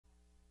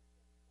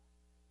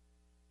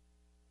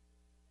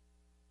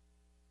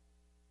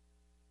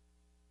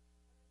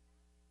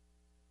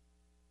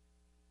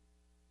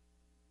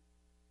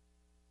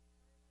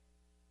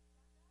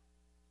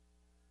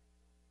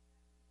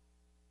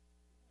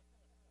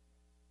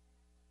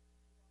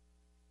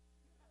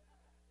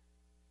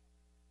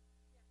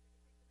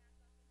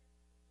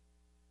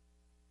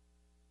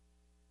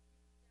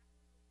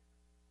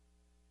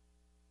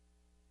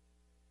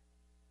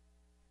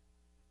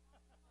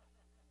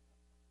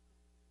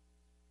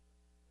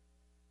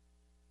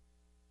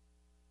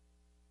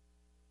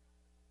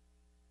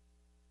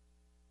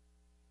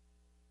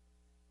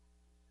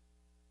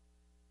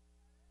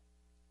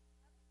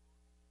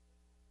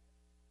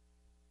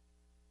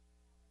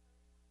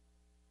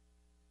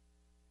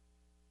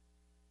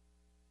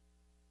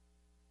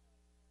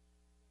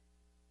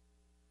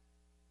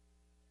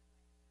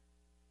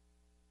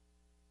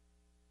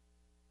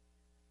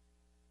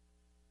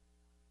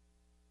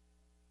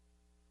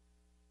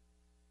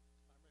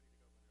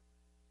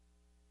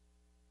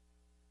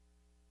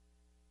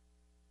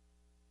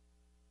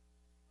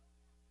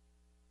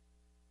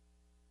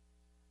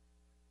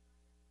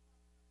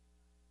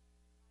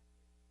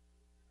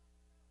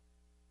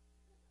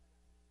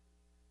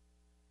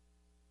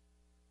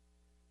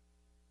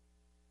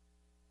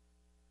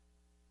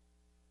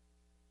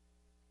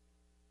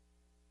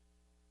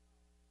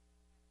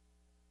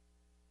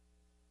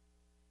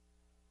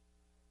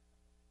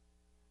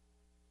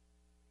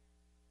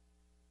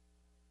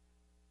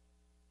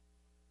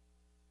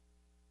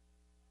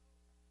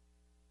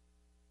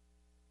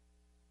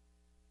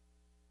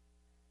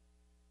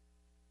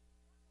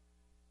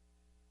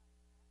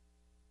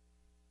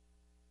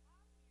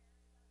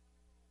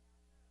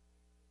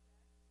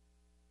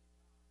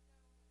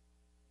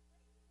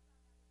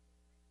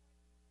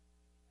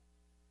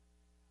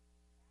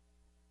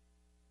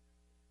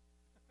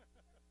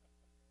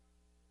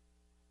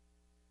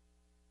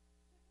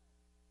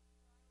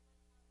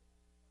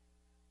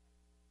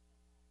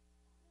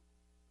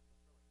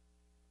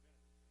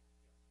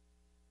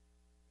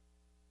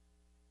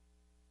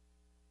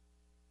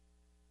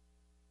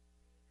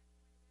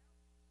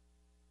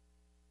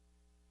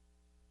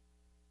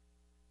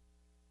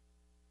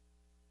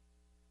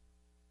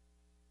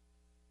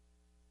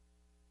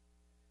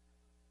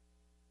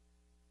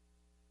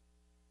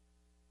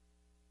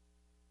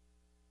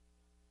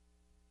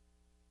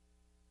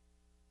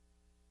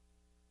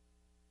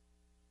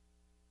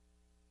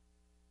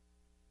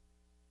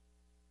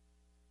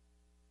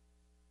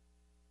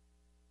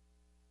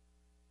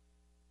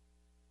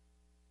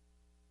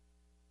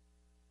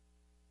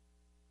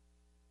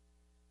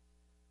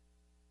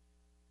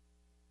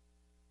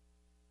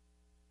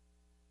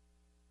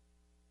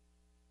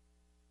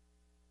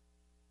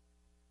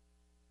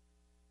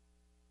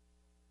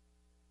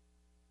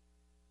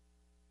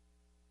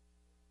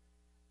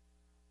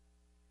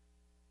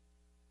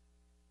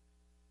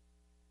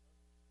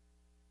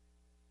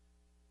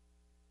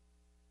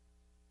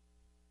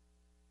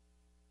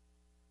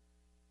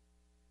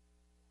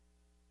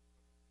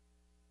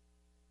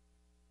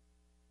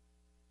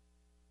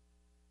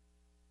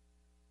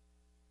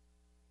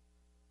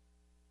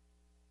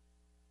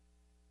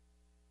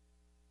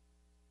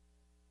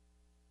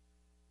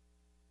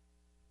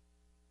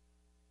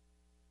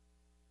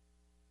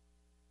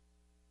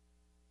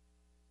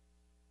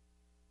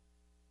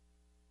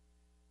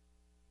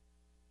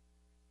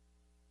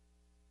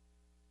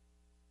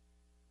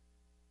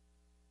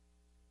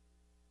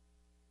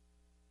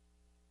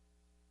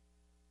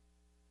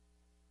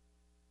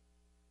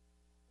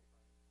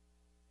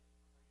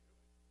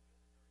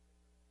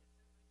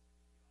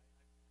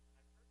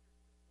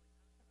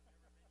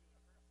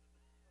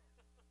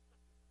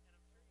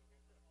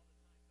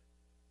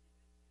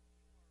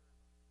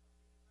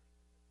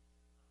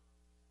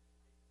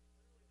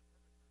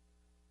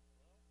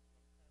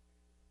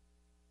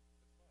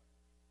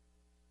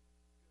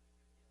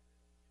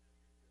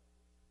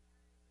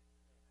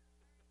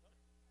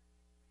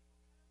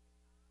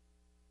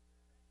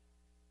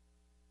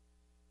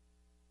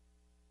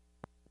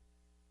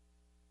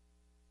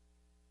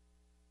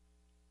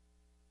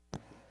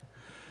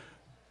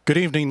Good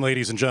evening,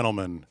 ladies and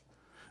gentlemen,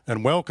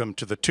 and welcome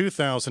to the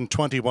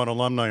 2021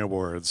 Alumni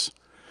Awards.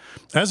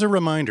 As a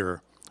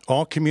reminder,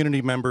 all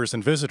community members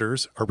and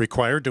visitors are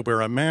required to wear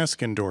a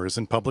mask indoors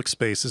in public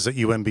spaces at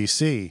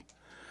UMBC.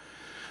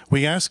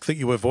 We ask that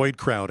you avoid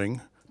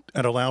crowding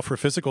and allow for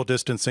physical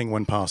distancing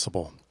when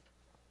possible.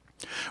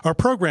 Our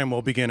program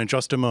will begin in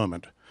just a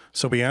moment,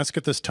 so we ask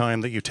at this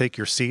time that you take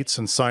your seats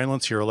and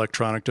silence your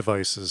electronic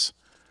devices.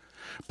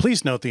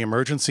 Please note the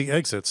emergency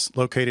exits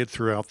located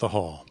throughout the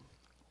hall.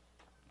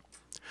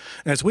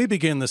 As we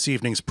begin this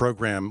evening's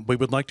program, we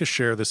would like to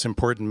share this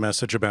important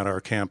message about our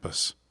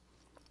campus.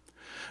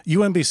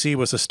 UMBC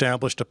was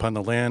established upon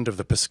the land of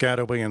the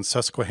Piscataway and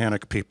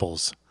Susquehannock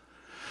peoples.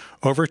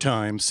 Over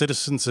time,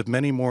 citizens of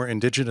many more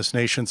indigenous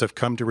nations have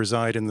come to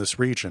reside in this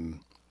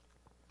region.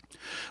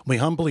 We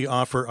humbly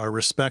offer our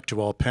respect to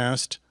all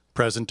past,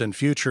 present, and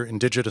future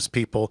indigenous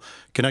people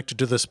connected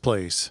to this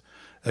place,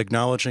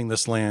 acknowledging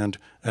this land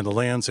and the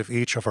lands of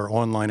each of our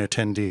online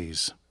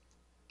attendees.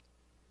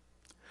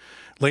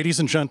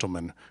 Ladies and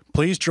gentlemen,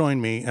 please join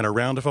me in a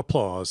round of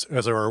applause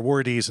as our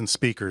awardees and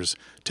speakers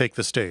take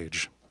the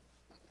stage.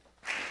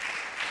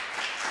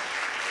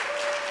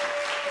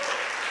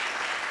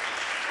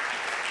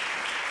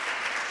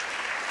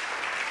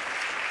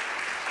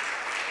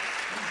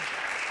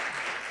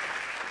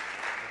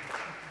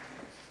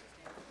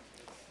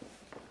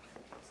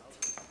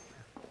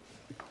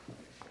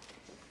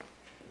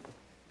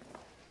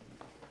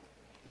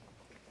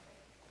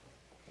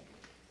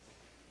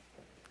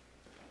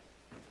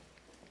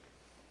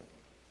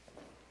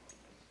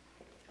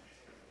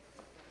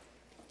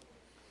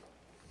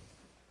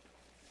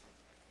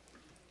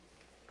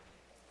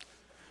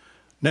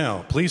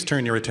 Now, please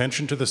turn your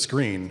attention to the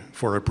screen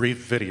for a brief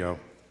video.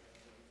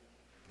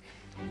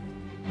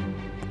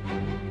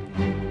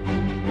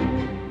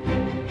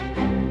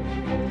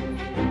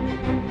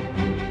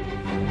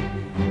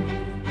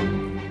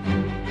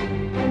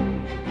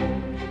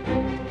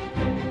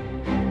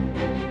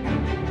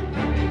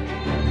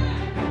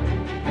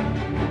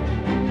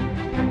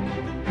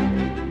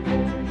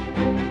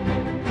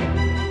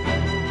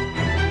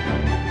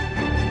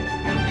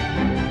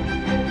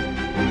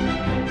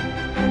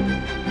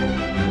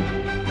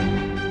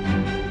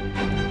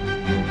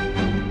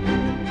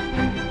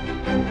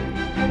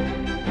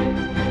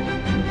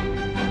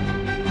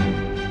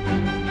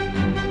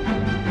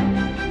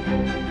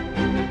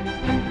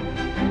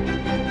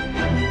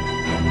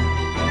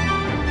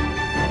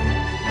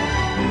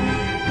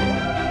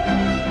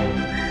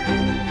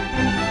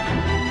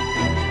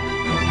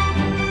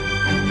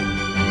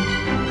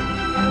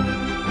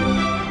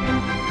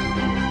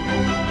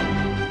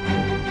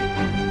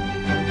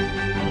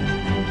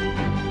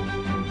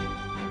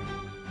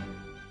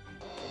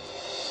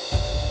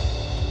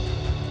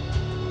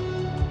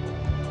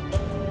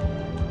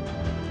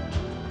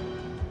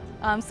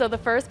 So the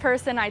first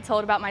person I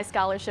told about my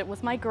scholarship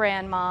was my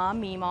grandma,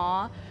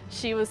 Meemaw.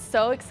 She was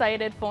so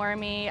excited for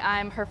me.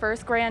 I'm her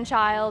first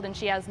grandchild and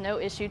she has no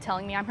issue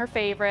telling me I'm her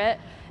favorite.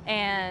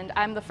 And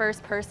I'm the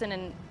first person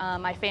in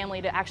my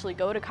family to actually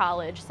go to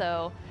college,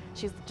 so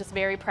she's just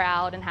very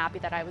proud and happy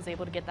that I was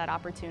able to get that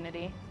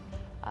opportunity.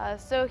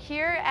 So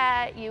here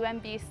at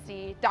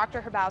UMBC,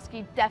 Dr.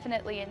 Hrabowski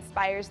definitely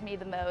inspires me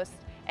the most.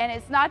 And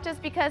it's not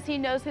just because he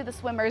knows who the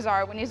swimmers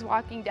are when he's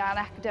walking down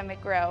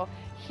academic row.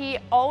 He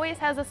always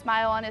has a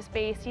smile on his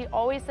face. He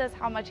always says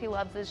how much he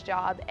loves his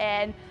job.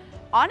 And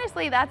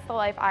honestly, that's the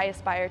life I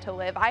aspire to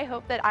live. I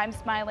hope that I'm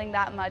smiling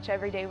that much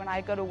every day when I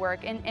go to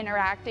work and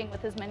interacting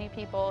with as many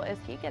people as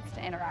he gets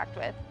to interact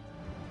with.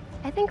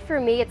 I think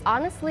for me, it's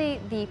honestly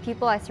the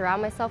people I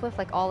surround myself with,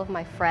 like all of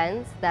my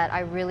friends that I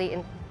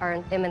really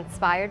am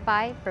inspired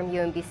by from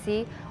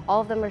UMBC.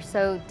 All of them are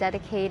so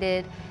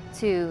dedicated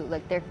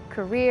to their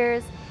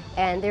careers,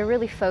 and they're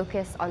really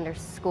focused on their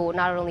school.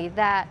 Not only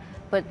that,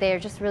 but they're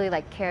just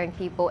really caring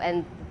people,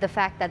 and the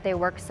fact that they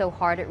work so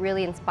hard, it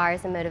really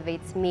inspires and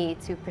motivates me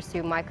to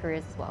pursue my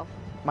careers as well.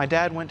 My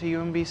dad went to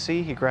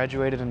UMBC. He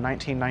graduated in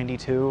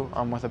 1992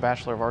 with a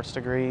Bachelor of Arts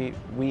degree.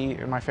 We,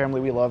 in my family,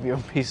 we love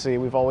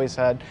UMBC. We've always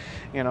had,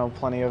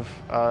 plenty of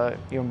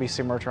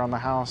UMBC merch around the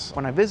house.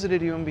 When I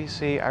visited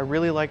UMBC, I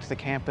really liked the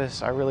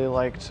campus. I really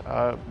liked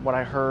what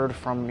I heard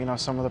from,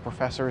 some of the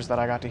professors that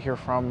I got to hear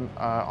from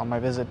on my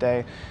visit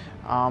day,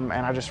 and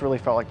I just really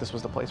felt like this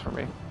was the place for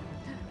me.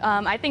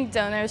 I think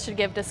donors should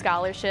give to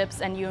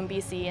scholarships and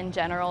UMBC in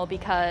general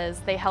because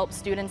they help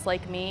students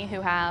like me who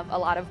have a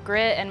lot of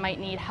grit and might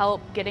need help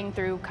getting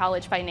through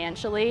college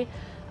financially.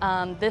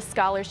 This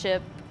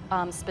scholarship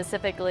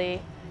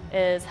specifically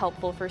is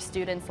helpful for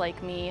students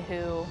like me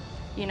who,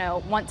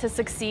 want to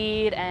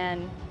succeed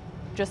and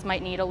just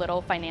might need a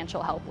little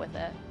financial help with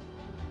it.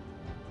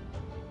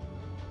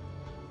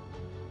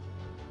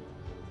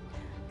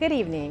 Good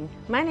evening.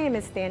 My name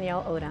is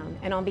Danielle Odom,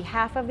 and on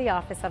behalf of the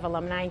Office of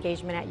Alumni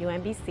Engagement at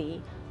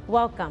UMBC,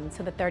 welcome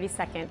to the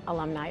 32nd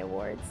Alumni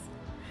Awards.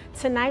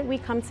 Tonight we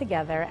come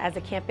together as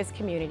a campus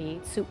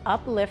community to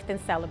uplift and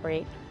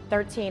celebrate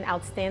 13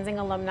 outstanding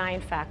alumni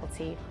and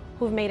faculty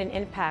who've made an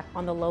impact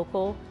on the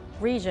local,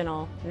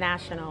 regional,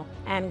 national,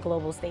 and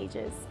global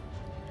stages.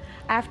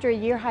 After a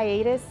year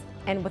hiatus,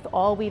 and with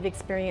all we've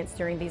experienced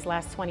during these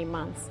last 20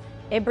 months,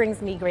 it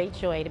brings me great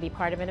joy to be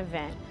part of an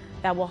event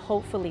that will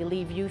hopefully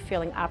leave you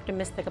feeling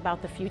optimistic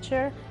about the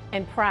future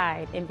and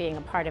pride in being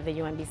a part of the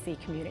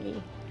UMBC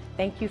community.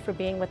 Thank you for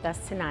being with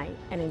us tonight,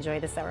 and enjoy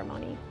the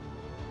ceremony.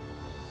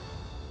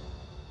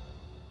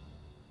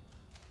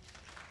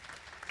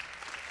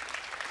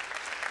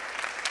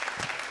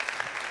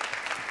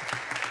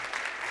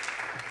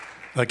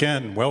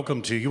 Again,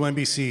 welcome to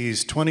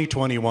UMBC's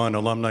 2021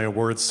 Alumni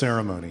Awards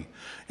ceremony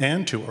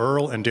and to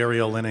Earl and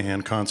Darielle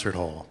Linehan Concert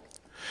Hall.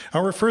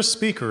 Our first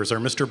speakers are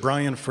Mr.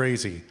 Brian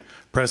Frazee,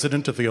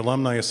 President of the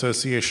Alumni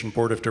Association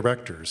Board of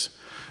Directors,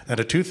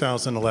 and a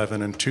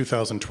 2011 and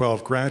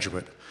 2012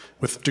 graduate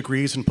with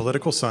degrees in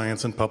political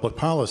science and public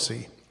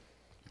policy,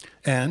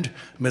 and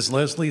Ms.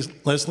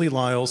 Leslie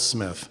Lyles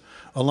Smith,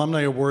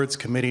 Alumni Awards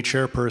Committee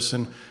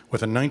Chairperson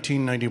with a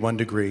 1991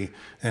 degree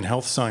in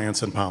health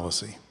science and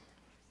policy.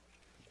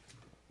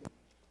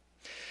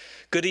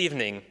 Good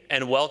evening,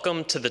 and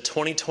welcome to the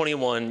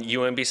 2021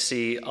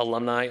 UMBC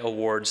Alumni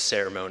Awards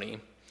ceremony.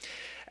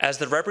 As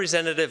the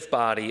representative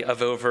body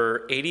of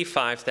over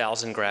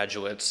 85,000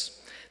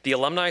 graduates, the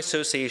Alumni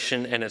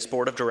Association and its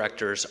board of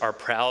directors are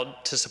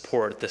proud to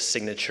support this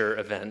signature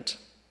event.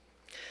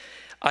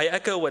 I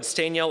echo what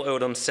Danielle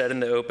Odom said in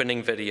the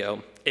opening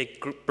video.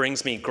 It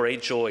brings me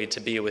great joy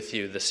to be with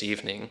you this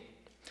evening.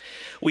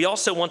 We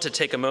also want to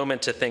take a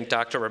moment to thank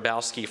Dr.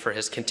 Hrabowski for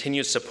his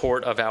continued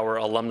support of our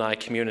alumni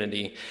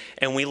community,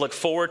 and we look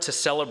forward to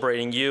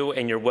celebrating you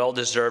and your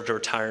well-deserved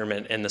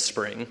retirement in the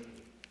spring.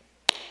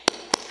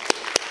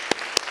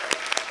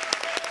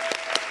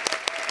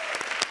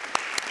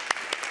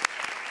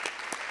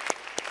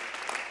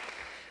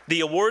 The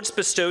awards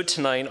bestowed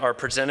tonight are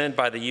presented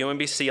by the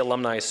UMBC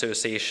Alumni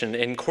Association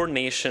in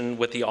coordination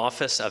with the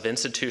Office of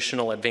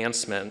Institutional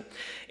Advancement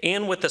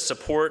and with the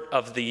support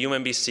of the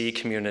UMBC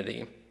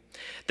community.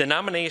 The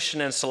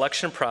nomination and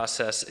selection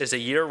process is a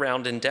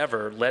year-round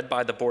endeavor led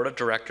by the Board of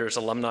Directors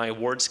Alumni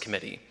Awards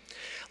Committee.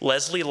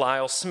 Leslie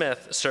Lyles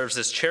Smith serves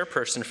as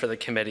chairperson for the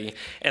committee,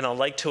 and I'd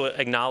like to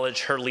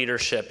acknowledge her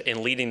leadership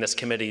in leading this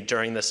committee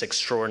during this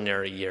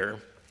extraordinary year.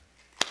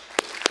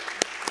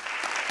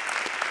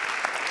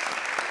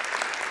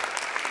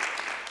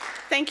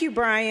 Thank you,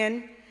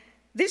 Brian.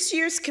 This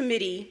year's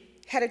committee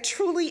had a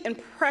truly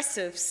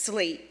impressive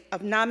slate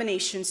of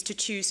nominations to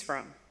choose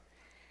from.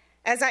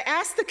 As I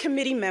ask the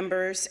committee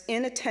members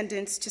in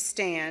attendance to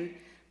stand,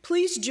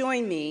 please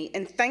join me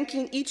in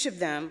thanking each of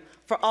them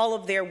for all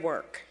of their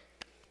work.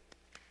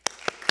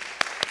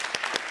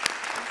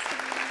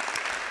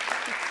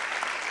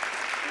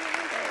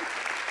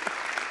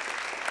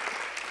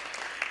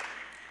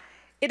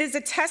 It is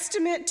a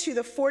testament to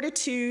the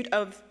fortitude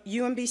of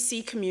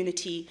UMBC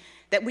community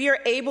that we are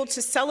able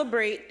to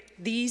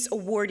celebrate these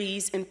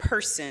awardees in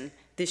person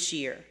this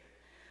year.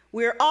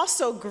 We are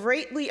also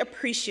greatly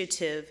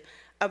appreciative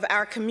of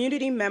our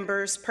community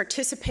members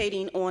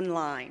participating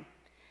online.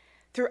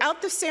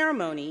 Throughout the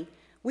ceremony,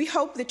 we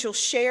hope that you'll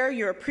share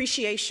your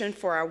appreciation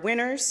for our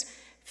winners,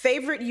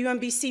 favorite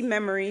UMBC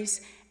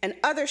memories, and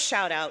other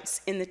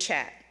shout-outs in the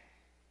chat.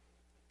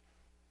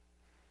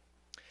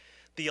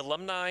 The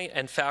alumni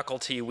and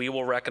faculty we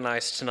will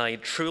recognize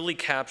tonight truly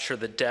capture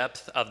the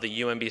depth of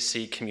the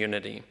UMBC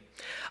community.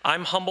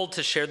 I'm humbled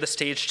to share the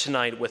stage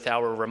tonight with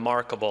our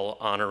remarkable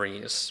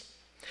honorees.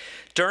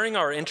 During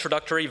our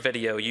introductory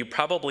video, you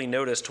probably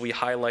noticed we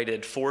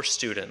highlighted 4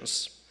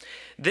 students.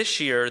 This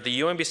year,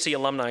 the UMBC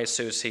Alumni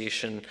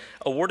Association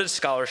awarded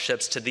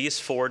scholarships to these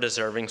 4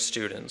 deserving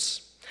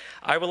students.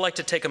 I would like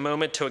to take a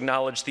moment to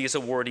acknowledge these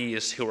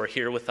awardees who are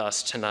here with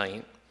us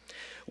tonight.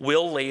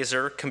 Will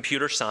Laser,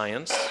 Computer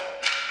Science.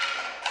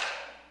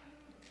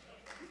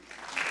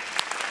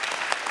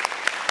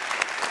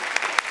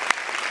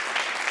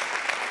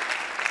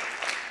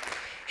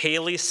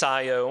 Haley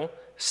Sayo,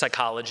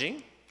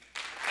 Psychology.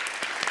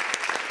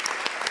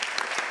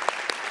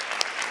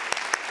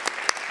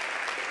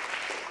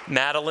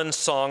 Madeline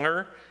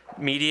Songer,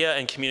 Media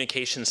and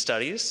Communication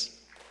Studies.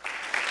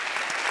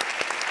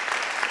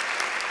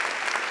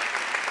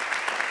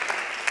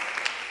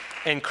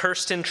 And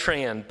Kirsten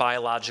Tran,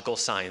 Biological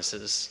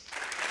Sciences.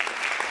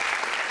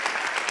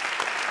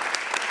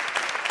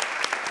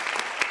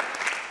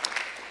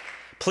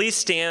 Please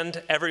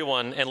stand,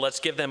 everyone, and let's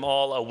give them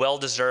all a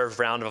well-deserved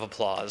round of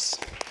applause.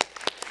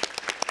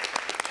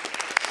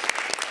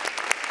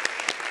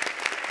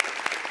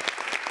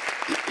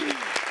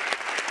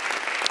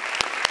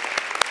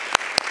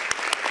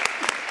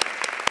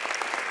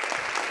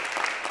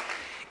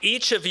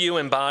 Each of you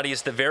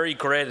embodies the very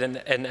grit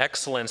and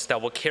excellence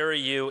that will carry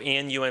you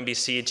and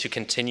UMBC to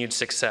continued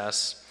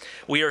success.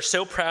 We are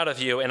so proud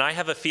of you, and I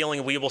have a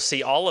feeling we will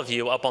see all of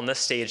you up on this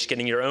stage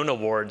getting your own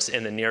awards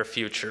in the near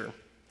future.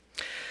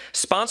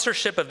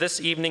 Sponsorship of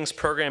this evening's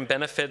program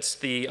benefits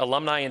the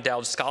Alumni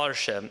Endowed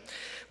Scholarship,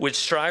 which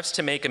strives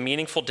to make a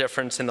meaningful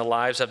difference in the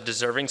lives of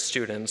deserving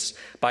students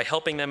by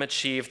helping them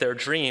achieve their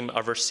dream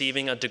of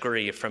receiving a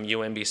degree from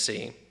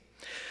UMBC.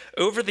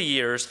 Over the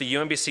years, the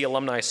UMBC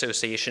Alumni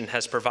Association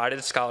has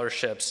provided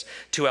scholarships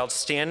to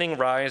outstanding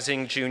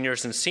rising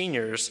juniors and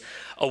seniors,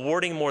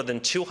 awarding more than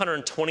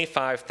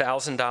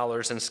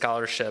 $225,000 in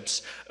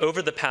scholarships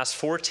over the past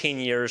 14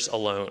 years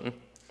alone,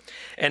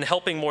 and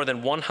helping more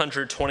than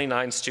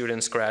 129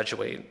 students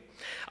graduate.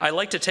 I'd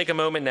like to take a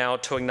moment now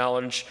to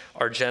acknowledge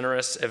our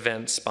generous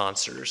event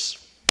sponsors.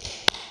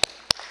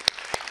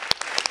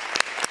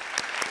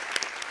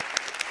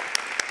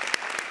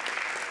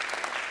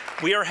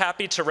 We are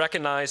happy to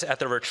recognize at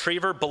the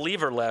Retriever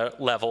Believer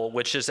level,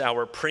 which is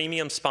our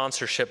premium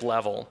sponsorship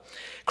level,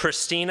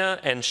 Christina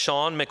and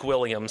Sean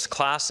McWilliams,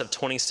 class of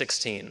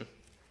 2016.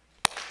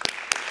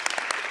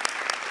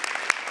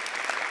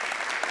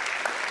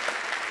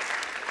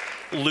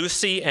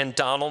 Lucy and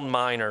Donald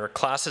Miner,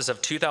 classes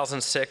of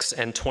 2006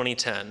 and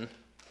 2010.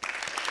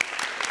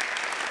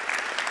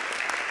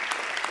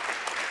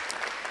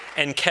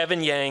 And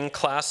Kevin Yang,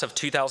 class of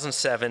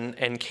 2007,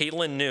 and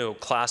Caitlin New,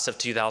 class of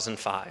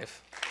 2005.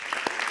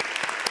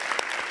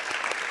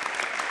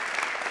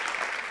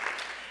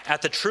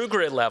 At the True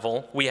Grit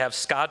level, we have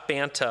Scott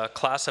Banta,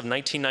 class of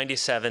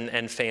 1997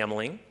 and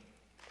family.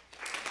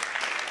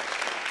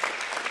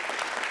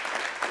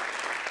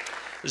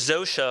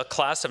 Zosha,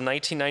 class of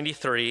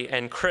 1993,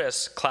 and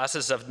Chris,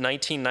 classes of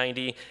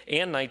 1990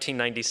 and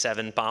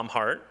 1997,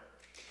 Baumhart.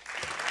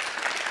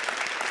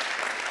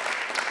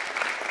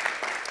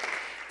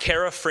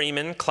 Kara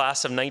Freeman,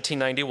 class of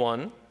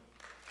 1991.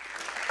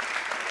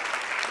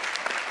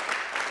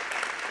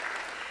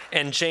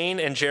 And Jane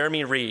and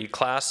Jeremy Reed,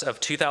 class of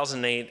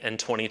 2008 and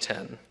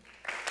 2010.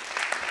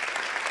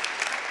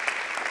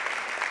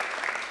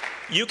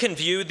 You can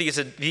view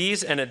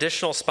these and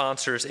additional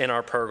sponsors in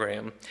our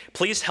program.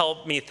 Please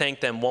help me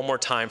thank them one more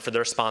time for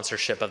their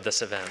sponsorship of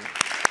this event.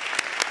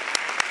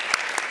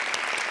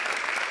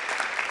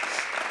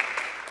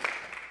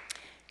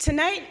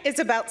 Tonight is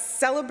about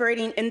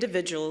celebrating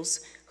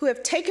individuals who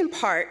have taken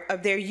part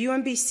of their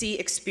UMBC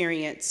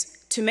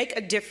experience to make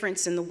a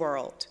difference in the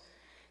world.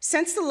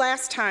 Since the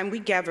last time we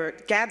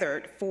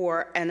gathered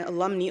for an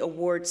Alumni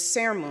Awards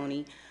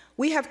ceremony,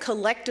 we have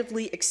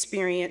collectively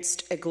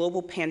experienced a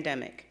global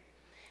pandemic.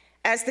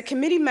 As the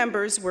committee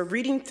members were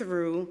reading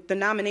through the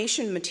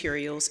nomination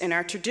materials in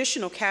our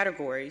traditional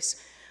categories,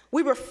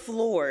 we were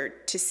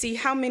floored to see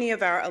how many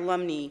of our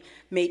alumni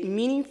made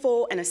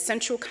meaningful and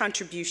essential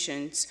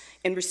contributions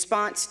in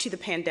response to the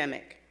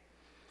pandemic.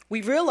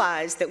 We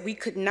realized that we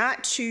could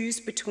not choose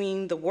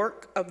between the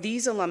work of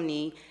these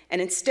alumni and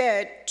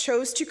instead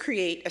chose to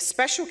create a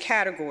special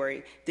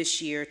category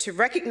this year to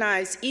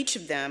recognize each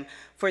of them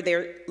for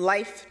their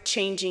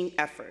life-changing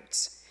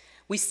efforts.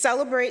 We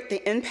celebrate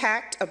the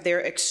impact of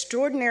their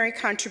extraordinary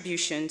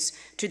contributions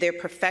to their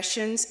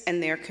professions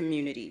and their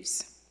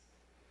communities.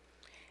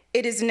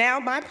 It is now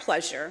my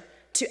pleasure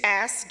to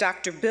ask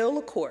Dr.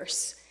 Bill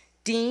LaCourse,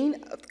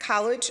 Dean of the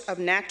College of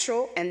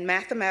Natural and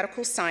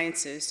Mathematical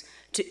Sciences,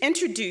 to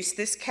introduce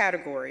this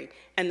category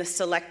and the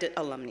selected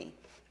alumni.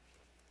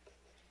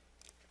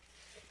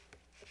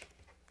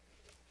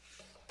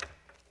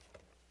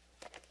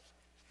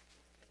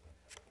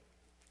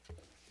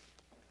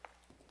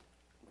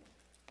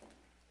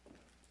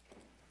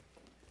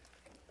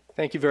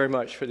 Thank you very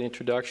much for the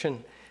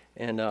introduction,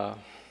 and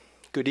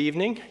good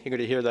evening. You're going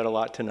to hear that a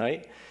lot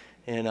tonight,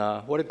 and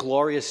what a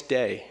glorious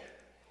day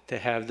to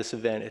have this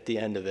event at the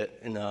end of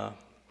it, and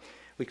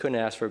we couldn't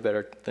ask for a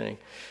better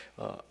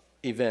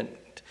event.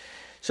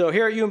 So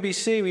here at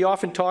UMBC, we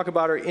often talk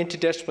about our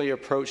interdisciplinary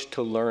approach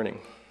to learning.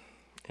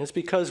 And it's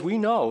because we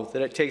know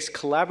that it takes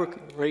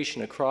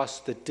collaboration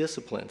across the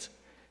disciplines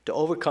to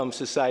overcome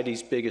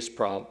society's biggest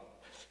problems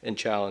and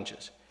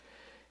challenges.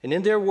 And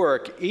in their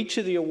work, each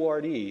of the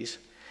awardees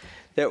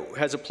that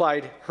has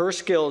applied her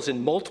skills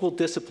in multiple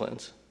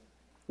disciplines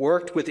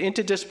worked with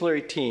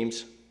interdisciplinary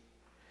teams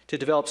to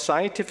develop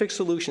scientific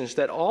solutions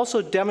that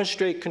also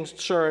demonstrate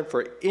concern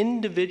for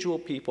individual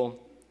people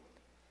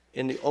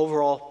in the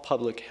overall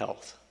public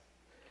health.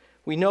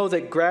 We know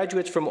that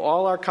graduates from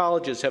all our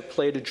colleges have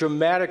played a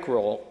dramatic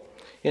role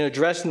in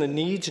addressing the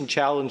needs and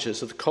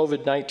challenges of the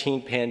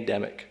COVID-19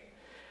 pandemic.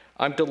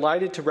 I'm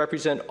delighted to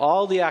represent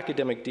all the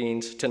academic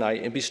deans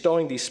tonight in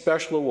bestowing these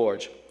special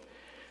awards.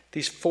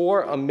 These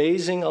 4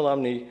 amazing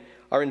alumni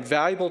are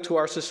invaluable to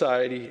our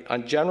society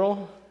on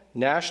general,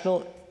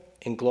 national,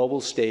 and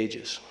global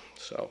stages.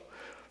 So,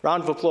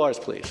 round of applause,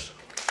 please.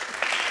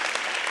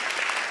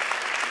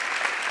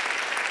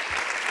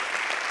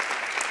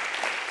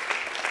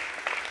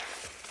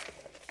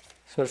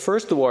 So the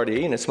first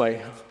awardee, and it's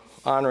my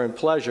honor and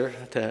pleasure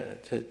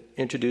to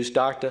introduce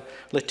Dr.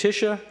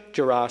 Letitia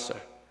Gerasa,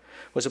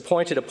 was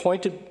appointed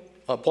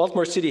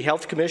Baltimore City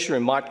Health Commissioner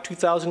in March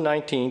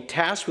 2019,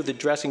 tasked with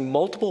addressing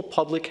multiple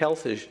public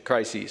health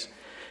crises.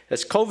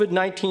 As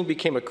COVID-19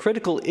 became a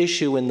critical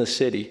issue in the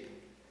city,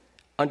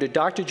 under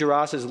Dr.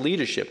 Gerasa's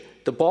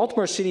leadership, the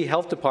Baltimore City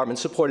Health Department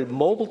supported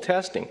mobile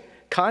testing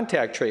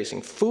contact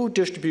tracing, food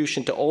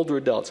distribution to older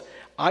adults,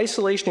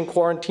 isolation and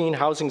quarantine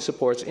housing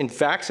supports, and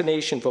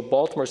vaccination for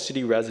Baltimore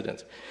City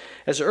residents.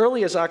 As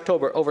early as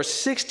October, over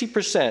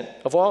 60%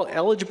 of all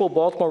eligible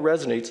Baltimore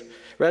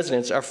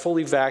residents are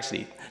fully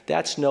vaccinated.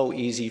 That's no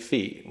easy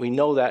feat. We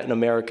know that in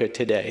America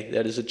today.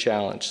 That is a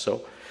challenge,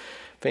 so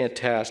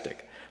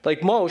fantastic.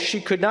 Like most, she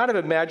could not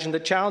have imagined the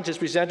challenges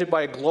presented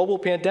by a global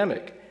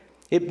pandemic.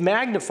 It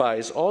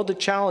magnifies all the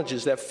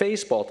challenges that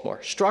face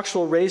Baltimore: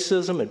 structural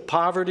racism and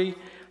poverty,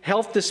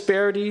 health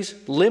disparities,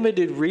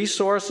 limited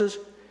resources.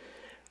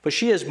 But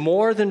she has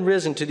more than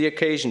risen to the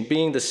occasion,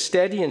 being the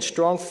steady and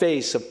strong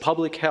face of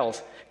public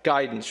health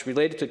guidance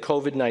related to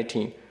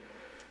COVID-19.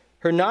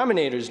 Her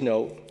nominators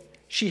note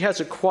she has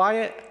a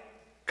quiet,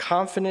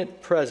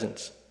 confident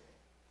presence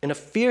and a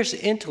fierce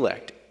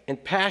intellect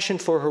and passion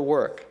for her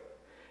work.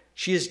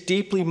 She is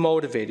deeply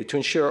motivated to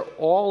ensure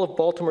all of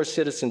Baltimore's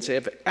citizens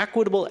have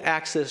equitable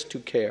access to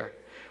care,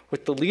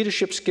 with the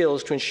leadership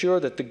skills to ensure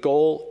that the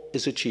goal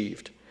is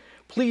achieved.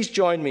 Please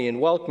join me in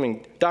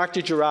welcoming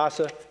Dr.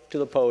 Gerasa to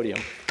the podium.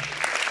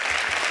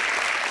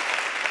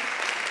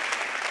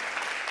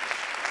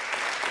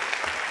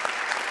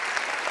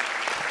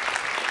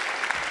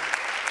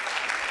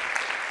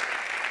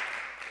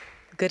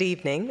 Good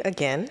evening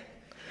again.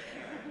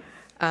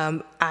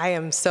 I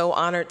am so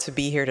honored to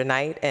be here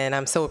tonight, and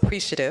I'm so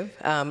appreciative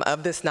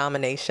of this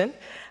nomination.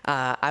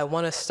 I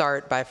want to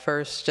start by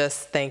first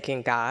just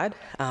thanking God.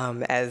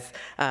 As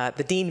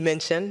the dean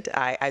mentioned,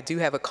 I do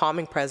have a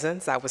calming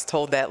presence. I was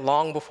told that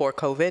long before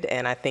COVID,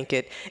 and I think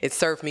it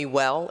served me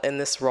well in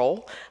this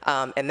role.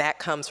 And that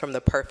comes from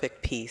the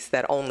perfect peace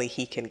that only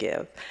He can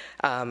give.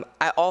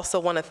 I also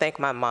want to thank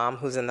my mom,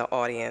 who's in the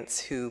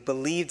audience, who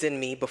believed in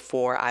me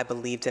before I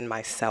believed in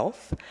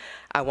myself.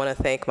 I want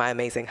to thank my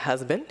amazing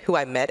husband, who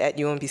I met at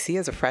UMBC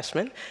as a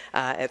freshman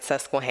at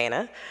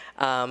Susquehanna,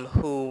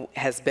 who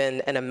has been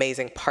an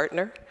amazing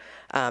partner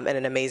and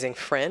an amazing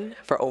friend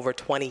for over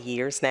 20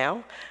 years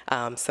now.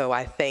 So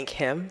I thank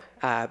him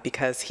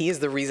because he is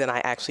the reason I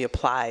actually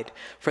applied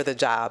for the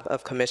job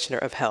of Commissioner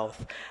of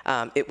Health.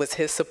 It was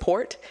his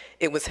support.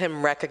 It was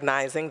him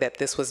recognizing that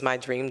this was my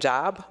dream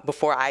job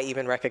before I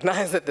even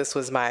recognized that this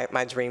was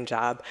my dream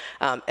job.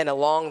 And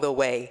along the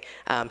way,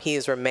 he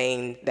has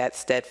remained that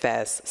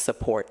steadfast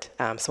support.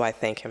 So I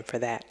thank him for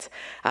that.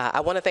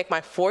 I want to thank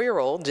my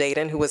 4-year-old,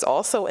 Jaden, who was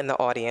also in the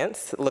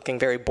audience, looking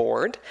very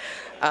bored.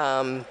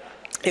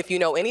 If you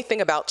know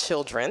anything about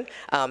children,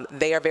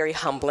 they are very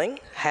humbling.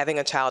 Having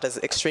a child is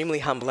extremely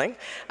humbling.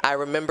 I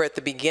remember at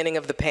the beginning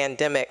of the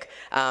pandemic,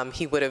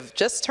 he would have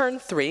just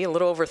turned 3, a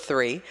little over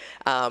 3.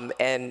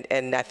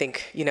 And I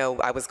think,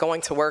 I was going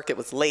to work, it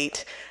was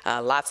late,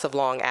 lots of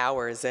long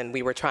hours, and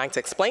we were trying to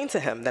explain to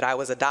him that I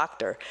was a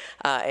doctor.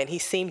 And he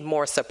seemed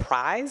more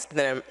surprised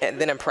than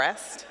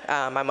impressed,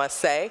 I must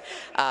say.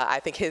 I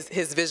think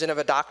his vision of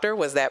a doctor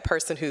was that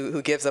person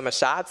who gives him a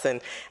shots, and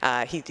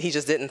he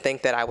just didn't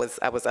think that I was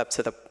up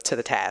to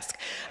the task.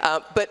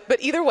 But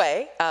either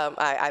way,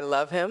 I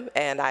love him,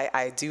 and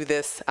I do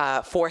this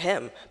for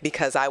him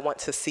because I want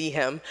to see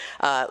him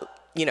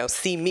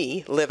see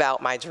me live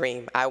out my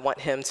dream. I want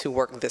him to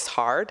work this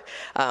hard.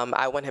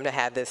 I want him to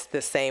have this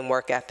same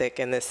work ethic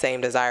and this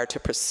same desire to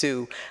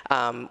pursue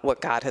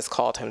what God has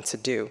called him to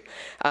do.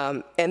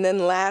 And then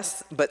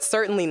last, but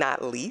certainly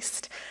not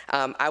least,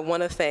 I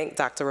want to thank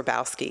Dr.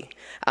 Hrabowski.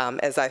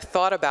 As I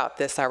thought about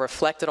this, I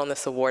reflected on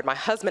this award. My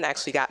husband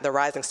actually got the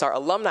Rising Star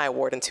Alumni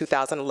Award in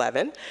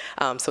 2011,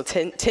 so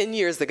 10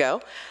 years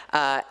ago.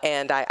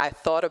 And I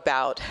thought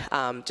about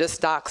just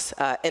Doc's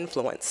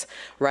influence,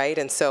 right?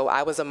 And so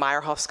I was a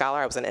Meyerhoff Scholar,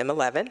 I was an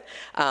M11,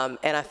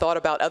 and I thought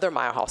about other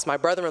Meyerhoffs. My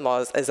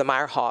brother-in-law is a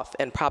Meyerhoff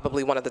and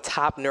probably one of the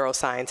top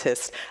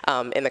neuroscientists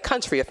in the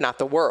country, if not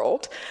the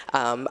world.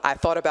 I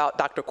thought about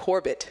Dr.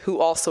 Corbett, who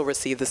also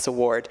received this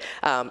award,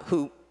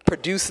 who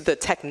produced the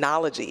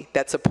technology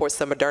that supports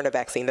the Moderna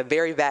vaccine, the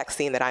very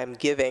vaccine that I'm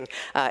giving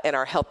in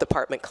our health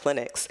department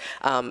clinics,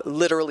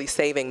 literally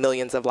saving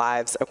millions of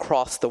lives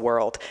across the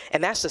world.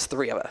 And that's just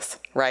 3 of us,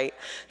 right?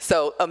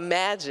 So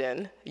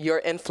imagine your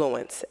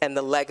influence and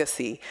the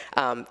legacy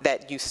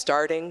that you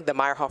starting the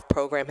Meyerhoff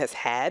program has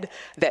had,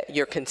 that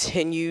your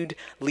continued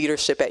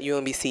leadership at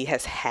UMBC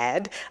has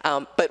had,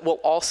 but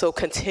will also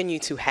continue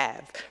to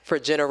have for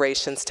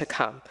generations to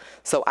come.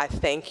 So I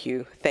thank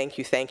you, thank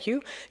you, thank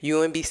you.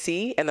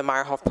 UMBC and the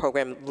Meyerhoff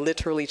program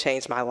literally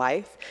changed my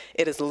life.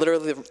 It is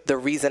literally the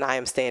reason I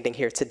am standing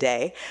here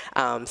today.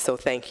 So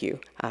thank you.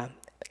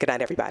 Good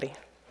night, everybody.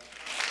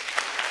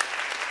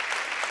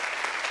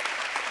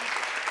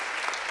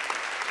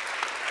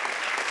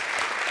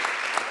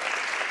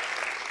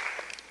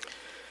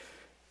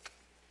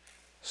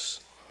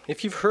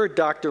 If you've heard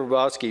Dr.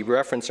 Hrabowski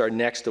reference our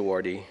next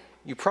awardee,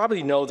 you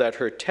probably know that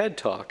her TED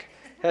Talk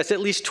has at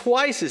least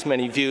twice as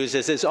many views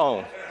as his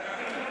own.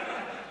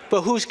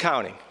 But who's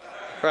counting,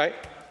 right?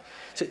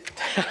 So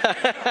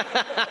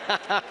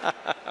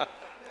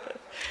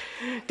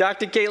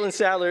Dr. Caitlin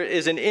Sadler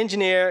is an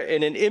engineer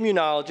and an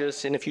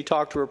immunologist, and if you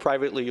talk to her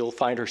privately, you'll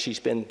find she's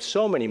been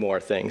so many more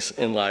things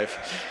in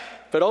life.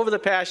 but over the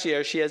past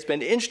year, she has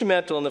been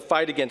instrumental in the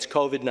fight against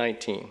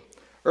COVID-19.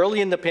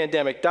 Early in the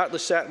pandemic, Dr.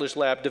 Sattler's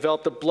lab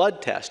developed a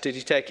blood test to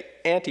detect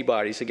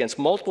antibodies against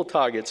multiple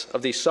targets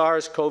of the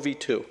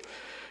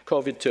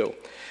SARS-CoV-2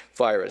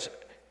 virus.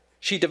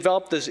 She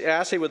developed this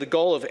assay with the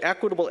goal of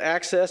equitable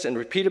access and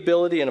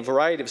repeatability in a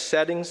variety of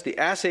settings. The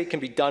assay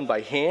can be done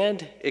by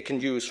hand. It can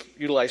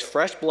utilize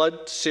fresh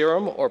blood,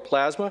 serum, or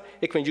plasma.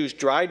 It can use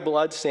dried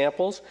blood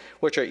samples,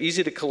 which are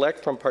easy to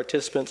collect from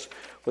participants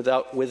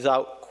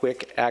without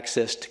quick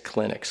access to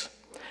clinics.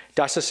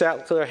 Dr.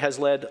 Sattler has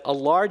led a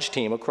large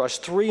team across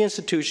 3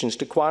 institutions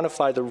to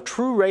quantify the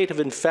true rate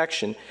of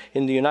infection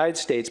in the United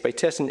States by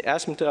testing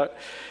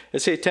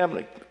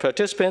asymptomatic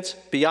participants.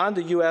 Beyond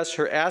the U.S.,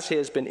 her assay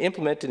has been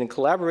implemented in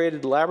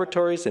collaborated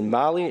laboratories in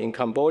Mali and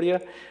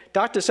Cambodia.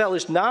 Dr.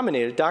 Sattler's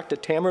nominated Dr.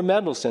 Tamara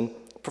Mendelson,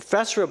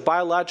 professor of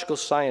biological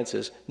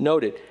sciences,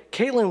 noted,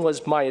 "Caitlin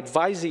was my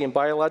advisee in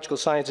biological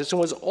sciences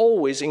and was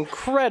always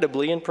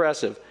incredibly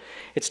impressive.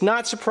 It's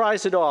not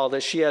surprised at all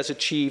that she has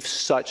achieved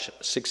such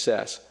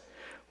success."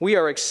 We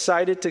are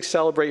excited to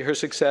celebrate her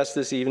success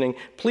this evening.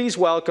 Please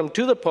welcome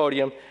to the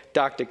podium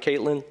Dr.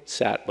 Caitlin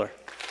Sattler.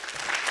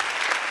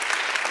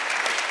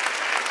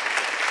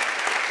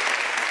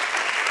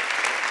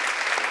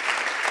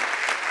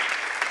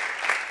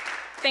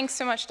 Thanks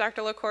so much,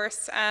 Dr.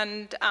 LaCourse.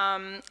 And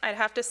I'd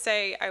have to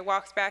say, I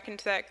walked back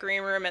into that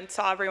green room and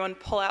saw everyone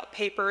pull out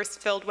papers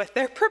filled with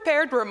their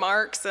prepared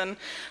remarks and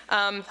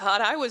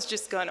thought I was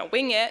just going to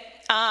wing it.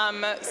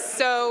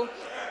 So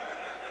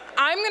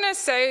I'm going to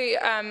say,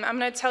 I'm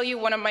going to tell you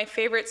one of my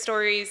favorite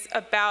stories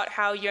about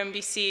how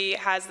UMBC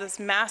has this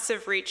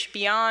massive reach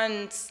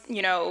beyond,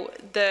 you know,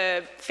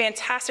 the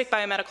fantastic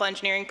biomedical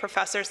engineering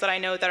professors that I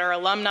know that are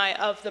alumni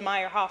of the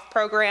Meyerhoff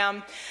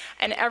program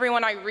and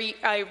everyone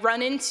I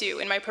run into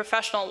in my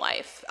professional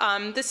life.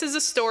 This is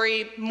a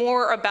story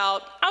more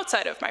about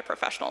outside of my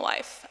professional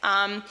life.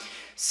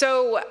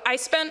 So I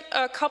spent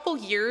a couple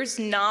years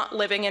not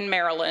living in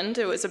Maryland.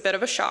 It was a bit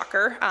of a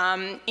shocker.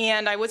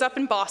 And I was up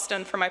in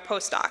Boston for my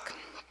postdoc.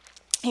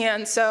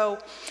 And so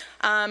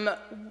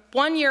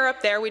 1 year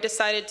up there, we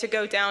decided to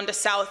go down to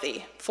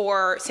Southie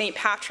for St.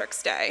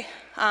 Patrick's Day.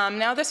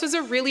 Now, this was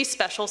a really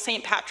special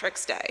St.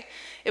 Patrick's Day.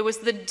 It was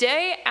the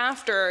day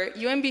after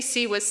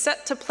UMBC was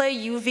set to play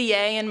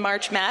UVA in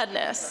March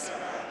Madness.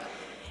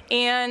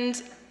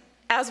 And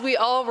as we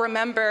all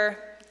remember,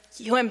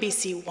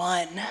 UMBC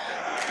won.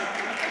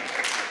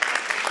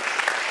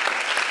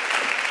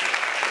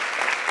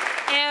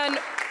 And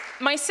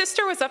my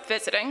sister was up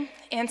visiting,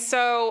 and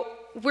so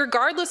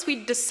regardless, we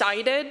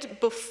decided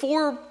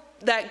before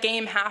that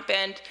game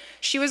happened,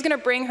 she was gonna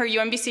bring her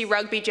UMBC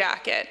rugby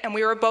jacket, and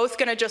we were both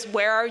gonna just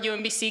wear our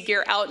UMBC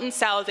gear out in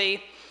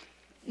Southie.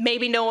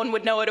 Maybe no one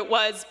would know what it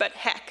was, but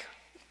heck,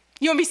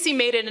 UMBC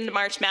made it into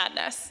March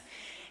Madness.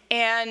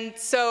 And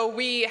so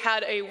we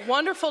had a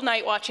wonderful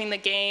night watching the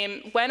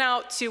game, went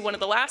out to one of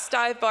the last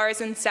dive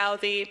bars in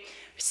Southie,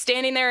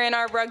 standing there in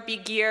our rugby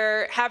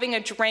gear, having a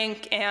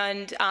drink,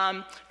 and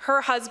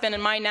her husband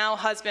and my now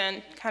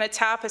husband kind of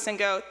tap us and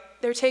go,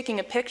 "They're taking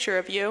a picture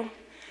of you."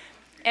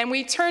 And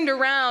we turned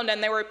around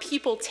and there were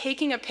people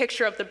taking a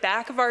picture of the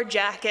back of our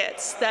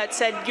jackets that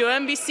said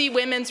UMBC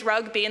Women's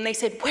Rugby, and they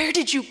said, "Where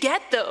did you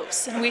get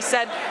those?" And we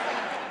said,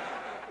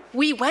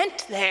 "We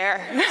went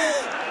there."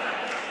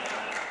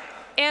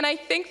 And I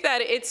think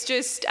that it's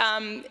just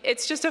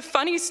a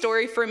funny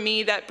story for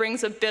me that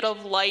brings a bit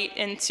of light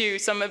into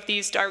some of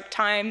these dark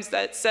times,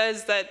 that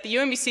says that the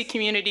UMBC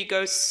community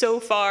goes so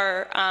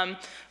far,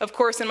 of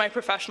course in my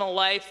professional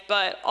life,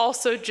 but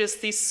also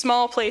just these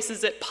small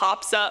places it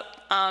pops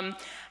up.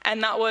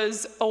 And that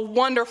was a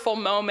wonderful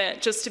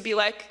moment just to be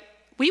like,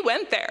 we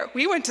went there,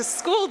 we went to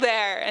school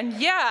there, and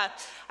yeah,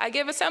 I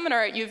gave a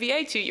seminar at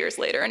UVA 2 years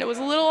later and it was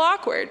a little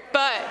awkward,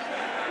 but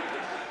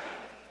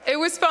it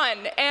was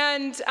fun.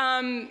 And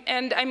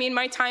I mean,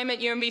 my time at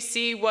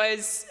UMBC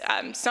was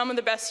some of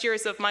the best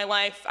years of my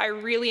life. I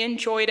really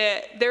enjoyed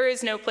it. There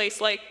is no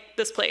place like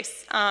this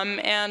place.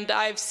 And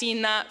I've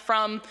seen that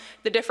from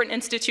the different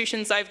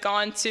institutions I've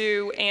gone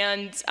to.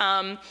 And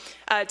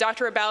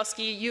Dr.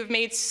 Hrabowski, you've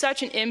made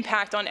such an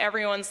impact on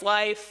everyone's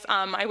life.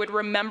 I would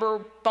remember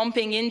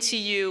bumping into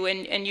you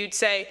and you'd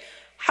say,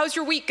 "How's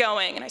your week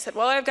going?" And I said,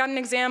 "Well, I've got an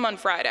exam on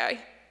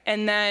Friday."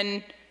 And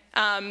then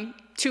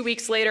 2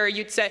 weeks later,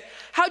 you'd say,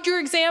 "How'd your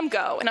exam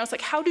go?" And I was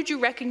like, "How did you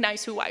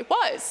recognize who I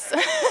was?"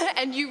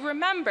 And you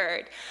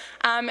remembered.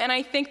 And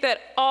I think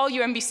that all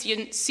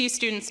UMBC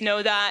students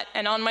know that.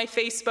 And on my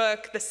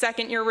Facebook, the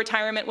second year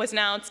retirement was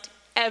announced,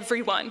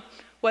 everyone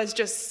was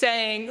just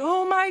saying,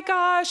 "Oh my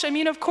gosh, I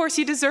mean, of course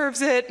he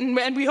deserves it,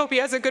 and we hope he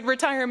has a good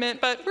retirement,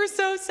 but we're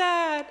so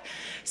sad."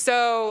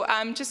 So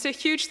just a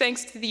huge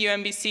thanks to the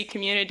UMBC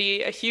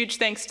community, a huge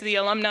thanks to the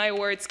Alumni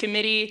Awards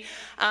Committee,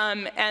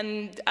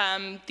 and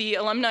the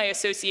Alumni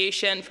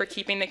Association for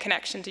keeping the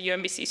connection to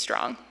UMBC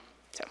strong.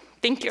 So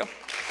thank you.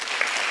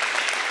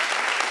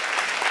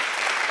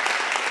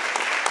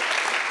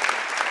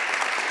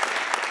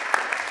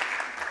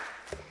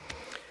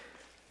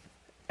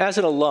 As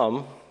an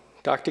alum,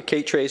 Dr.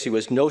 Kate Tracy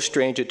was no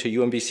stranger to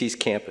UMBC's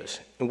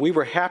campus, and we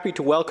were happy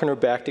to welcome her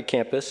back to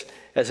campus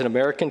as an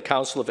American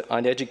Council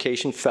on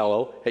Education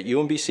Fellow at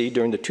UMBC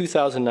during the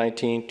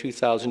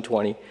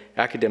 2019-2020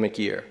 academic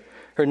year.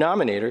 Her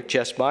nominator,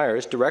 Jess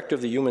Myers, director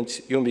of the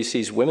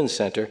UMBC's Women's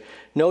Center,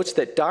 notes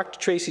that Dr.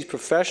 Tracy's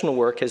professional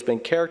work has been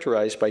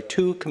characterized by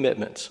two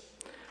commitments: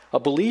 a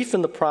belief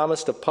in the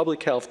promise of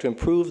public health to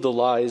improve the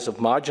lives of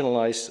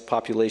marginalized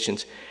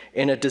populations,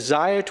 and a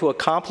desire to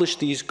accomplish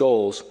these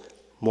goals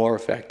more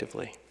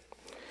effectively.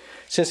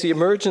 Since the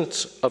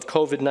emergence of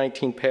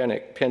COVID-19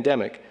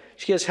 pandemic,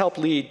 she has helped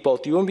lead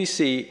both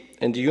UMBC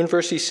and the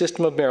University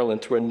System of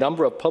Maryland through a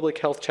number of public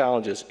health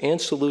challenges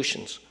and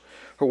solutions.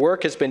 Her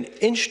work has been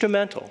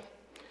instrumental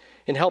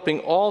in helping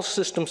all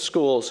system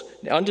schools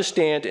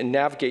understand and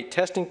navigate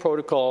testing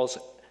protocols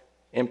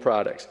and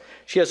products.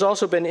 She has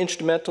also been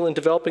instrumental in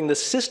developing the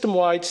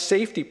system-wide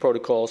safety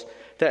protocols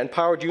that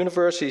empowered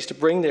universities to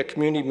bring their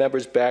community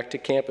members back to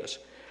campus.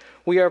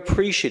 We are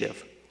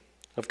appreciative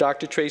of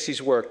Dr.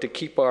 Tracy's work to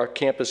keep our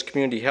campus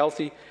community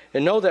healthy,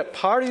 and know that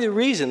part of the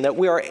reason that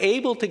we are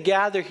able to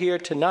gather here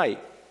tonight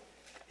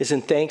is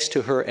in thanks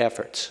to her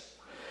efforts.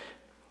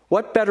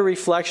 What better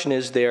reflection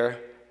is there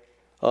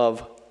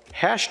of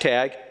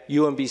hashtag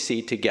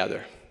UMBC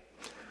together?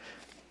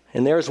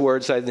 And there's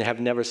words I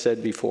have never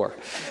said before.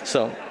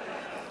 So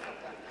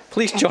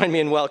please join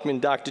me in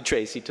welcoming Dr.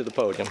 Tracy to the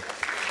podium.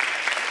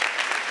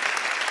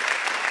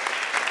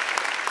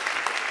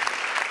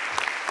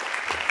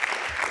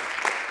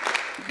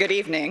 Good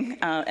evening,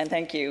 and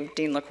thank you,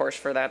 Dean LaCourse,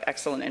 for that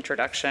excellent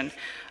introduction.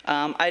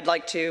 I'd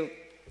like to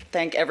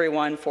thank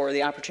everyone for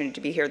the opportunity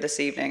to be here this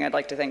evening. I'd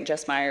like to thank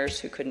Jess Myers,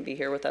 who couldn't be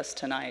here with us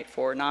tonight,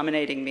 for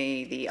nominating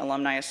me, the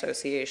Alumni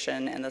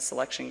Association, and the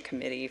selection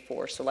committee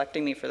for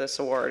selecting me for this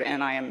award,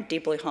 and I am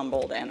deeply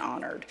humbled and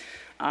honored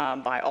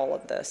by all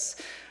of this.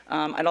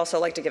 I'd also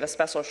like to give a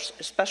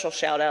special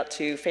shout out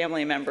to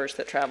family members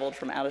that traveled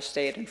from out of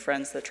state and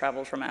friends that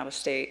traveled from out of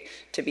state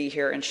to be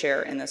here and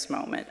share in this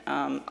moment.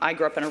 I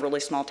grew up in a really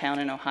small town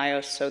in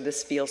Ohio, so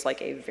this feels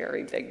like a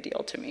very big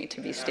deal to me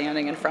to be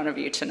standing in front of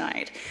you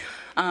tonight.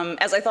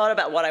 As I thought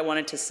about what I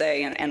wanted to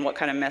say and what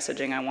kind of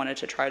messaging I wanted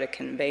to try to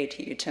convey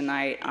to you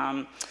tonight,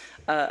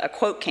 a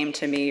quote came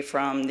to me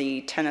from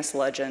the tennis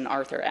legend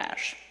Arthur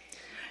Ashe.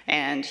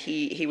 And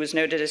he was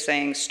noted as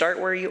saying, "Start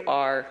where you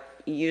are,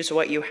 use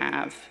what you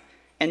have,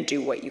 and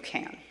do what you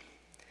can."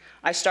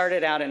 I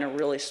started out in a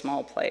really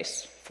small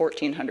place,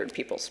 1,400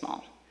 people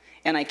small.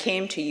 And I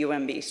came to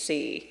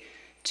UMBC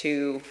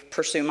to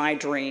pursue my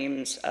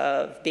dreams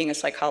of being a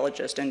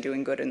psychologist and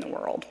doing good in the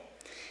world.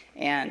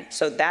 And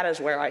so that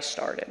is where I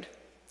started.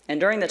 And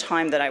during the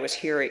time that I was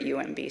here at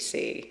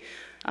UMBC,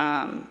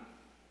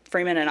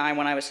 Freeman and I,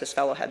 when I was his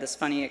fellow, had this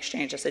funny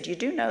exchange. I said, "You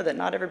do know that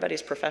not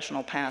everybody's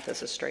professional path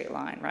is a straight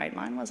line, right?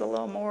 Mine was a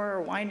little more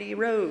windy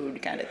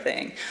road kind of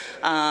thing."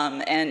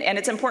 And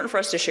it's important for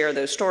us to share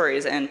those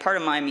stories. And part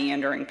of my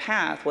meandering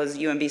path was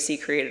UMBC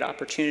created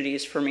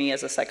opportunities for me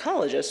as a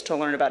psychologist to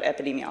learn about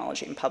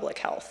epidemiology and public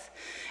health.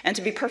 And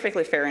to be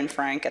perfectly fair and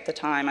frank, at the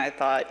time I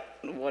thought,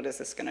 what is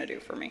this gonna do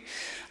for me?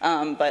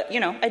 But you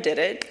know, I did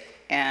it,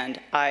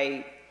 and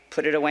I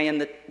put it away in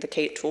the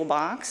Kate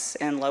toolbox,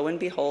 and lo and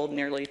behold,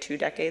 nearly 2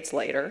 decades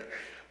later,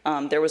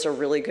 there was a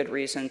really good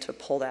reason to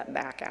pull that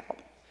back out.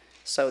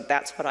 So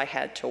that's what I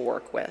had to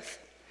work with.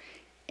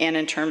 And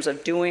in terms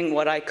of doing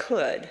what I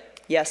could,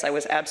 yes, I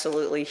was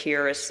absolutely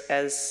here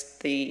as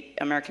the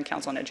American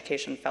Council on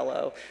Education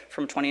Fellow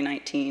from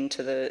 2019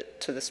 to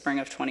the spring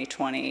of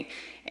 2020,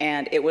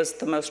 and it was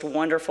the most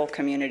wonderful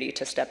community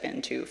to step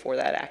into for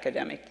that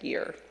academic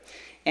year.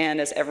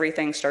 And as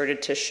everything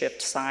started to shift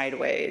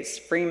sideways,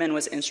 Freeman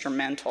was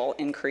instrumental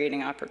in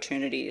creating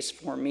opportunities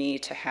for me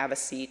to have a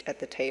seat at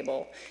the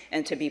table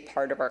and to be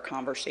part of our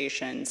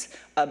conversations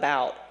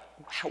about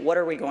what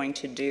are we going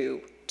to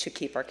do to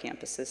keep our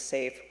campuses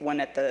safe, when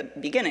at the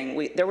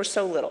beginning there was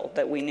so little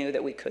that we knew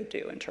that we could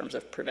do in terms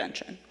of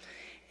prevention.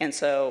 And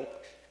so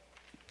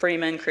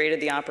Freeman created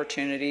the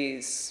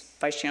opportunities.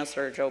 Vice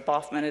Chancellor Jo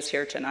Boffman is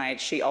here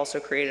tonight. She also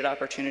created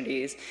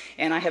opportunities,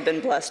 and I have been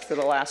blessed for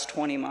the last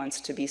 20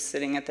 months to be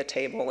sitting at the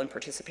table and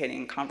participating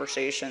in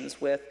conversations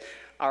with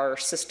our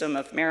system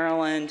of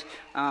Maryland,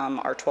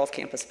 our 12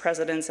 campus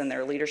presidents and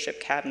their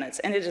leadership cabinets,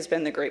 and it has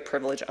been the great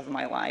privilege of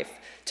my life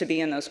to be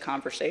in those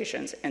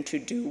conversations and to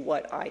do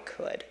what I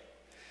could,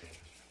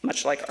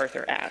 much like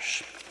Arthur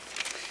Ashe.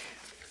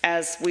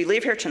 As we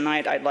leave here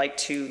tonight, I'd like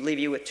to leave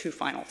you with 2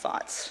 final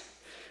thoughts.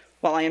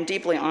 While I am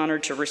deeply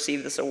honored to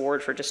receive this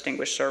award for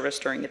distinguished service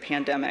during the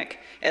pandemic,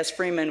 as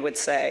Freeman would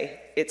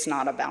say, it's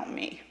not about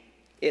me,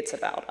 it's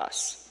about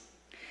us.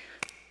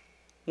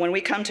 When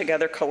we come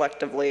together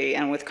collectively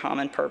and with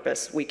common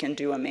purpose, we can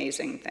do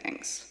amazing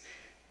things.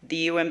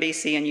 The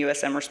UMBC and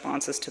USM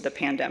responses to the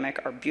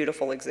pandemic are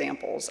beautiful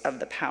examples of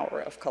the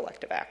power of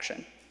collective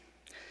action.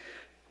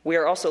 We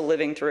are also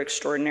living through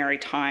extraordinary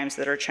times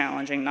that are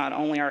challenging not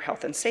only our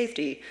health and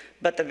safety,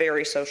 but the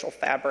very social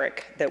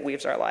fabric that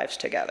weaves our lives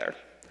together.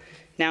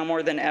 Now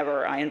more than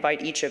ever, I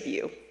invite each of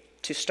you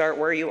to start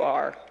where you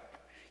are,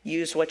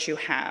 use what you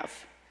have,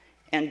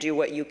 and do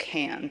what you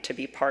can to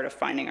be part of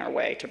finding our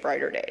way to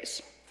brighter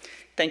days.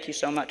 Thank you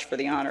so much for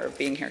the honor of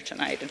being here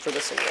tonight and for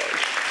this award.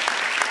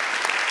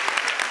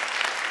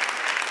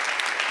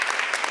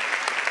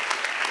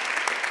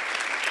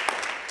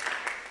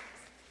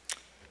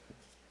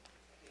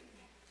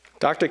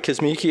 Dr.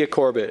 Kizzmekia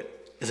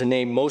Corbett is a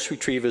name most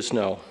retrievers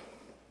know.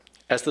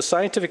 As the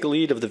scientific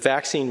lead of the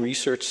Vaccine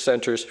Research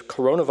Center's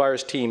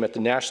coronavirus team at the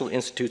National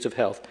Institutes of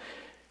Health,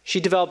 she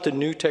developed a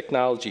new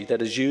technology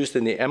that is used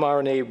in the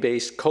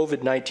mRNA-based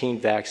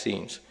COVID-19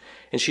 vaccines,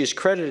 and she is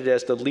credited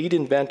as the lead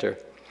inventor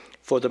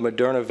for the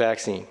Moderna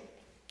vaccine.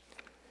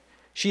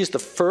 She is the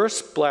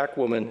first Black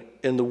woman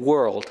in the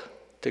world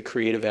to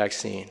create a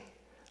vaccine.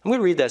 I'm going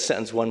to read that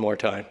sentence one more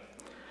time.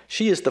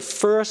 She is the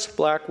first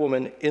Black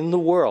woman in the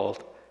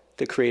world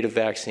to create a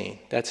vaccine.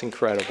 That's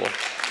incredible.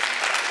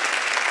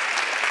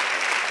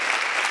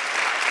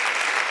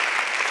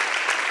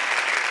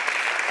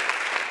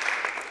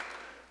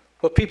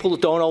 What people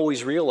don't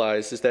always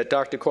realize is that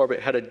Dr. Corbett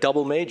had a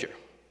double major.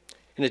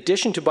 In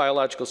addition to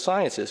biological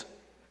sciences,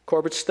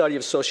 Corbett's study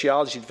of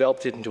sociology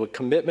developed into a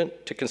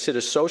commitment to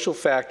consider social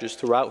factors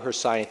throughout her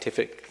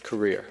scientific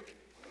career.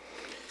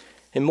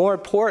 And more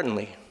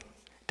importantly,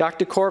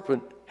 Dr.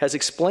 Corbett has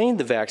explained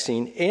the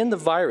vaccine and the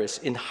virus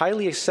in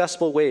highly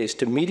accessible ways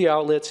to media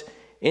outlets,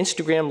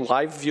 Instagram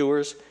live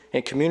viewers,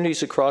 and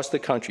communities across the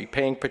country,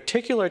 paying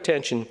particular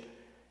attention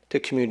to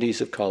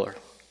communities of color.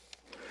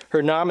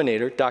 Her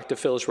nominator, Dr.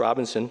 Phyllis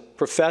Robinson,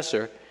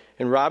 professor,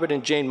 and Robert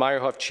and Jane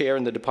Meyerhoff Chair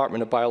in the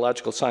Department of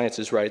Biological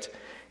Sciences, writes,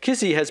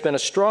 Kizzy has been a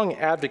strong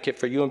advocate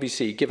for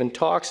UMBC, given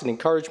talks and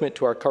encouragement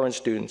to our current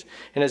students,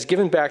 and has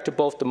given back to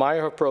both the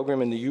Meyerhoff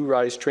program and the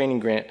URISE training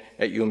grant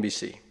at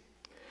UMBC.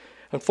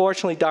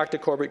 Unfortunately, Dr.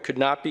 Corbett could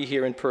not be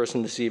here in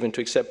person this evening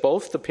to accept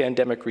both the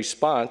pandemic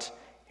response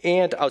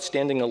and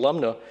Outstanding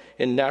Alumna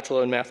in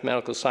Natural and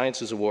Mathematical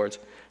Sciences Awards,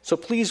 so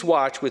please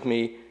watch with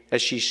me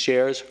as she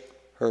shares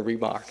her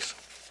remarks.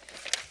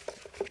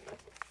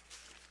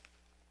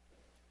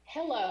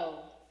 Hello,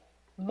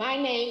 my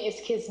name is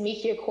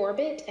Kizzmekia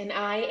Corbett, and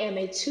I am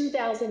a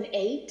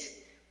 2008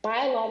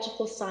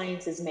 Biological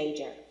Sciences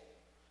major.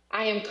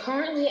 I am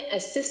currently an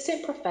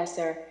assistant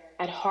professor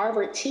at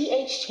Harvard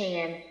T.H.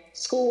 Chan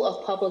School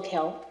of Public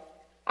Health.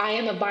 I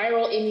am a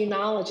viral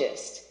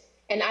immunologist,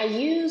 and I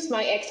use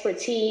my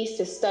expertise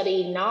to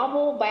study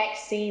novel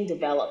vaccine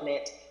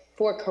development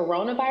for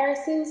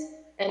coronaviruses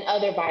and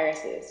other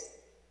viruses.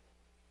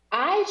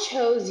 I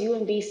chose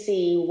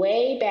UMBC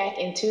way back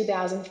in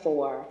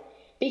 2004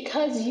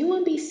 because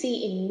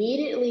UMBC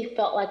immediately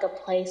felt like a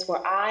place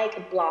where I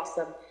could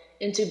blossom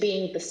into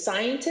being the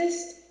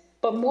scientist,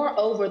 but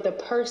moreover, the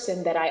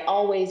person that I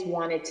always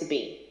wanted to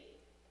be.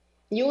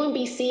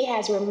 UMBC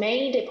has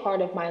remained a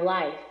part of my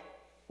life,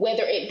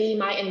 whether it be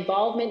my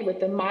involvement with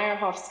the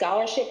Meyerhoff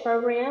Scholarship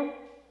Program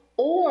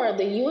or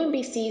the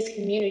UMBC's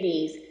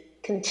community's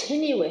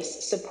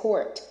continuous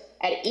support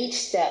at each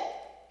step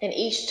and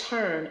each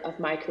turn of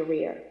my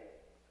career.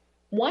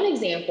 One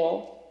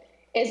example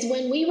is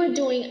when we were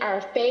doing our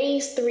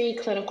phase 3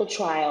 clinical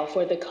trial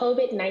for the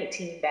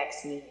COVID-19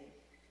 vaccine.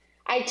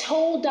 I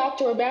told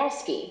Dr.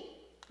 Hrabowski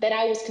that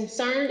I was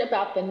concerned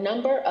about the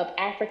number of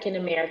African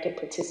American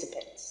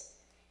participants.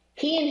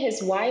 He and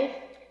his wife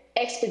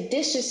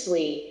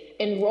expeditiously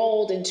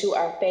enrolled into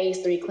our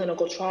phase 3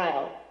 clinical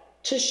trial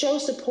to show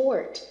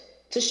support,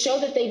 to show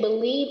that they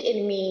believed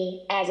in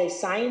me as a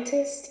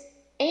scientist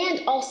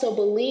and also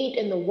believed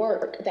in the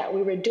work that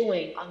we were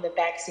doing on the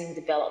vaccine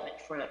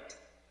development front.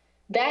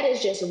 That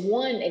is just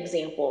one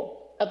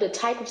example of the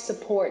type of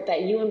support that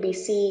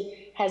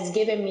UMBC has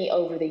given me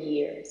over the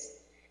years.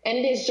 And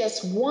it is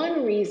just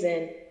one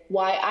reason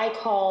why I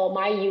call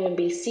my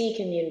UMBC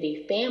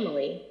community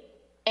family,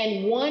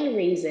 and one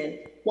reason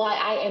why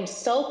I am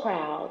so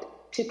proud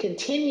to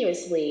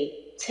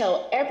continuously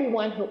tell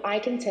everyone who I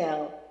can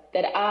tell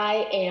that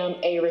I am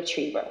a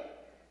retriever.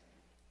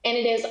 And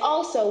it is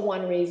also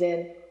one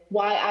reason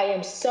why I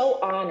am so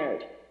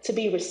honored to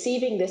be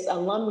receiving this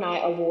Alumni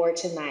Award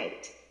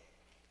tonight.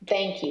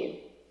 Thank you.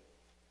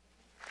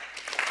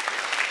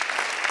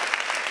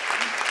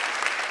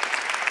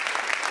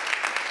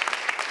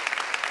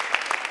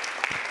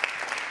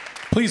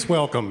 Please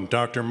welcome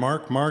Dr.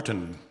 Mark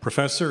Martin,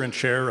 Professor and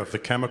Chair of the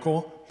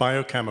Chemical,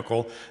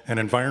 Biochemical, and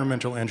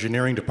Environmental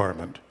Engineering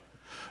Department.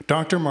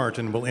 Dr.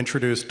 Martin will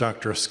introduce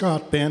Dr.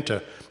 Scott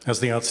Banta as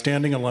the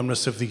Outstanding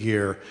Alumnus of the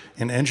Year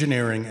in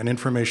Engineering and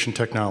Information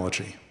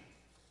Technology.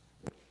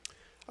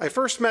 I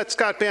first met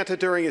Scott Banta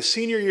during his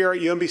senior year at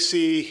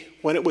UMBC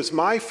when it was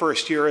my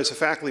first year as a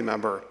faculty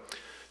member.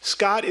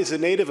 Scott is a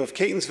native of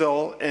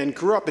Catonsville and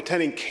grew up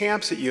attending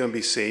camps at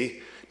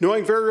UMBC,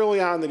 knowing very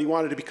early on that he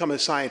wanted to become a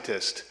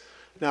scientist.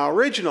 Now,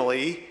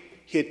 originally,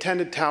 he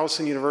attended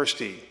Towson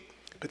University,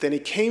 but then he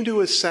came to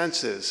his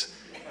senses,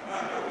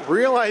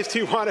 realized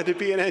he wanted to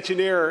be an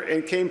engineer,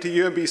 and came to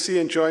UMBC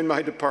and joined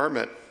my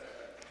department.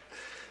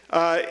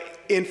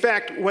 In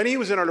fact, when he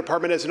was in our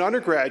department as an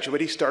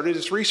undergraduate, he started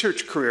his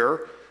research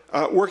career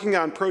working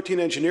on protein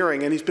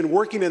engineering, and he's been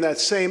working in that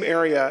same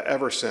area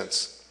ever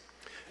since.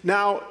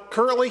 Now,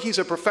 currently he's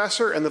a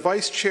professor and the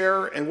vice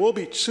chair and will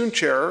be soon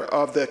chair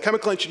of the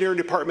Chemical Engineering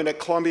Department at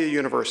Columbia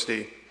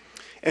University.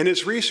 And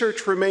his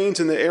research remains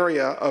in the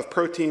area of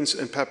proteins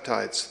and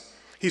peptides.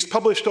 He's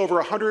published over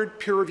 100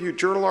 peer-reviewed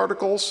journal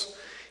articles.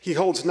 He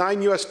holds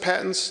 9 US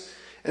patents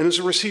and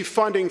has received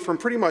funding from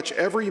pretty much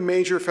every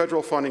major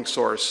federal funding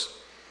source.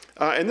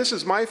 And this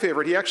is my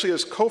favorite. He actually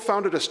has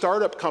co-founded a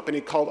startup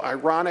company called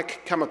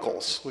Ironic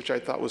Chemicals, which I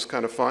thought was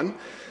kind of fun.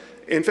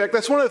 In fact,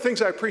 that's one of the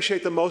things I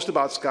appreciate the most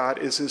about Scott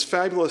is his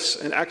fabulous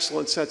and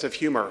excellent sense of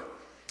humor.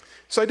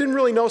 So I didn't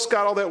really know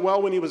Scott all that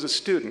well when he was a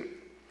student.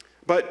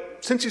 But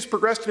since he's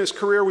progressed in his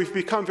career, we've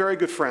become very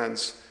good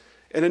friends.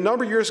 And a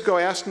number of years ago,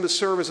 I asked him to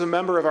serve as a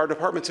member of our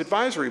department's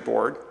advisory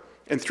board.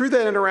 And through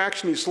that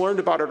interaction, he's learned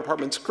about our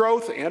department's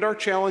growth and our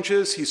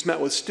challenges. He's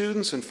met with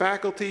students and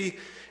faculty,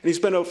 and he's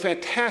been a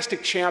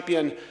fantastic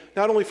champion,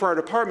 not only for our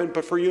department,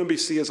 but for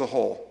UMBC as a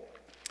whole.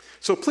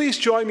 So please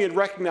join me in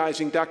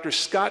recognizing Dr.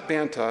 Scott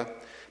Banta,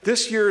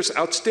 this year's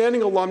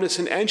Outstanding Alumnus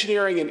in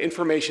Engineering and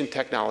Information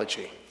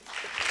Technology.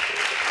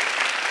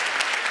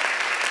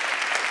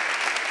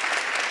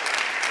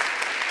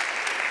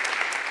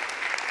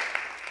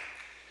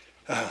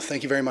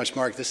 Thank you very much,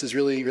 Mark. This is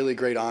really, really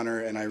great honor,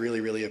 and I really,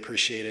 really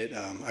appreciate it.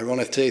 I want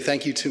to say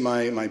thank you to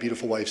my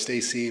beautiful wife,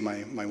 Stacy,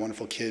 my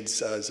wonderful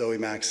kids, Zoe,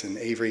 Max, and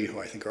Avery,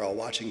 who I think are all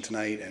watching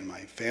tonight, and my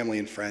family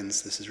and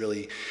friends. This is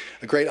really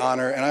a great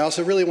honor. And I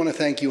also really want to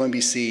thank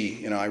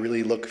UMBC. You know, I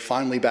really look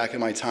fondly back at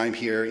my time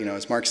here. You know,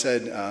 as Mark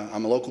said,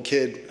 I'm a local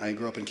kid. I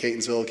grew up in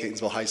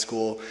Catonsville High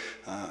School.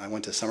 I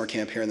went to summer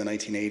camp here in the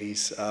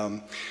 1980s.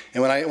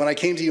 And when I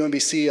came to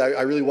UMBC,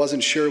 I really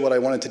wasn't sure what I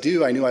wanted to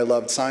do. I knew I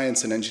loved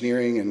science and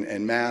engineering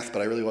and math,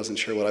 but I really wasn't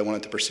sure what I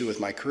wanted to pursue with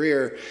my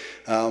career.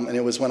 And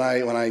it was when I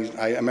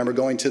remember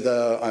going to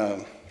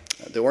the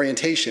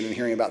orientation and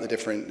hearing about the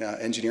different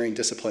engineering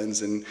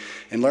disciplines and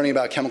learning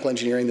about chemical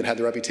engineering that had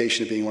the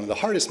reputation of being one of the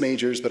hardest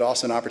majors, but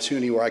also an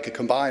opportunity where I could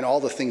combine all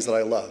the things that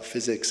I love,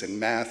 physics and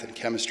math and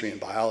chemistry and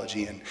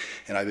biology,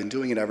 and I've been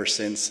doing it ever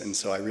since. And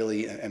so I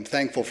really am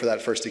thankful for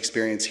that first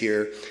experience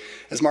here.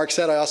 As Mark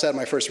said, I also had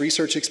my first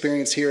research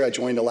experience here. I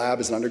joined a lab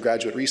as an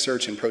undergraduate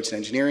research in protein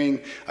engineering.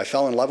 I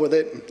fell in love with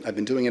it. I've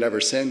been doing it ever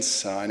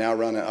since. I now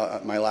run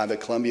my lab at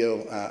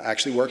Columbia,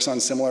 actually works on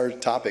similar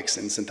topics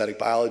in synthetic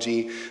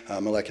biology,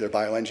 molecular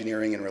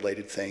bioengineering, and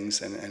related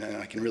things. And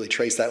I can really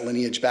trace that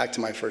lineage back to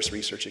my first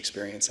research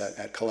experience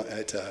at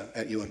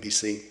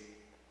UMBC.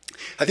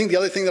 I think the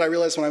other thing that I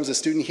realized when I was a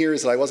student here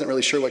is that I wasn't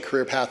really sure what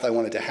career path I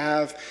wanted to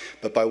have,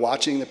 but by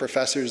watching the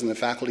professors and the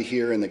faculty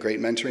here and the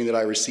great mentoring that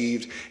I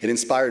received, it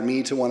inspired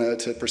me to want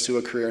to pursue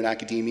a career in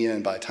academia,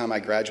 and by the time I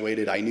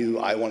graduated, I knew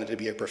I wanted to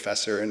be a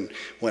professor and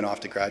went off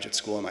to graduate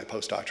school and my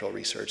postdoctoral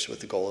research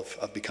with the goal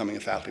of becoming a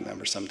faculty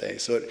member someday.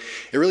 So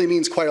it really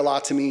means quite a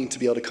lot to me to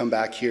be able to come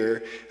back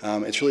here.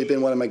 It's really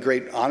been one of my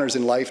great honors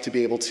in life to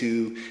be able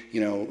to,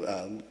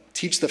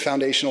 teach the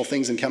foundational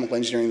things in chemical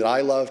engineering that I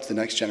loved to the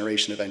next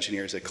generation of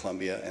engineers at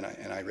Columbia,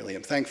 and I really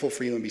am thankful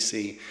for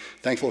UMBC,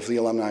 thankful for the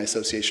Alumni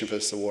Association for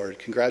this award.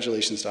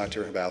 Congratulations,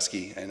 Dr.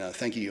 Hrabowski, and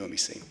thank you,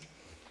 UMBC.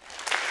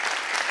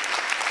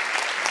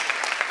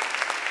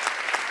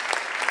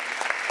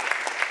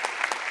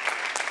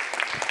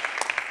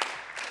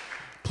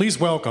 Please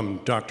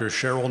welcome Dr.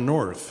 Cheryl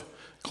North,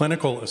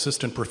 Clinical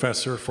Assistant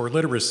Professor for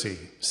Literacy,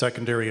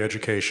 Secondary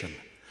Education.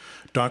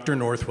 Dr.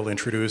 North will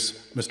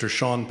introduce Mr.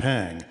 Sean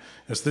Pang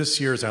as this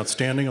year's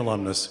Outstanding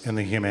Alumnus in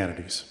the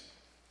Humanities.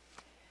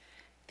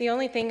 The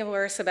only thing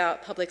worse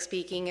about public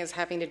speaking is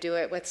having to do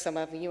it with some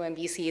of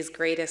UMBC's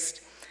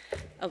greatest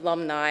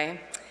alumni.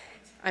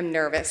 I'm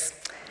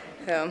nervous.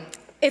 So,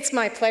 it's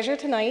my pleasure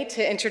tonight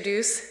to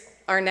introduce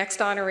our next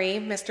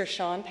honoree, Mr.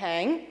 Sean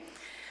Pang.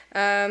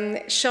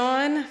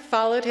 Sean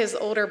followed his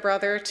older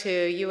brother to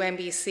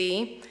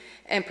UMBC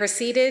and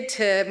proceeded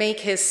to make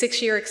his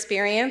 6-year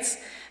experience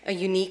a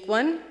unique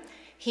one.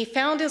 He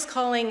found his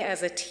calling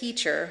as a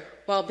teacher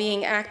while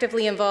being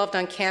actively involved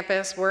on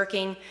campus,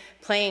 working,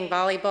 playing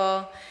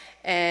volleyball,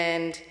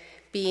 and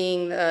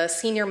being the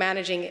senior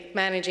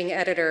managing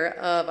editor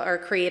of our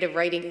creative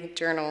writing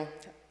journal,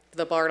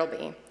 The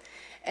Bartleby.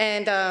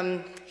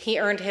 And he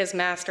earned his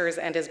master's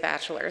and his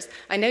bachelor's.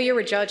 I know you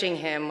were judging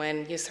him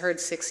when you heard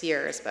 6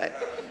 years, but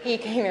he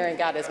came here and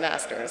got his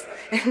master's.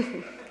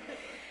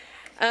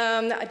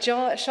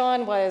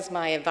 Sean was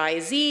my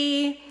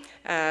advisee,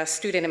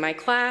 student in my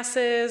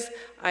classes.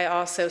 I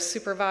also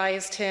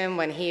supervised him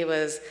when he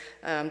was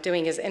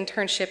doing his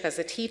internship as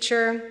a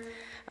teacher.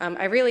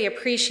 I really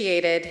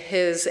appreciated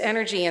his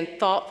energy and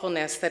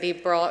thoughtfulness that he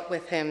brought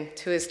with him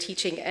to his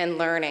teaching and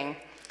learning.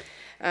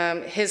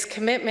 His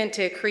commitment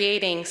to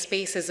creating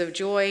spaces of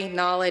joy,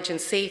 knowledge, and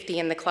safety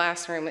in the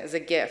classroom is a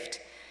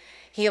gift.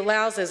 He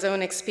allows his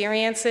own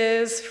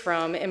experiences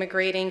from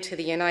immigrating to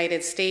the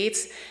United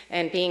States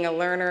and being a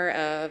learner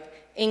of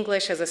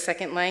English as a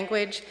second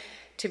language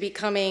to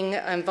becoming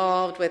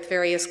involved with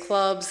various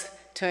clubs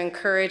to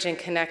encourage and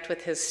connect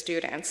with his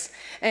students.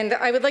 And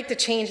I would like to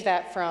change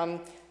that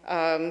from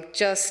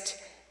just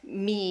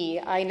me.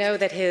 I know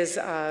that his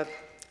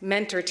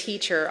mentor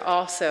teacher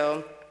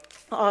also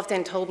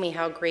often told me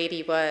how great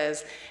he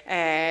was,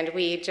 and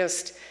we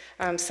just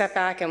sat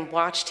back and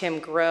watched him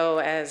grow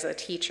as a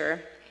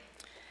teacher.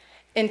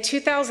 In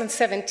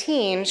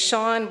 2017,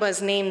 Sean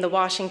was named the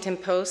Washington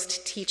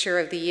Post Teacher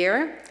of the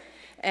Year,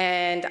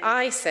 and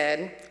I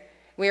said,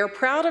 "We are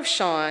proud of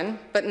Sean,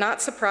 but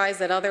not surprised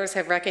that others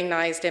have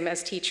recognized him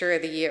as Teacher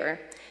of the Year.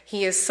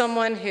 He is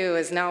someone who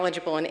is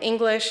knowledgeable in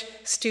English,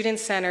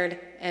 student-centered,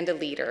 and a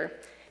leader,"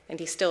 and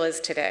he still is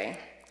today.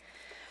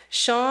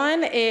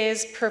 Sean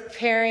is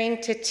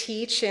preparing to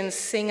teach in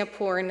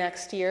Singapore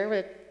next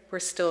year. We're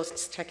still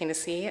checking to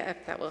see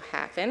if that will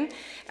happen,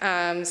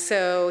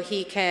 so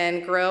he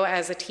can grow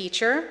as a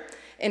teacher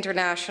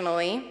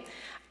internationally.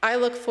 I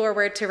look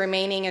forward to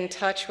remaining in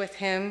touch with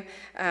him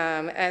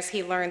as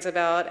he learns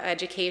about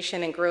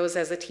education and grows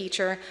as a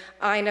teacher.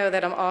 I know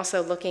that I'm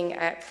also looking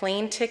at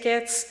plane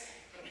tickets.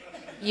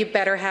 You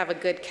better have a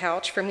good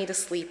couch for me to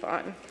sleep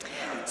on.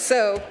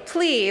 So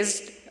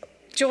please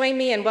join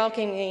me in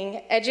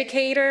welcoming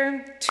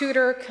educator,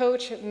 tutor,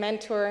 coach,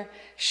 mentor,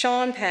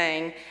 Sean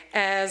Pang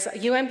as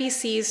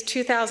UMBC's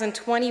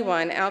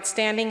 2021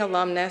 Outstanding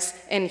Alumnus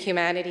and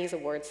Humanities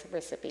Awards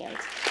recipient.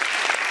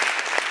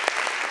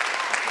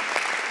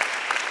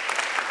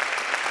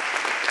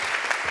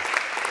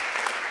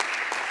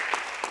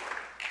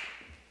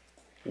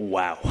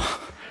 Wow.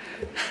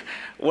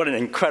 What an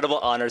incredible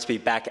honor to be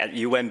back at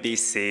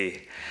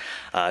UMBC.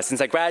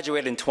 Since I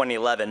graduated in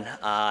 2011,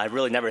 I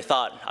really never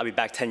thought I'd be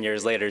back 10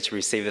 years later to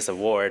receive this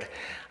award.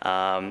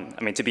 I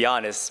mean, to be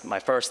honest, my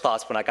first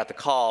thoughts when I got the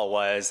call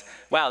was,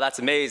 wow, that's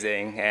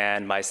amazing.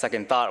 And my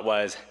second thought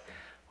was,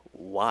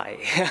 why?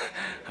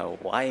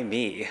 Why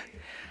me?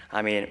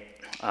 I mean,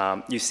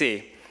 you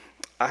see,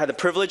 I had the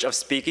privilege of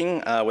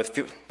speaking with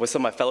some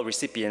of my fellow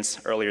recipients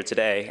earlier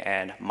today,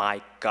 and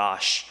my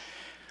gosh,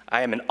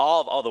 I am in awe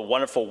of all the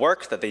wonderful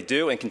work that they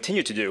do and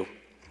continue to do.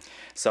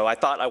 So I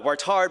thought I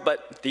worked hard,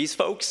 but these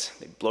folks,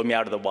 they blow me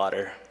out of the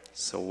water.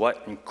 So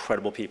what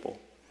incredible people.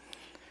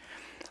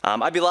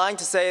 I'd be lying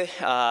to say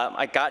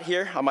I got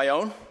here on my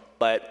own,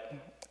 but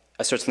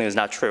that certainly is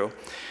not true.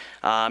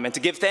 And to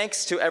give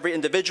thanks to every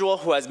individual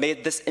who has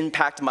made this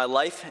impact in my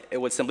life, it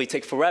would simply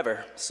take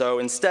forever. So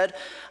instead,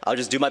 I'll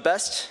just do my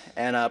best,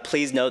 and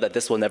please know that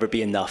this will never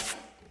be enough.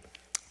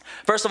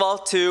 First of all,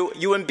 to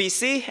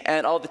UMBC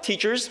and all the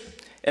teachers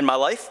in my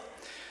life,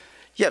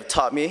 you have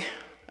taught me,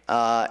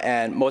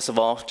 and most of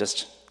all,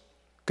 just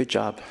good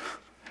job.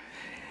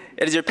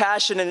 It is your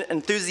passion and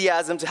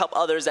enthusiasm to help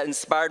others that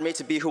inspired me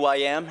to be who I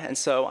am, and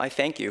so I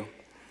thank you.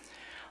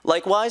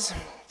 Likewise,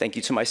 thank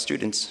you to my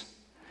students.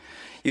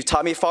 You've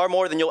taught me far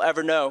more than you'll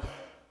ever know,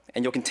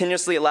 and you'll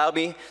continuously allow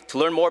me to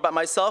learn more about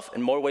myself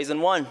in more ways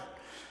than one.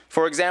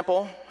 For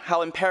example,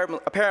 how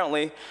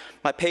apparently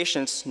my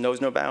patience knows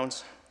no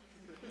bounds.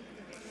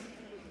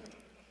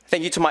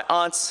 Thank you to my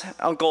aunts,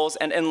 uncles,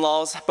 and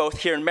in-laws, both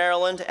here in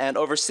Maryland and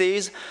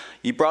overseas.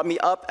 You brought me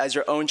up as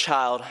your own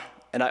child,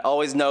 and I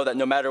always know that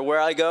no matter where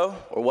I go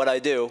or what I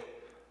do,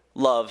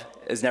 love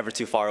is never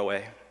too far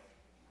away.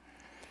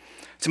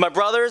 To my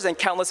brothers and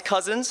countless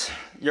cousins,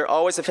 you're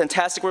always a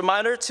fantastic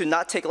reminder to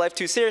not take life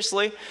too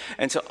seriously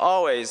and to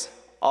always,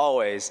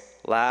 always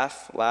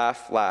laugh,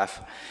 laugh, laugh.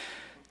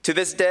 To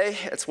this day,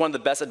 it's one of the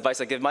best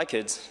advice I give my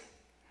kids.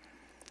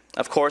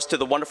 Of course, to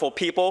the wonderful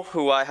people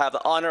who I have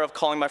the honor of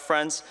calling my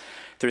friends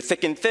through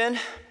thick and thin,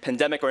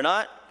 pandemic or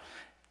not,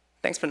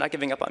 thanks for not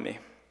giving up on me.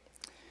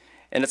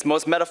 In its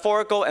most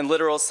metaphorical and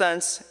literal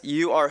sense,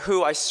 you are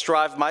who I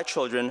strive my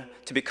children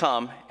to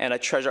become, and I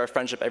treasure our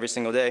friendship every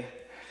single day.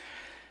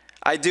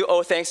 I do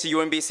owe thanks to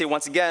UMBC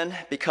once again,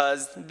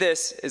 because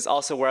this is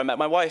also where I met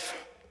my wife.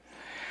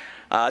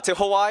 To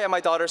Hawaii and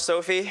my daughter,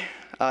 Sophie,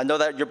 know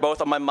that you're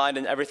both on my mind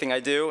in everything I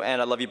do, and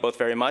I love you both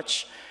very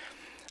much.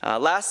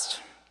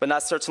 Last, but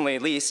not certainly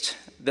least,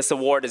 this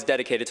award is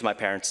dedicated to my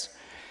parents.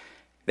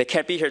 They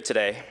can't be here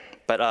today,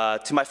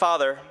 but to my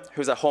father,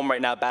 who's at home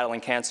right now battling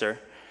cancer,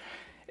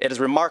 it is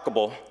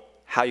remarkable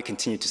how you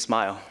continue to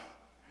smile.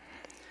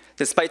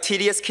 Despite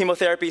tedious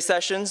chemotherapy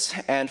sessions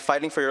and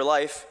fighting for your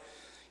life,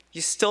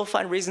 you still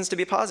find reasons to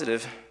be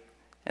positive,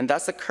 and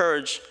that's the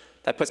courage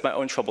that puts my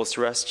own troubles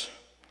to rest.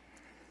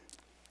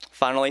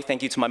 Finally,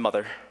 thank you to my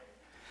mother.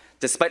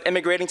 Despite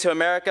immigrating to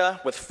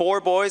America with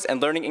 4 boys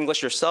and learning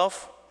English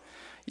yourself,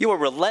 you were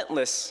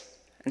relentless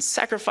and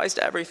sacrificed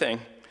everything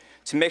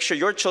to make sure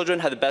your children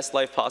had the best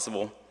life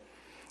possible.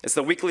 It's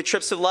the weekly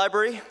trips to the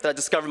library that I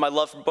discovered my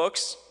love for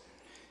books.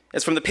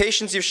 It's from the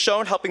patience you've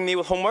shown helping me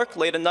with homework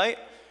late at night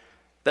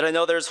that I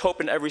know there's hope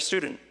in every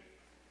student.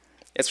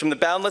 It's from the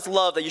boundless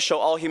love that you show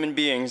all human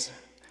beings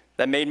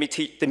that made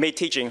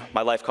teaching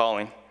my life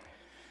calling.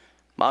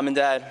 Mom and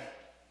Dad,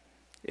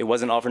 it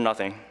wasn't all for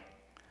nothing.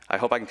 I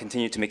hope I can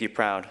continue to make you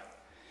proud.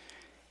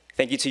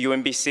 Thank you to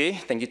UMBC,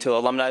 thank you to the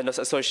Alumni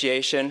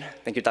Association,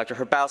 thank you Dr.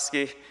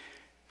 Hrabowski,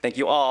 thank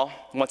you all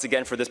once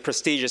again for this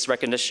prestigious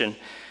recognition.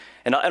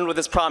 And I'll end with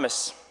this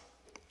promise,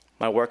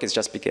 my work is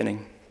just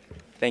beginning.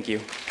 Thank you.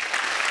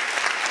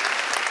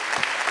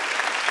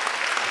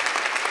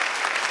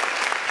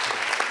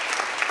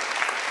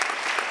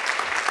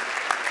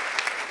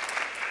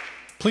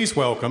 Please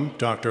welcome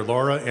Dr.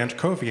 Laura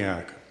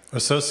Antkowiak,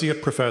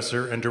 Associate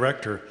Professor and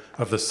Director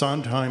of the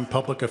Sondheim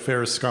Public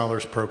Affairs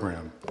Scholars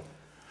Program.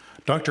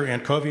 Dr.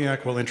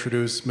 Antkowiak will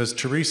introduce Ms.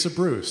 Teresa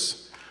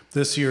Bruce,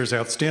 this year's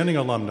Outstanding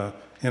Alumna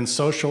in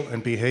Social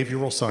and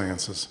Behavioral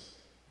Sciences.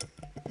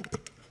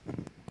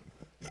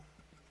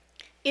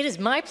 It is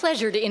my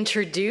pleasure to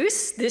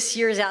introduce this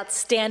year's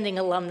Outstanding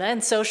Alumna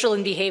in Social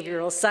and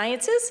Behavioral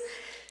Sciences,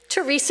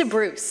 Teresa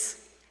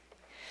Bruce.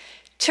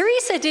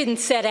 Teresa didn't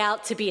set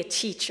out to be a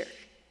teacher.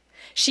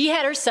 She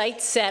had her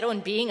sights set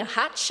on being a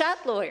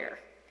hotshot lawyer.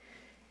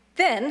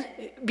 Then,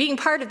 being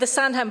part of the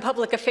Sondheim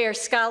Public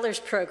Affairs Scholars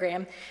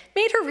Program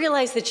made her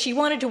realize that she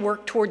wanted to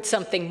work towards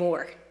something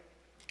more.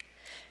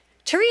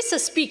 Teresa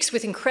speaks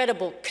with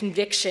incredible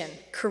conviction,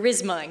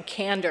 charisma, and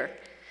candor.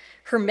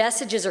 Her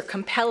messages are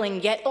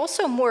compelling, yet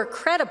also more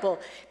credible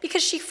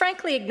because she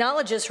frankly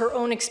acknowledges her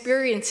own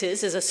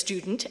experiences as a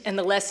student and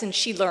the lessons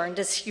she learned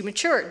as she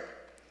matured.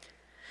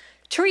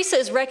 Teresa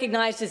is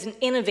recognized as an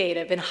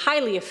innovative and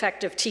highly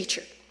effective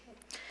teacher.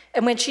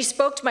 And when she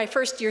spoke to my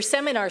first-year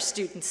seminar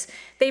students,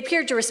 they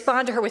appeared to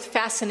respond to her with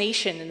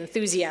fascination and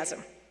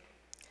enthusiasm.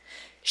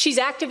 She's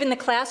active in the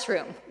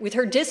classroom, with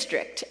her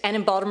district, and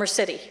in Baltimore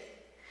City.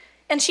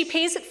 And she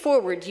pays it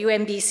forward to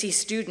UMBC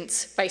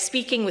students by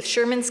speaking with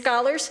Sherman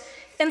Scholars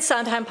and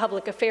Sondheim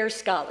Public Affairs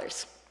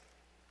Scholars.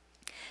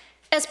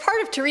 As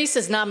part of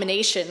Teresa's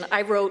nomination,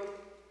 I wrote,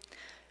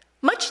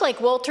 "Much like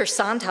Walter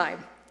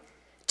Sondheim,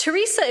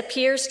 Teresa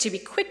appears to be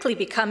quickly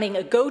becoming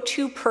a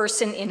go-to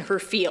person in her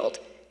field,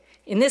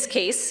 in this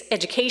case,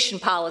 education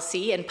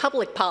policy and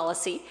public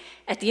policy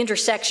at the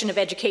intersection of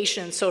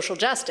education and social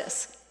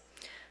justice,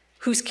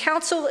 whose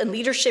counsel and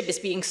leadership is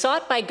being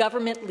sought by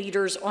government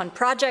leaders on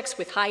projects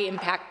with high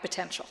impact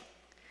potential."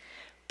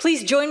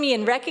 Please join me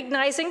in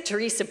recognizing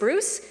Teresa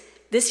Bruce,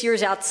 this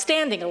year's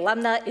Outstanding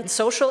Alumna in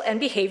Social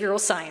and Behavioral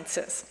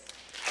Sciences.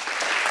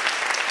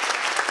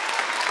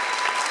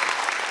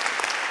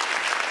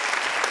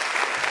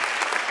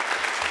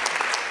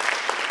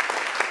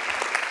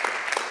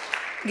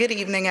 Good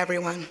evening,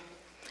 everyone.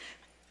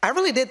 I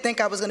really did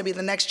think I was going to be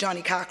the next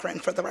Johnny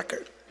Cochran, for the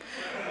record.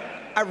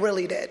 I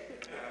really did.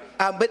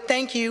 But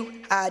thank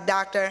you,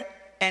 Dr.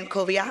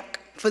 Antkowiak,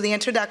 for the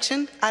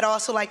introduction. I'd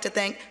also like to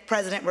thank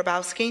President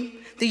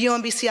Hrabowski, the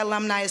UMBC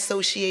Alumni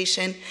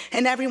Association,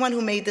 and everyone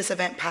who made this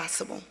event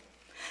possible.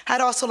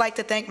 I'd also like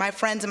to thank my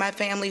friends and my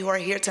family who are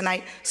here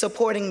tonight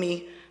supporting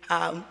me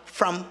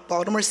from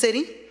Baltimore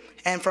City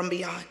and from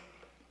beyond.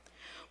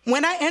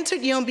 When I entered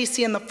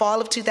UMBC in the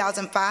fall of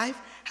 2005,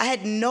 I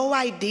had no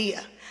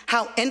idea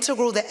how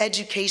integral the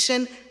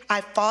education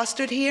I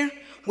fostered here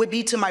would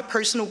be to my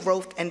personal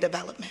growth and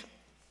development.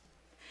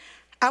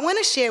 I want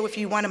to share with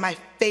you one of my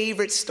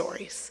favorite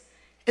stories.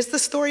 It's the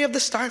story of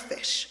the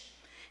starfish,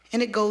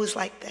 and it goes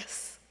like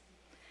this.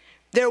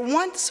 There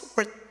once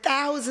were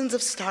thousands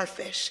of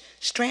starfish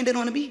stranded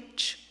on a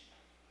beach,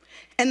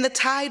 and the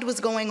tide was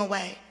going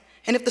away,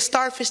 and if the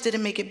starfish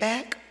didn't make it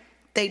back,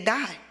 they'd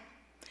die.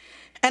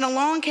 And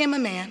along came a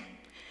man,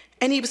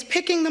 and he was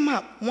picking them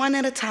up one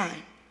at a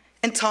time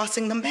and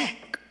tossing them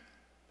back.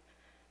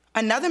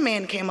 Another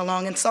man came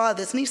along and saw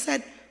this, and he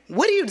said,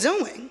 "What are you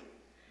doing?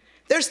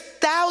 There's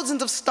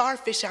thousands of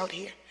starfish out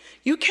here.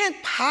 You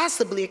can't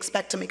possibly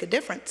expect to make a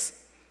difference."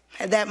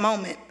 At that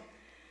moment,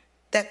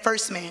 that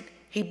first man,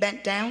 he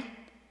bent down,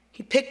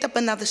 he picked up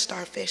another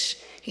starfish,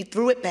 he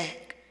threw it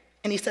back,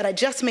 and he said, "I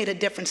just made a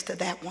difference to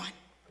that one."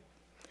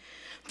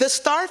 The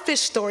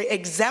starfish story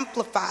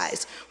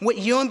exemplifies what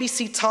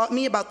UMBC taught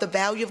me about the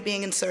value of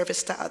being in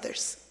service to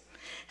others.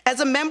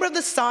 As a member of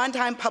the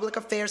Sondheim Public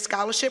Affairs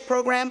Scholarship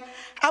Program,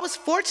 I was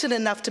fortunate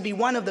enough to be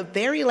one of the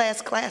very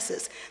last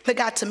classes that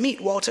got to meet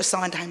Walter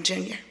Sondheim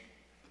Jr.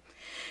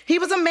 He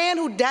was a man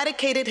who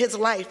dedicated his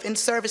life in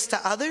service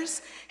to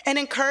others and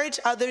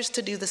encouraged others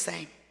to do the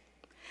same.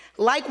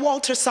 Like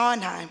Walter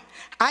Sondheim,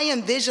 I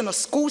envision a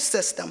school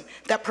system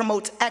that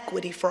promotes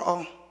equity for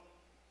all.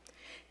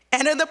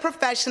 Enter the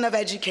profession of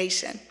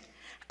education.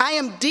 I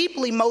am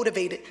deeply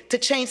motivated to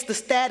change the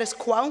status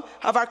quo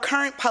of our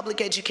current public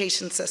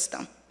education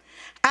system.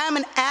 I am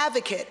an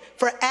advocate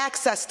for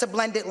access to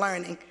blended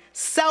learning,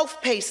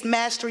 self-paced,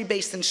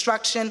 mastery-based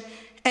instruction,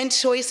 and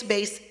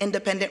choice-based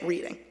independent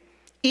reading,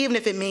 even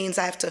if it means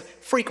I have to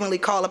frequently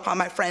call upon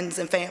my friends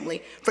and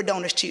family for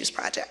Donors Choose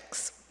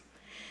projects.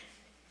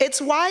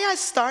 It's why I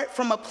start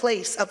from a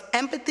place of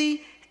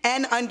empathy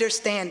and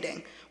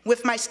understanding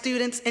with my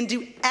students and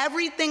do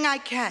everything I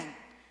can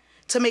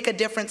to make a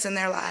difference in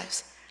their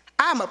lives.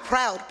 I'm a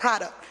proud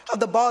product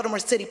of the Baltimore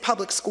City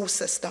public school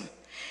system,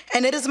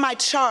 and it is my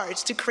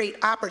charge to create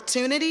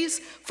opportunities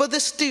for the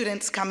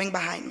students coming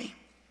behind me.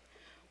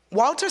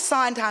 Walter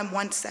Sondheim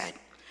once said,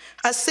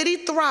 "A city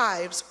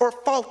thrives or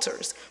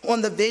falters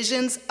on the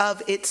visions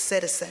of its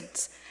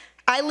citizens."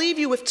 I leave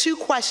you with two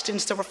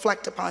questions to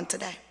reflect upon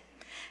today.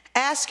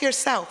 Ask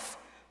yourself,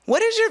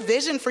 what is your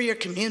vision for your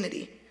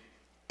community?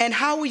 And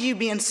how will you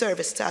be in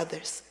service to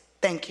others?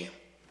 Thank you.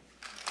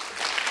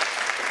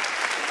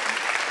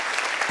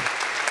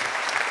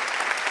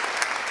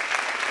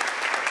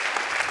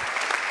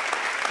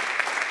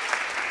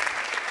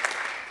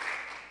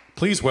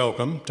 Please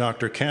welcome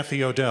Dr.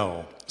 Kathy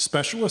Odell,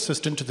 Special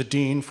Assistant to the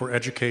Dean for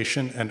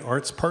Education and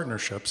Arts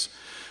Partnerships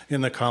in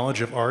the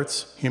College of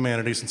Arts,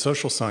 Humanities, and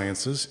Social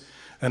Sciences,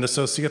 and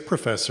Associate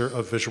Professor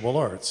of Visual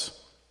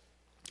Arts.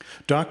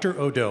 Dr.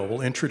 Odell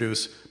will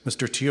introduce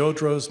Mr.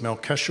 Teodros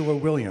Melkeshua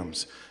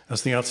Williams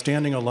as the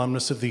Outstanding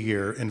Alumnus of the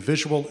Year in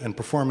Visual and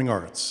Performing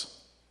Arts.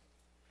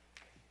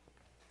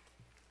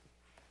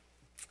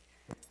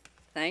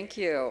 Thank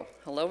you.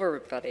 Hello,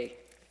 everybody.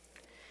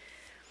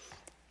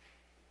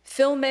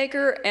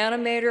 Filmmaker,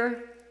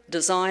 animator,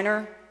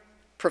 designer,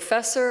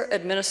 professor,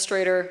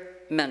 administrator,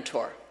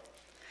 mentor.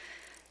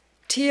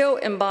 Teo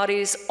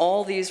embodies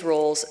all these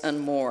roles and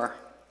more,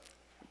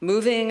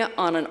 moving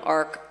on an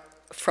arc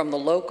from the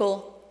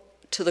local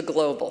to the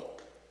global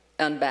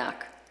and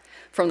back,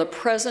 from the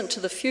present to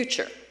the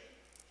future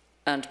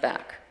and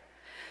back.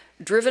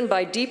 Driven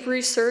by deep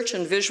research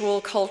in visual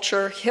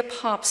culture,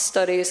 hip-hop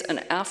studies,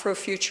 and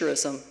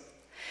Afrofuturism,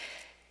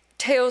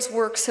 Teo's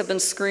works have been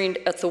screened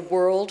at the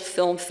World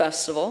Film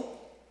Festival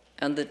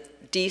and the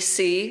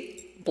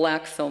DC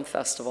Black Film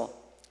Festival.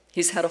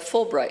 He's had a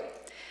Fulbright,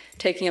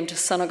 taking him to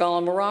Senegal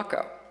and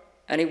Morocco,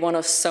 and he won a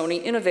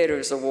Sony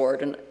Innovators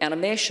Award in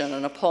Animation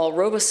and a Paul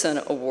Robeson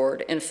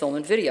Award in Film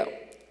and Video.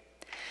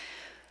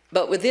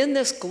 But within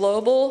this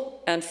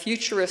global and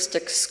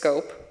futuristic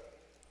scope,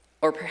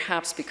 or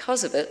perhaps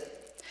because of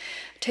it,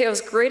 Teo's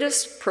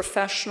greatest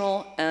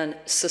professional and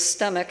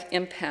systemic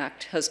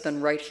impact has been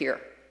right here,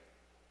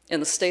 in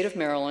the state of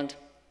Maryland,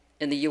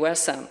 in the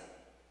USM.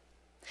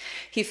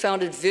 He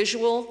founded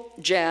Visual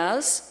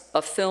Jazz,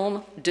 a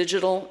film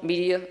digital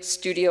media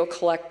studio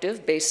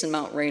collective based in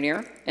Mount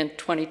Rainier in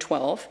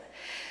 2012,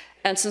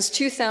 and since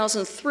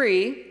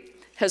 2003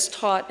 has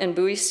taught in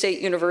Bowie State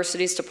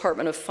University's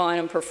Department of Fine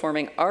and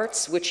Performing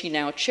Arts, which he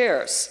now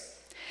chairs,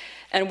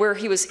 and where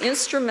he was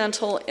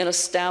instrumental in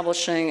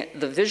establishing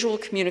the Visual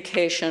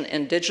Communication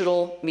and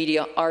Digital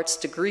Media Arts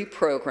degree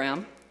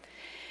program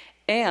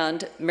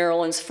and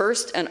Maryland's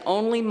first and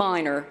only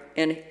minor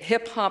in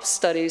hip-hop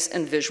studies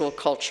and visual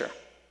culture.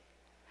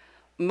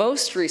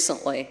 Most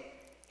recently,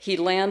 he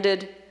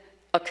landed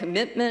a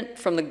commitment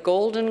from the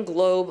Golden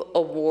Globe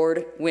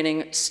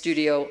Award-winning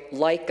studio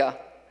Leica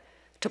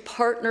to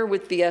partner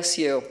with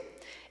BSU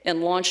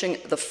in launching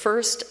the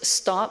first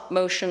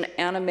stop-motion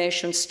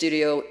animation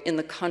studio in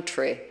the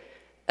country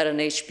at an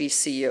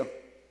HBCU.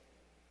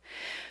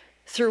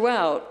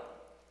 Throughout,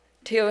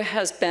 Teo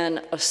has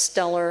been a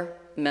stellar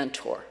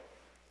mentor,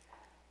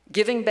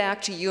 giving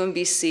back to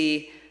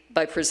UMBC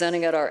by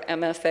presenting at our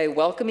MFA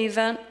welcome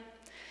event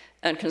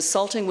and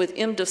consulting with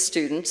IMDA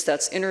students,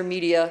 that's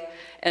Intermedia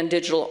and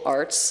Digital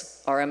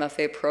Arts, our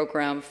MFA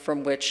program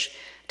from which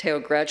Teo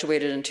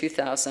graduated in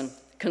 2000,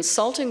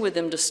 consulting with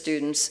IMDA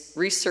students,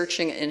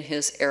 researching in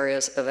his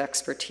areas of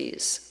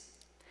expertise.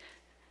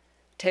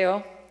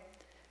 Teo,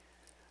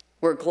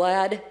 we're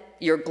glad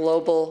you're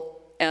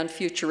global and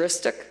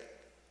futuristic,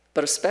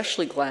 but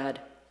especially glad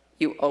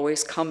you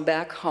always come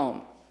back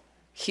home,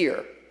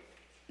 here,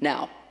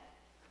 now.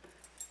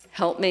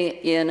 Help me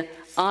in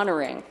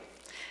honoring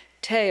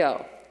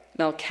Teo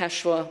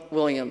Melkeshua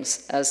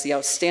Williams as the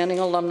Outstanding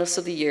Alumnus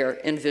of the Year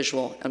in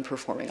Visual and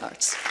Performing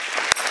Arts.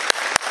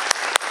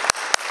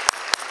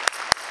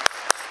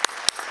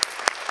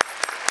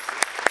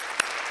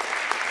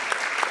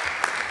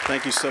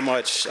 Thank you so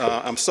much.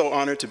 I'm so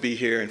honored to be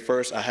here. And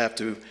first, I have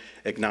to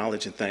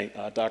acknowledge and thank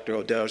Dr.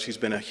 Odell. She's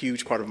been a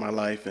huge part of my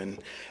life and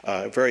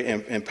very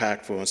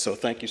impactful. And so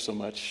thank you so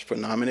much for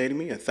nominating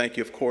me. And thank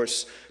you, of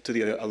course, to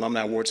the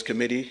Alumni Awards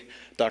Committee,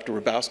 Dr.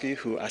 Hrabowski,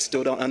 who I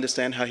still don't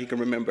understand how he can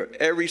remember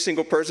every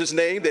single person's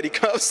name that he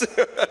comes.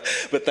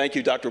 But thank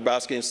you, Dr.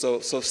 Hrabowski, and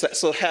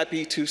so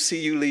happy to see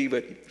you leave,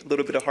 but a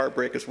little bit of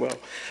heartbreak as well.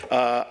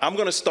 I'm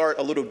going to start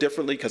a little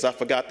differently because I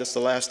forgot this the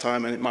last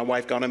time and my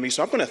wife got on me.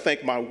 So I'm going to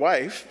thank my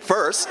wife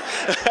first,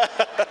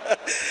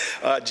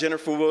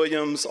 Jennifer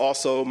Williams,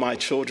 also my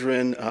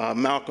children,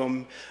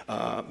 Malcolm,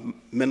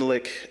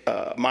 Menelik,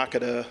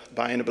 Makeda,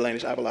 Bayana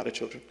Belanis. I have a lot of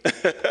children.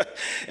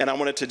 And I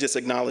wanted to just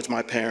acknowledge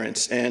my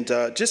parents and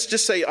just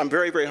say I'm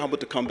very, very humbled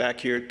to come back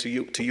here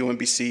to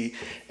UMBC.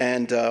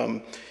 And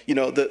you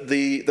know,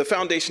 the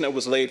foundation that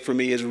was laid for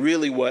me is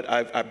really what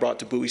I brought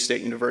to Bowie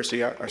State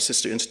University, our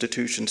sister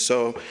institution.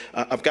 So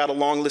I've got a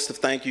long list of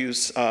thank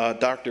yous.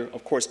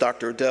 Of course,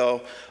 Dr.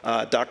 Odell,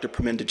 Dr.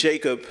 Perminda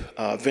Jacob,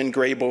 Vin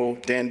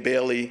Grable, Dan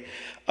Bailey,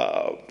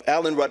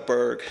 Alan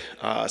Rutberg,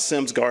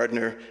 Sims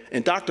Gardner,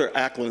 and Dr.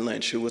 Ackland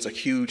Lynch, who was a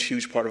huge,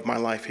 huge part of my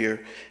life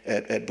here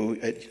at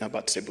Bowie, I'm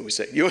about to say Bowie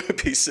State,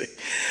 UMBC.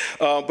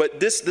 But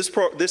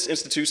this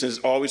institution has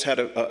always had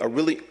a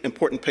really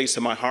important place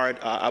in my heart.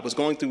 I was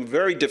going through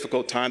very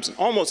difficult times and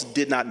almost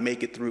did not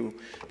make it through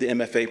the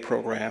MFA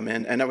program.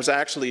 And it was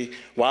actually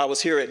while I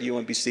was here at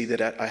UMBC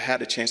that I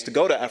had a chance to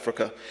go to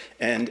Africa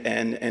and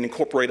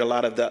incorporate a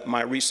lot of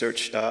my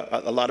research,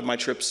 a lot of my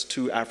trips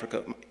to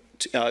Africa,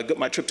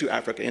 my trip to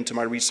Africa into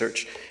my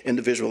research in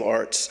the visual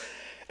arts.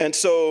 And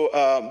so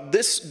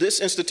this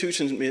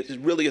institution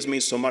really has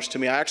meant so much to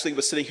me. I actually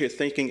was sitting here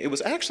thinking, it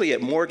was actually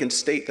at Morgan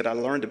State that I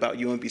learned about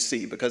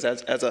UMBC, because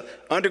as an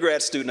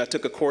undergrad student, I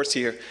took a course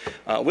here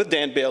with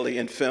Dan Bailey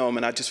in film,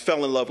 and I just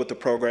fell in love with the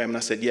program, and I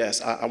said,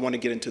 yes, I want to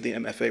get into the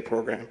MFA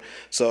program.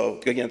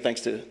 So again,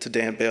 thanks to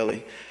Dan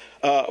Bailey.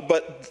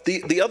 But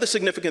the other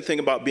significant thing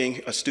about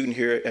being a student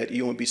here at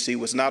UMBC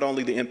was not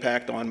only the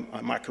impact on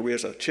my career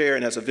as a chair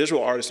and as a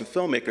visual artist and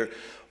filmmaker,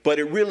 but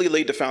it really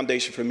laid the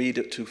foundation for me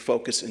to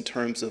focus in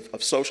terms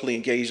of socially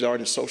engaged art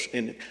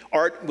and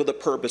art with a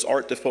purpose,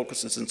 art that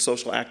focuses on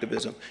social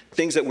activism,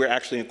 things that we're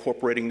actually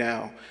incorporating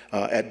now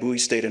at Bowie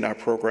State in our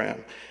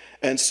program.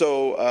 And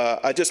so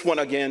I just want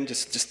to, again,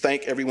 just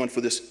thank everyone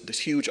for this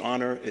huge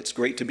honor. It's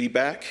great to be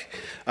back.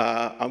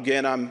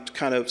 Again, I'm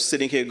kind of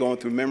sitting here going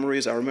through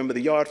memories. I remember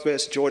the Yard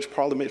Fest, George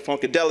Parliament,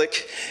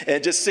 Funkadelic,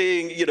 and just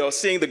seeing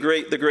the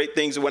great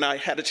things when I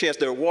had a chance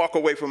to walk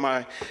away from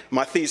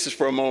my thesis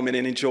for a moment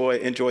and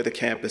enjoy the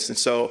campus. And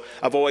so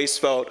I've always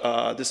felt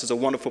this is a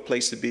wonderful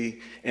place to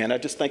be, and I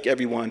just thank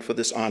everyone for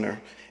this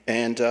honor.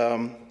 And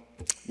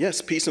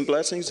yes, peace and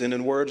blessings, and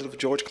in the words of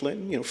George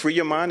Clinton, free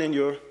your mind and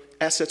your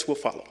assets will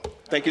follow.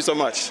 Thank you so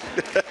much.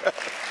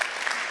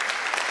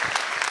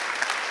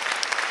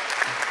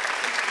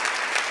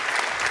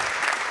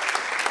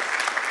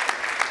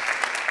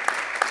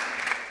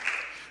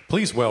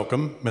 Please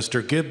welcome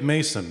Mr. Gib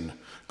Mason,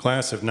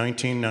 class of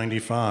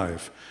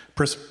 1995,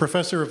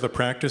 professor of the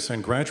practice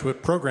and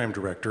graduate program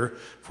director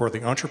for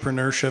the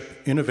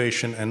Entrepreneurship,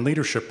 Innovation, and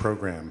Leadership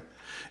Program,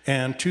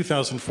 and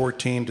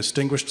 2014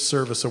 Distinguished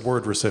Service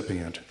Award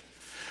recipient.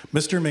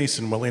 Mr.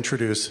 Mason will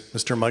introduce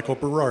Mr. Michael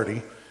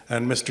Berardi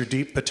and Mr.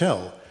 Deep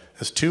Patel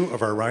as two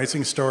of our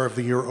Rising Star of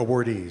the Year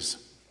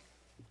awardees.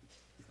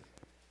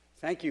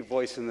 Thank you,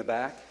 voice in the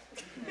back.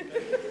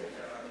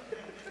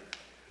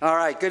 All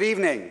right, good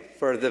evening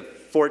for the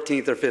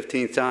 14th or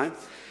 15th time.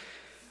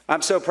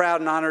 I'm so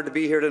proud and honored to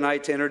be here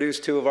tonight to introduce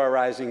two of our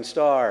Rising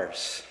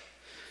Stars.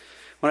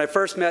 When I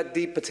first met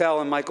Deep Patel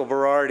and Michael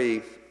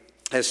Berardi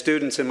as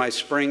students in my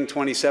spring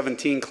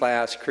 2017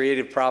 class,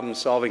 Creative Problem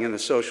Solving and the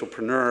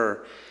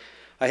Socialpreneur,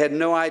 I had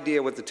no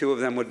idea what the two of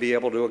them would be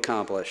able to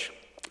accomplish.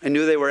 I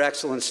knew they were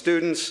excellent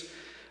students,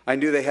 I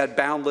knew they had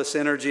boundless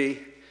energy,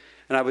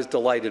 and I was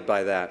delighted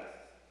by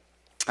that.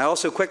 I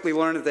also quickly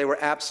learned that they were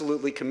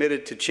absolutely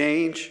committed to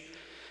change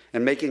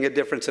and making a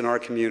difference in our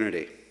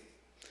community.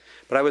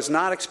 But I was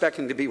not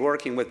expecting to be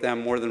working with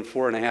them more than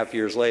 4.5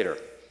 years later.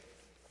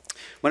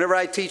 Whenever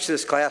I teach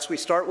this class, we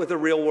start with a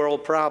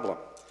real-world problem.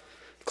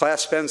 The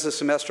class spends the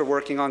semester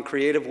working on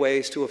creative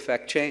ways to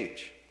affect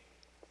change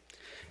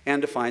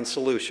and to find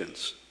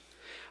solutions.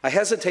 I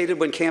hesitated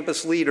when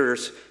campus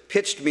leaders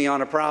pitched me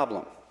on a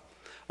problem,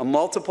 a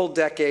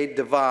multiple-decade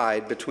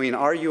divide between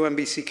our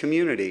UMBC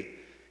community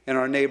and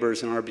our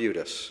neighbors in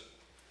Arbutus.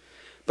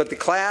 But the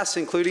class,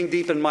 including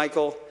Deep and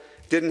Michael,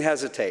 didn't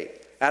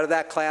hesitate. Out of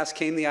that class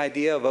came the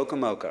idea of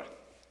Okamoka,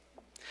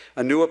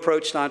 a new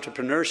approach to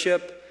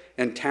entrepreneurship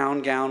and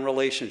town-gown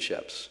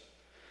relationships,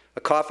 a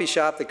coffee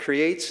shop that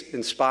creates,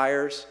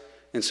 inspires,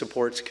 and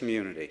supports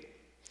community.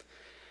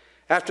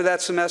 After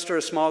that semester,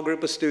 a small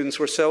group of students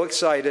were so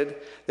excited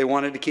they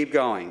wanted to keep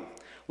going.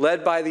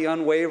 Led by the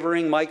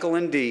unwavering Michael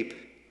and Deep,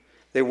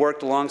 they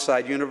worked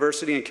alongside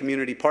university and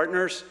community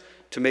partners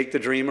to make the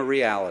dream a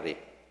reality.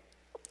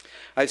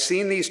 I've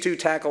seen these two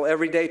tackle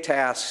everyday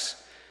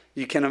tasks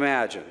you can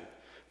imagine,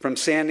 from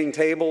sanding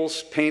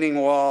tables, painting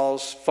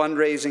walls,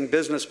 fundraising,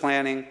 business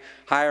planning,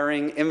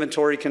 hiring,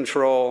 inventory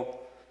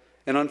control,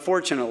 and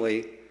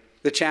unfortunately,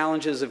 the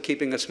challenges of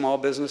keeping a small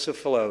business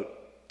afloat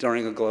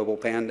during a global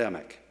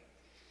pandemic.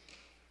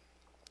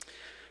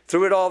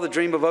 Through it all, the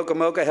dream of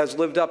Okamoka has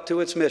lived up to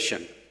its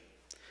mission.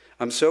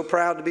 I'm so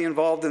proud to be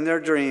involved in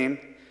their dream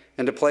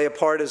and to play a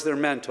part as their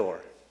mentor.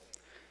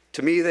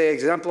 To me, they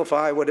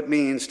exemplify what it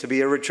means to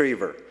be a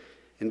retriever: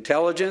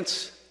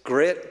 intelligence,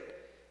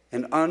 grit,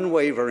 and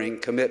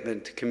unwavering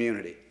commitment to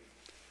community.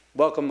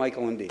 Welcome,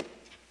 Michael and Dee.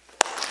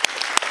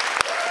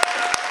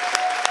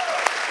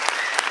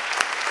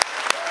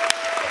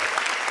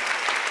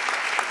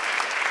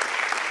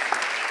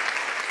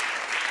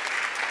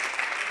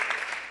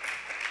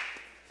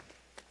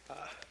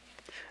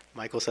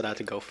 Michael said I had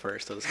to go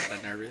first, so I was kind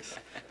of nervous.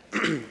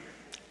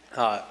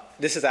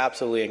 This is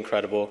absolutely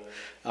incredible.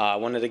 I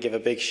wanted to give a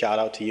big shout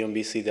out to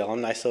UMBC, the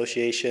Alumni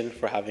Association,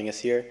 for having us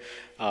here.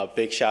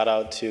 Big shout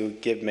out to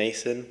Gib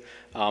Mason.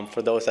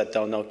 For those that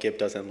don't know, Gib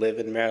doesn't live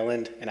in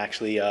Maryland and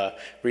actually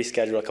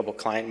rescheduled a couple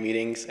client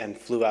meetings and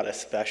flew out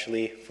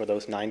especially for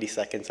those 90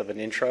 seconds of an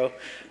intro.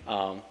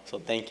 So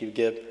thank you,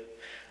 Gib.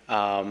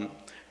 A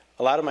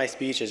lot of my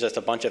speech is just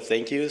a bunch of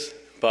thank yous,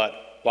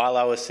 but while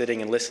I was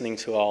sitting and listening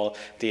to all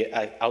the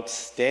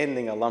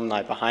outstanding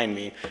alumni behind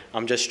me,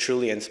 I'm just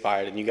truly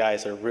inspired, and you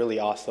guys are really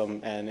awesome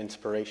and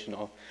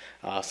inspirational.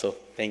 So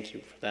thank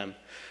you for them.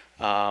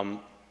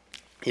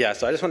 Yeah,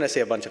 so I just want to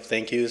say a bunch of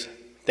thank yous.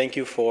 Thank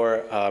you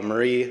for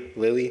Marie,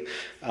 Lily,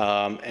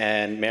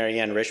 and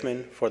Marianne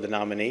Richmond for the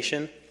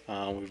nomination.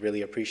 We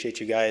really appreciate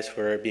you guys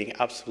for being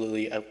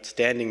absolutely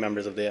outstanding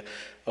members of the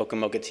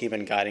Okamoka team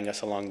and guiding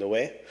us along the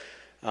way.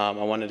 I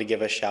wanted to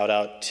give a shout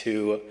out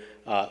to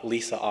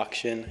Lisa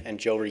Auction and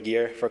Joe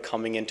Regier for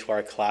coming into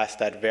our class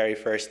that very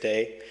first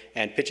day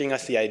and pitching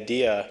us the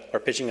idea, or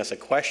pitching us a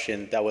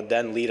question that would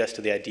then lead us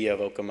to the idea of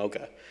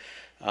Okamoka.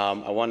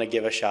 I want to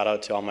give a shout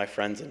out to all my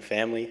friends and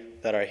family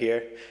that are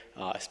here,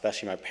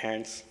 especially my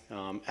parents.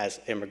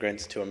 As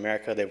immigrants to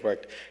America, they've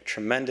worked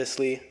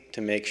tremendously to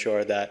make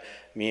sure that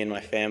me and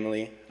my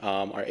family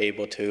are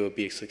able to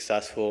be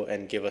successful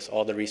and give us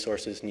all the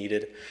resources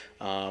needed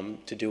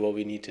to do what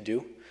we need to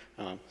do.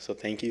 So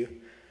thank you.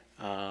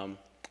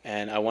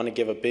 And I want to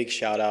give a big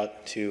shout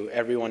out to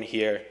everyone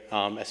here,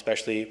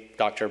 especially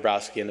Dr.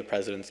 Abrowski and the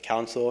President's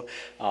Council,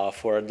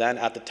 for then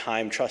at the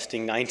time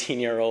trusting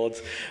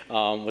 19-year-olds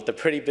with a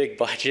pretty big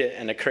budget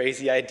and a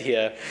crazy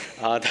idea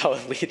that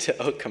would lead to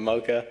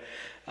Okamoka.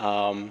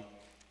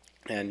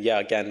 And yeah,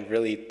 again,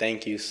 really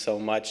thank you so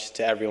much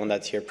to everyone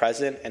that's here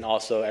present and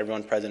also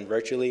everyone present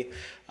virtually.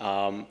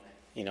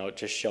 You know,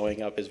 just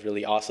showing up is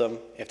really awesome.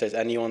 If there's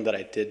anyone that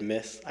I did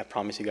miss, I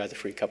promise you guys a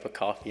free cup of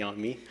coffee on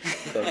me.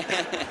 So, so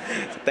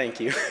thank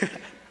you.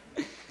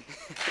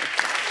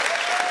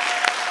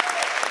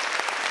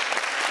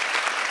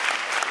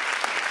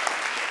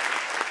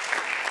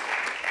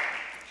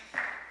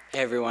 Hey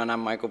everyone,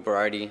 I'm Michael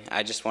Berardi.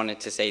 I just wanted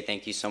to say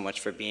thank you so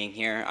much for being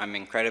here. I'm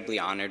incredibly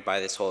honored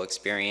by this whole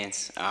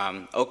experience.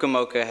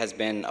 Okamoka has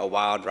been a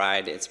wild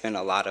ride. It's been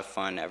a lot of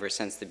fun ever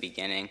since the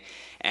beginning.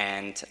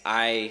 And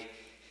I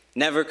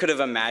never could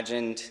have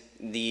imagined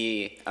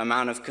the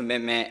amount of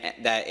commitment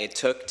that it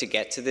took to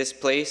get to this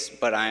place,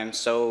 but I am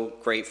so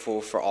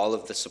grateful for all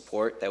of the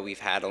support that we've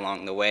had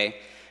along the way.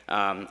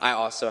 I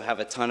also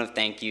have a ton of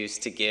thank yous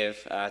to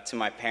give to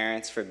my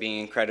parents for being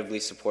incredibly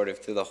supportive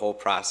through the whole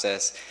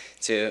process,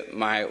 to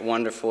my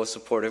wonderful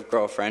supportive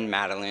girlfriend,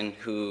 Madeline,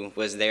 who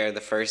was there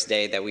the first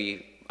day that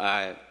we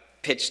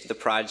pitched the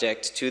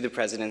project to the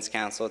President's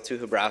Council, to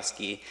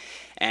Habrowski,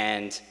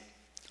 and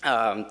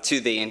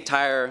to the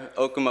entire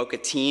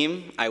Okamoka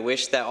team. I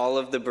wish that all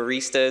of the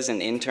baristas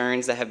and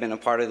interns that have been a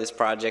part of this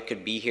project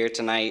could be here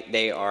tonight.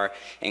 They are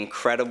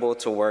incredible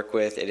to work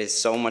with. It is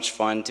so much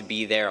fun to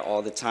be there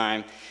all the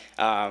time.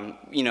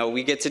 You know,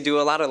 we get to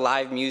do a lot of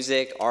live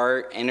music,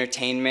 art,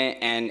 entertainment,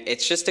 and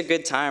it's just a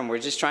good time. We're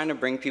just trying to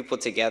bring people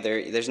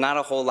together. There's not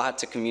a whole lot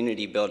to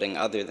community building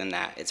other than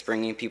that. It's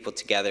bringing people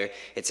together.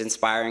 It's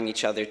inspiring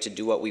each other to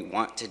do what we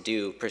want to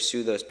do,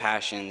 pursue those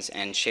passions,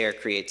 and share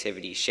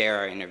creativity, share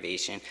our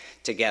innovation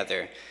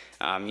together.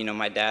 You know,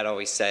 my dad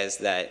always says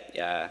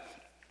that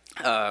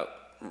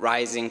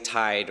rising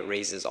tide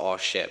raises all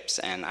ships,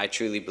 and I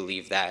truly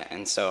believe that.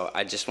 And so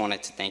I just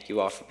wanted to thank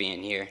you all for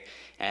being here.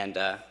 And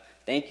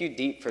thank you,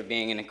 Deep, for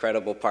being an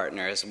incredible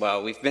partner as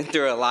well. We've been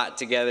through a lot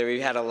together.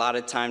 We've had a lot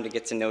of time to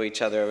get to know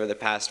each other over the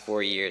past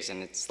 4 years,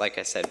 and it's, like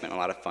I said, been a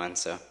lot of fun.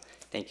 So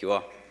thank you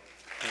all.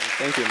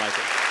 Thank you,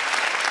 Michael.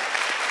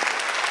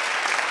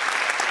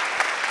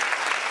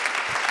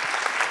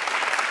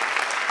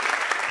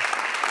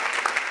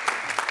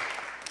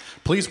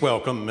 Please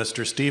welcome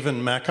Mr.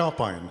 Stephen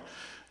McAlpine,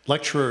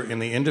 lecturer in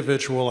the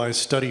Individualized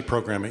Study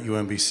Program at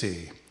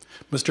UMBC.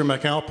 Mr.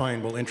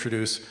 McAlpine will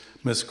introduce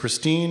Ms.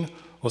 Christine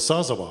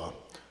Osazawa,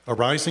 a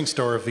Rising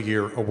Star of the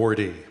Year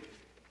awardee.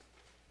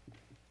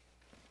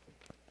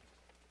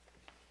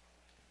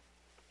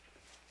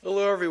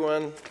 Hello,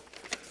 everyone.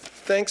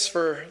 Thanks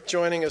for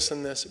joining us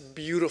in this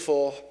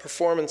beautiful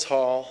performance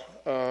hall.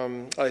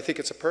 I think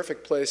it's a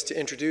perfect place to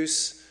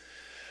introduce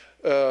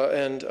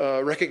and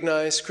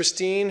recognize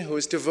Christine, who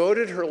has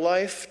devoted her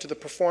life to the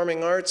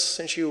performing arts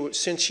since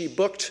she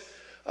booked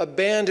a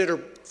band at her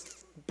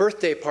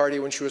birthday party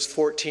when she was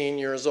 14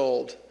 years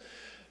old.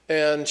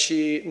 And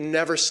she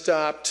never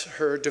stopped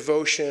her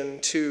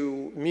devotion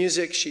to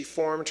music. She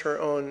formed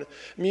her own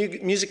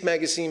music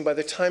magazine. By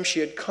the time she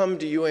had come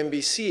to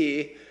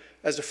UMBC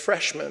as a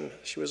freshman,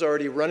 she was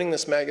already running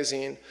this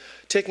magazine,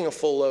 taking a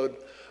full load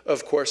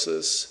of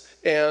courses.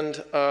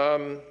 And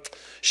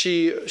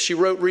she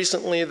wrote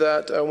recently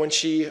that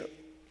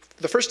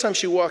the first time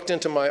she walked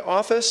into my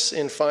office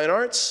in fine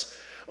arts,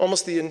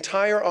 almost the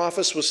entire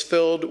office was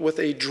filled with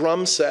a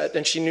drum set,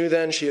 and she knew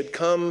then she had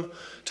come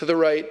to the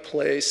right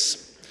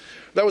place.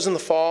 That was in the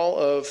fall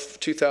of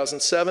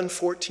 2007,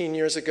 14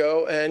 years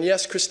ago. And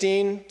yes,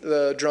 Christine,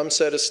 the drum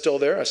set is still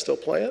there. I still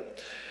play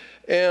it.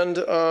 And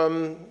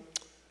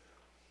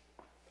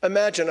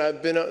imagine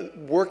I've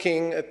been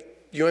working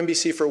at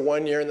UMBC for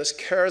 1 year, and this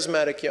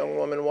charismatic young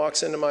woman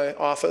walks into my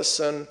office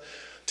and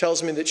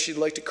tells me that she'd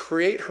like to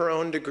create her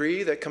own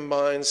degree that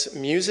combines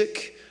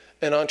music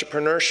and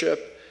entrepreneurship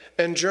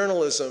and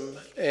journalism.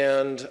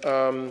 And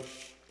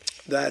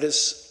that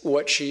is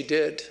what she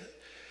did.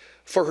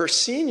 For her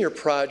senior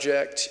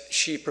project,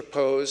 she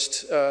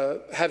proposed,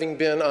 having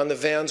been on the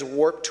Vans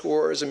Warped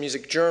Tour as a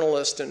music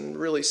journalist and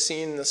really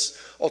seen this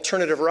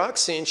alternative rock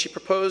scene, she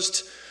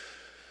proposed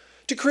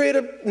to create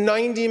a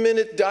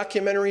 90-minute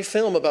documentary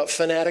film about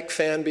fanatic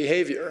fan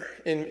behavior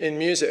in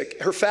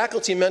music. Her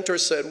faculty mentor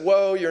said,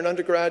 whoa, you're an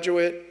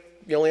undergraduate,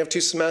 you only have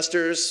 2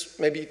 semesters,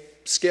 maybe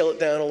scale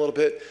it down a little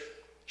bit.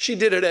 She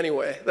did it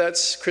anyway.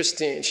 That's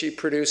Christine. She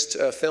produced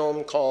a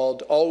film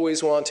called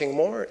Always Wanting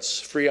More. It's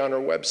free on her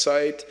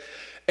website.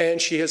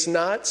 And she has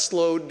not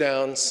slowed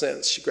down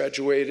since. She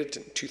graduated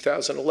in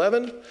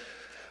 2011.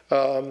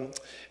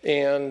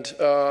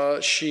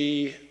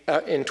 She,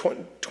 in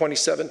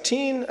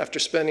 2017, after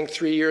spending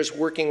 3 years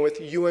working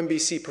with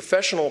UMBC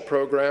professional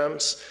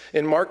programs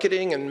in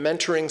marketing and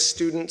mentoring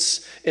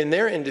students in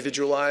their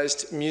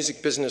individualized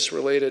music business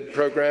related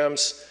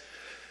programs,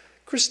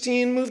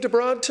 Christine moved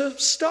abroad to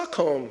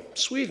Stockholm,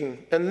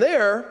 Sweden. And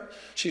there,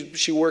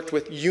 she worked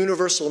with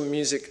Universal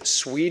Music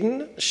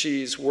Sweden.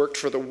 She's worked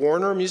for the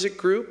Warner Music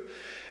Group.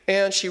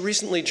 And she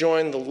recently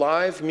joined the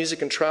live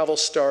music and travel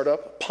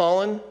startup,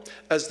 Pollen,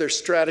 as their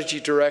strategy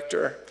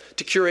director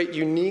to curate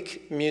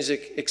unique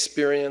music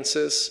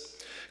experiences.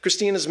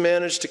 Christine has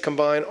managed to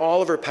combine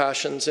all of her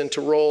passions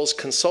into roles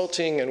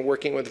consulting and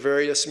working with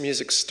various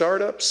music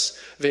startups,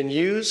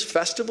 venues,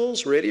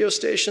 festivals, radio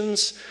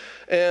stations,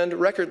 and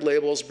record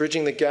labels,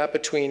 bridging the gap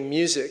between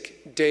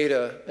music,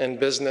 data, and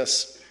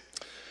business.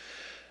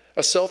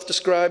 A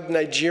self-described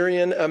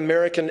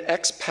Nigerian-American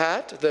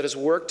expat that has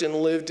worked and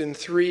lived in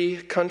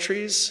 3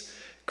 countries,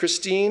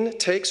 Christine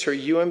takes her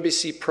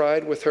UMBC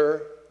pride with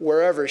her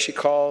wherever she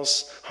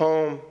calls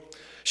home.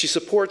 She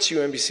supports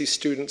UMBC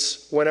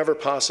students whenever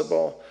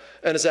possible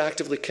and is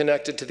actively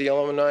connected to the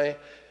alumni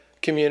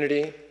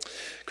community.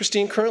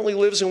 Christine currently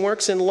lives and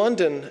works in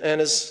London and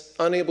is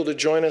unable to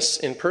join us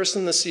in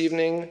person this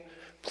evening.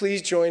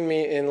 Please join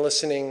me in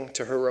listening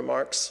to her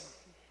remarks.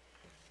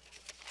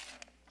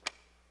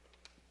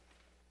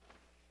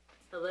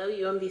 Hello,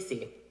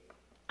 UMBC.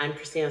 I'm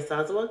Christina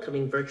Sazawa,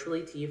 coming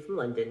virtually to you from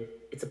London.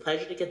 It's a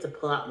pleasure to get to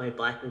pull out my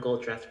black and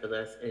gold dress for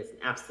this, and it's an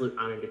absolute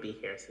honor to be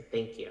here, so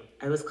thank you.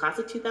 I was class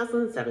of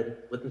 2007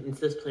 with an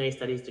interdisciplinary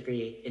studies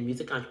degree in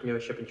music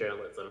entrepreneurship and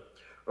journalism,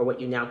 or what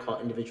you now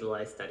call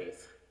individualized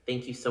studies.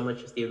 Thank you so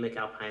much to Stephen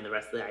McAlpine and the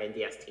rest of the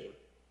INDS team.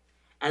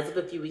 As of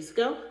a few weeks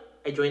ago,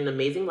 I joined an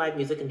amazing live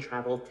music and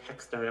travel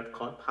tech startup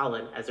called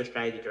Pollen as their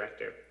strategy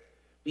director.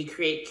 We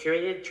create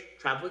curated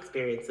travel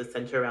experiences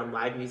centered around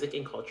live music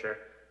and culture,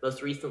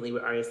 most recently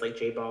with artists like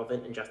J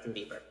Balvin and Justin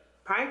Bieber.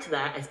 Prior to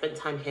that, I spent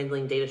time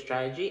handling data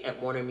strategy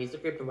at Warner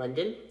Music Group in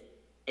London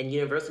and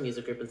Universal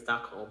Music Group in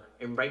Stockholm.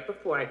 And right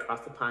before I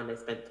crossed the pond, I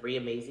spent 3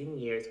 amazing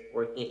years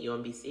working at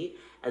UMBC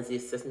as the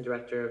Assistant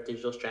Director of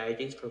Digital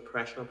Strategies for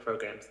Professional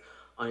Programs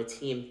on a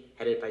team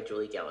headed by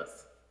Julie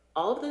Gillis.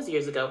 All of those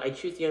years ago, I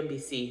chose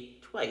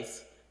UMBC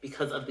twice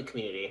because of the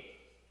community.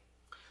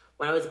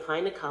 When I was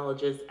applying to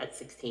colleges at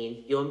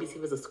 16, UMBC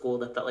was a school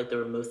that felt like they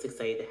were most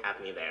excited to have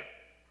me there.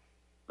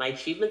 My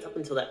achievements up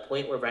until that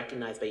point were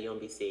recognized by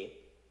UMBC,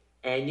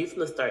 and I knew from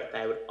the start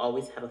that I would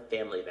always have a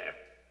family there.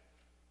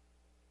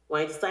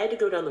 When I decided to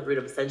go down the route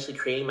of essentially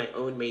creating my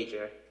own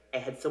major, I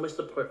had so much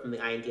support from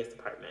the INDS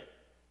department.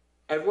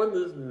 Everyone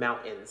moved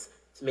mountains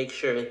to make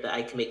sure that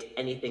I could make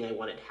anything I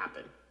wanted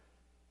happen.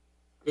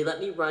 They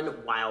let me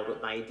run wild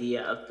with my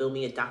idea of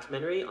filming a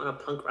documentary on a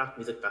punk rock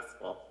music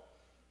festival.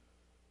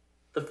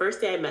 The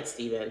first day I met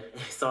Steven,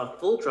 and I saw a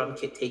full drum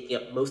kit taking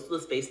up most of the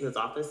space in his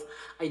office,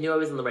 I knew I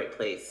was in the right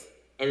place.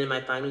 And in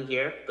my final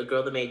year, the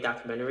girl that made a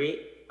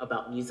documentary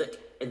about music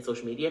and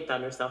social media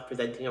found herself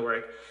presenting her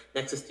work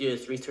next to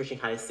students researching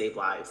how to save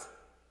lives.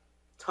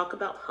 Talk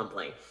about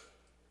humbling.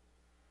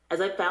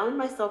 As I found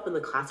myself in the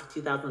class of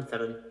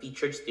 2007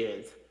 featured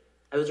students,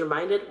 I was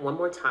reminded one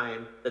more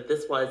time that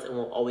this was and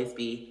will always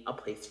be a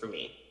place for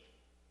me.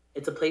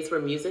 It's a place where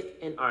music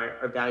and art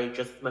are valued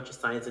just as much as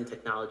science and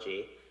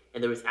technology,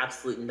 and there was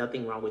absolutely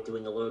nothing wrong with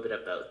doing a little bit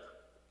of both.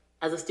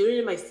 As a student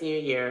in my senior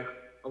year,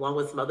 along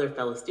with some other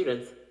fellow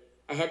students,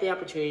 I had the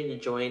opportunity to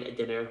join a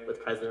dinner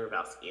with President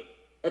Hrabowski.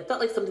 It felt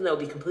like something that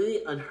would be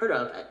completely unheard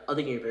of at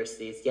other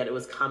universities, yet it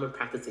was common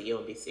practice at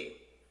UMBC.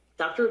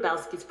 Dr.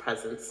 Hrabowski's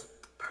presence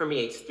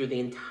permeates through the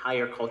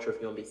entire culture of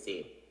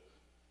UMBC.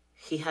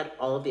 He had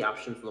all of the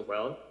options in the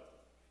world,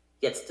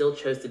 yet still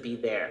chose to be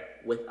there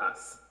with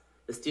us.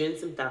 The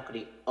students and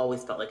faculty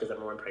always felt like his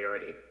number one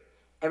priority.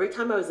 Every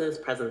time I was in his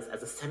presence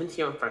as a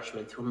 17-year-old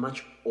freshman to a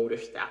much older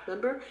staff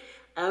member,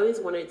 I always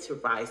wanted to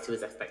rise to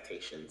his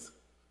expectations.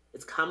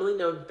 It's commonly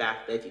known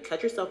fact that if you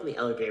catch yourself in the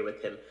elevator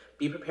with him,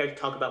 be prepared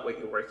to talk about what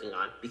you're working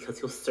on, because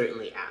he'll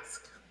certainly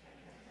ask.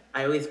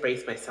 I always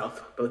braced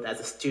myself, both as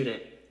a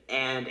student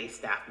and a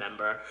staff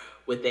member,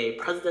 with a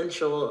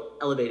presidential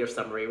elevator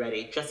summary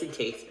ready, just in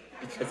case,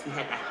 because he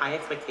had high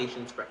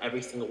expectations for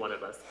every single one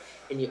of us,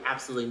 and you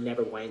absolutely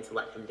never wanted to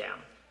let him down.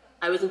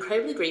 I was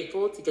incredibly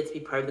grateful to get to be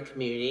part of the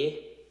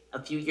community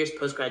a few years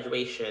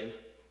post-graduation.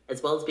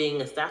 As well as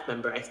being a staff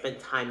member, I spent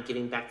time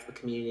giving back to the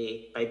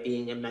community by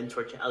being a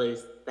mentor to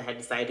others that had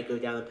decided to go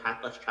down the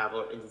path less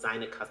traveled and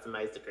design a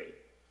customized degree.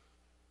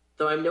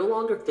 Though I'm no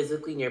longer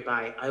physically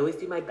nearby, I always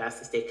do my best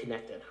to stay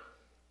connected,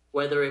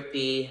 whether it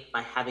be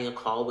by having a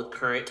call with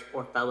current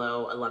or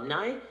fellow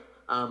alumni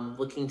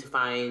looking to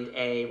find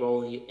a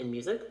role in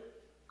music,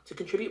 to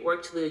contribute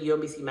work to the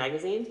UMBC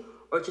magazine,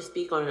 or to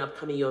speak on an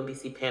upcoming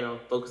UMBC panel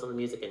focused on the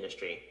music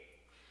industry.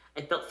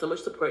 I felt so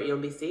much support at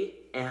UMBC,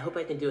 and I hope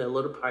I can do a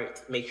little part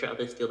to make sure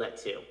others feel that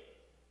too.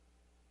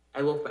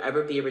 I will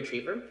forever be a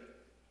Retriever,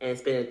 and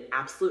it's been an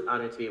absolute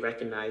honor to be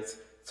recognized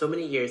so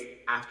many years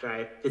after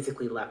I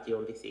physically left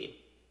UMBC.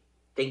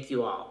 Thank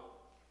you all.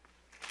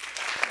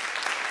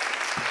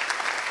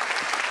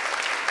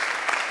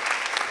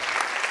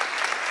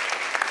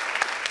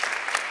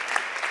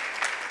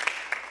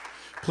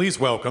 Please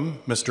welcome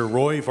Mr.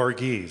 Roy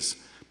Varghese,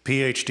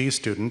 PhD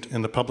student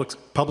in the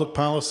Public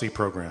Policy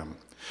program.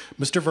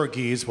 Mr.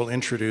 Varghese will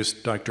introduce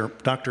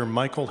Dr.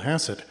 Michael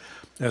Hassett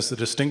as the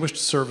Distinguished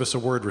Service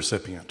Award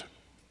recipient.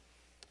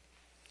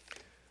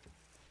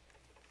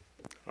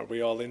 Are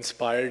we all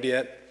inspired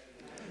yet?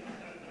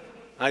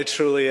 I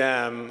truly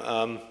am.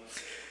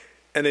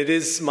 And it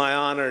is my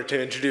honor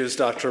to introduce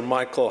Dr.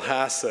 Michael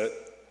Hassett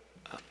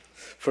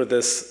for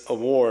this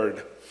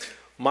award.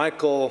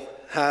 Michael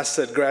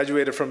Hassett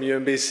graduated from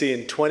UMBC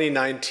in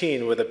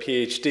 2019 with a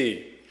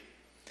PhD,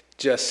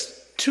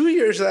 just 2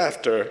 years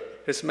after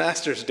his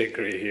master's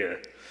degree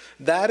here.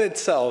 That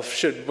itself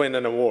should win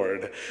an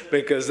award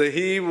because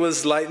he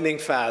was lightning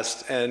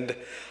fast, and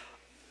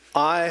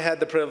I had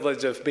the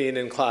privilege of being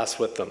in class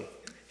with him.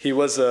 He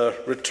was a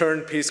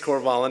returned Peace Corps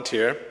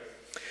volunteer.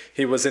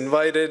 He was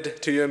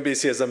invited to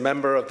UMBC as a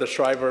member of the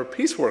Shriver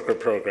Peace Worker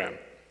program.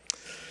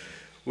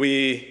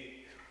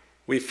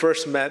 We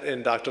first met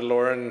in Dr.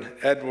 Lauren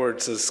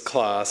Edwards'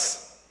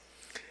 class,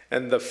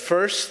 and the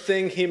first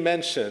thing he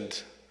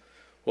mentioned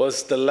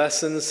was the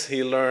lessons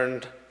he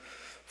learned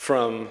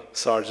from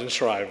Sergeant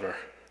Shriver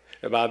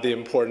about the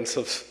importance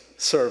of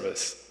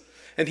service.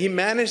 And he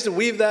managed to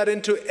weave that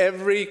into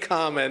every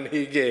comment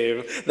he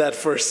gave that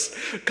first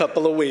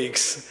couple of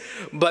weeks.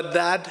 But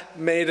that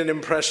made an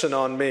impression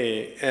on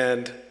me.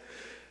 And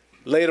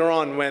later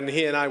on, when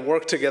he and I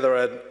worked together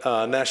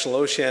at National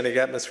Oceanic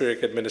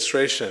Atmospheric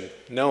Administration,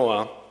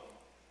 NOAA,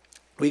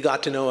 we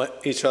got to know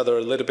each other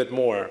a little bit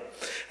more.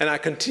 And I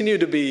continue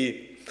to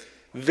be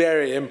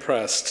very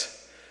impressed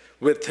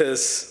with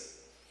his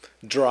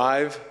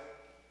drive,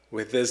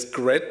 with his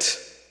grit,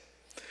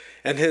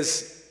 and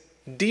his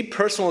deep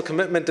personal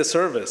commitment to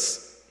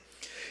service.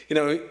 You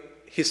know,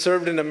 he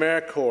served in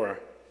AmeriCorps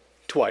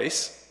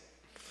twice.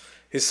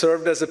 He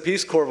served as a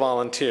Peace Corps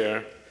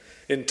volunteer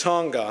in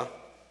Tonga,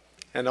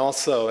 and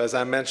also, as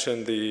I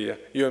mentioned, the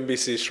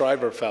UMBC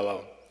Shriver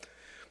Fellow.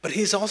 But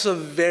he's also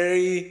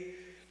very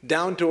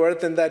down to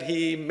earth in that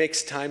he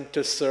makes time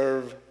to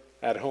serve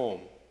at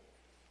home.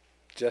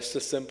 Just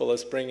as simple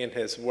as bringing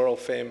his world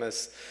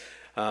famous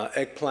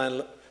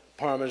eggplant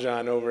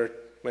parmesan over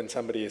when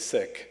somebody is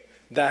sick.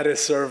 That is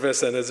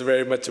service and is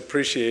very much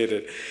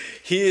appreciated.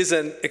 He is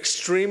an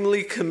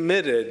extremely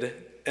committed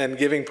and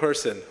giving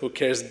person who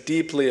cares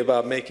deeply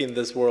about making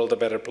this world a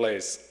better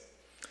place.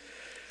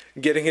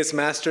 Getting his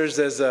master's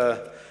as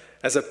a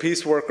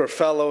Peace Worker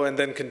Fellow and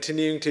then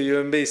continuing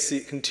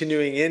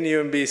in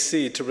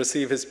UMBC to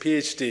receive his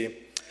PhD,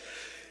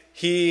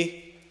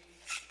 he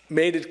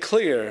made it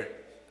clear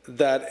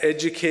that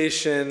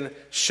education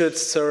should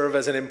serve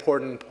as an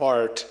important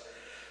part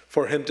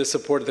for him to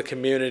support the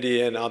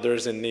community and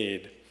others in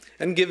need,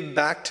 and give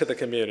back to the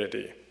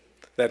community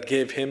that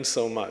gave him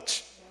so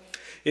much.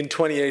 In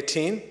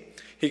 2018,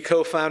 he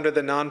co-founded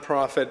the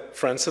nonprofit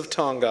Friends of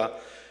Tonga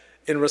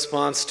in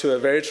response to a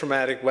very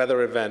traumatic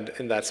weather event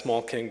in that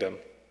small kingdom.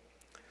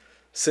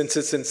 Since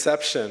its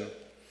inception,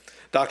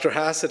 Dr.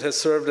 Hassett has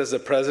served as the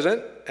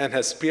president and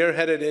has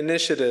spearheaded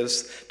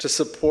initiatives to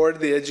support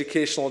the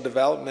educational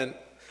development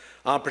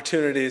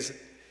opportunities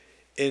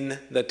in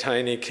the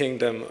tiny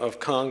kingdom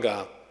of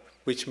Tonga,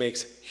 which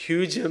makes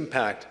huge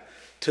impact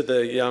to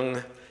the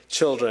young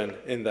children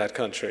in that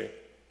country.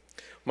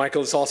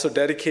 Michael is also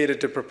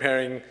dedicated to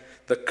preparing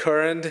the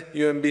current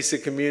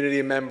UMBC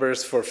community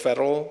members for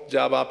federal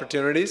job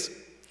opportunities.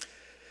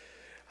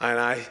 And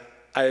I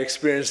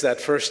experienced that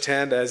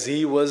firsthand as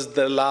he was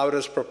the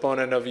loudest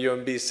proponent of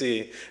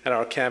UMBC at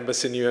our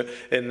campus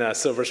in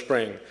Silver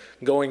Spring,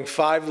 going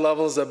 5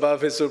 levels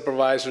above his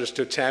supervisors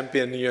to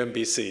champion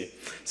UMBC.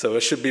 So I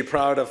should be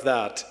proud of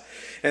that.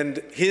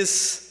 And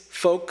his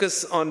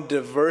focus on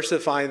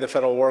diversifying the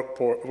federal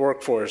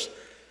workforce,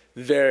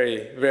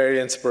 very, very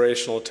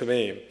inspirational to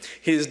me.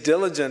 He's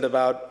diligent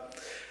about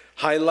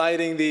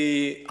highlighting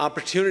the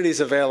opportunities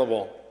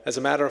available. As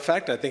a matter of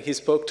fact, I think he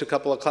spoke to a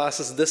couple of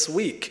classes this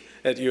week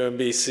at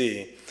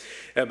UMBC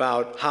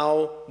about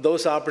how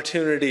those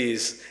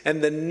opportunities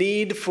and the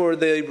need for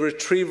the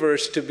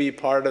retrievers to be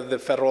part of the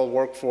federal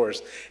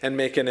workforce and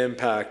make an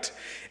impact.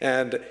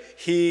 And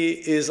he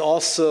is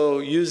also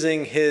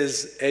using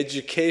his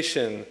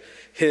education,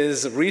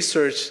 his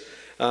research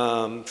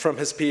from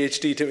his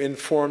PhD to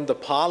inform the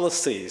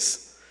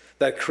policies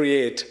that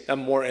create a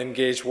more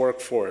engaged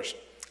workforce.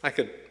 I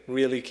could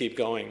really keep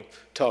going,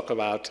 talk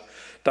about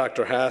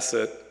Dr.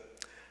 Hassett.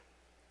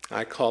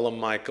 I call him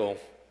Michael,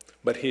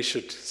 but he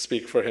should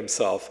speak for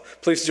himself.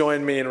 Please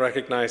join me in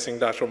recognizing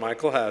Dr.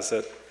 Michael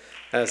Hassett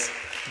as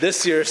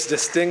this year's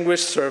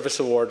Distinguished Service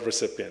Award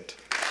recipient.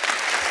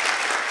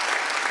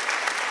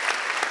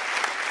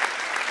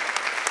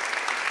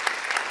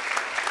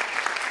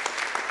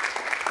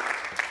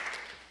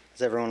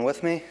 Is everyone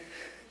with me?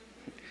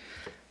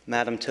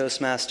 Madam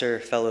Toastmaster,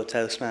 fellow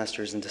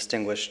Toastmasters, and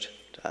distinguished,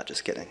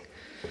 just kidding.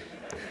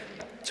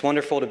 It's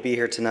wonderful to be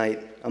here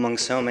tonight among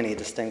so many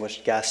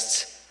distinguished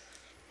guests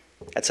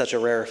at such a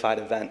rarefied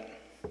event.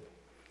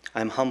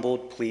 I'm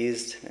humbled,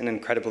 pleased, and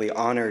incredibly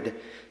honored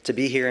to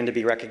be here and to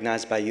be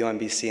recognized by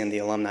UMBC and the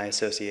Alumni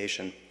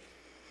Association.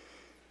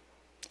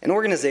 An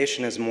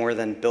organization is more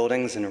than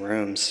buildings and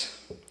rooms.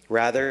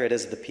 Rather, it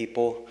is the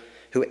people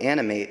who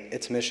animate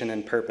its mission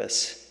and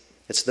purpose.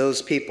 It's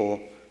those people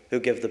who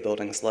give the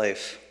buildings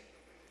life.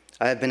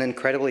 I have been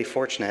incredibly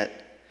fortunate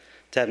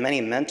to have many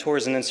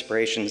mentors and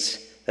inspirations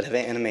that have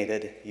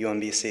animated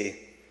UMBC.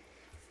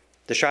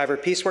 The Shriver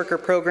Peace Worker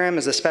Program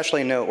is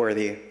especially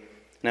noteworthy,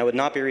 and I would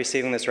not be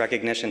receiving this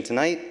recognition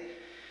tonight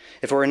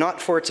if it were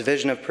not for its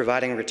vision of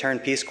providing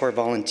returned Peace Corps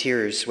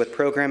volunteers with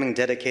programming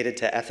dedicated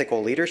to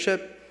ethical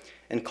leadership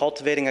and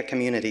cultivating a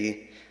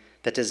community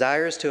that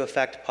desires to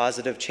effect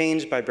positive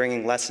change by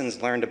bringing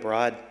lessons learned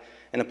abroad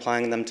and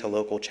applying them to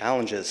local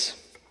challenges.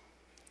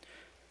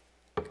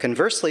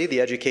 Conversely,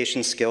 the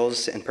education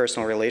skills and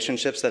personal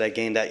relationships that I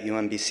gained at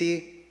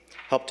UMBC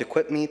helped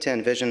equip me to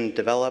envision and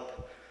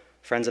develop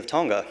Friends of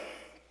Tonga.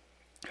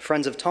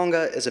 Friends of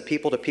Tonga is a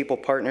people-to-people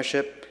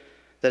partnership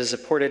that has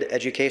supported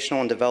educational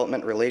and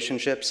development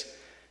relationships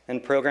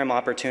and program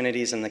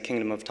opportunities in the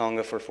Kingdom of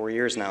Tonga for 4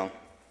 years now.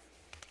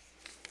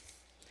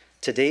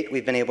 To date,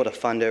 we've been able to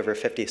fund over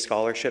 50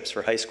 scholarships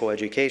for high school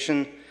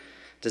education,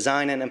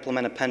 design and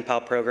implement a pen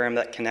pal program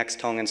that connects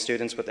Tongan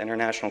students with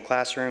international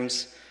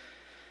classrooms,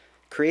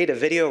 create a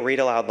video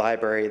read-aloud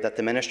library that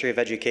the Ministry of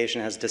Education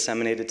has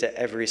disseminated to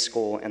every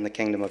school in the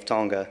Kingdom of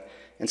Tonga,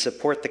 and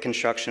support the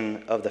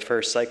construction of the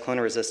first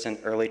cyclone-resistant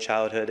early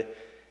childhood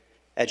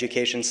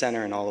education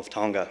center in all of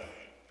Tonga.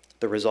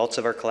 The results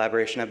of our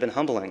collaboration have been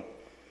humbling.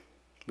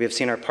 We have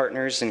seen our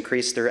partners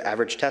increase their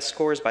average test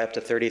scores by up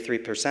to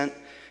 33%,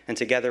 and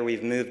together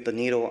we've moved the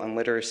needle on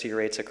literacy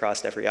rates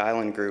across every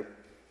island group.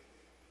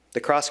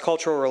 The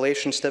cross-cultural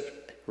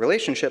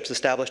relationships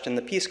established in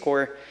the Peace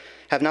Corps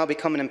have now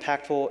become an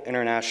impactful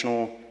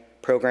international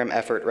program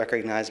effort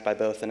recognized by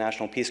both the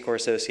National Peace Corps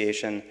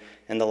Association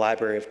and the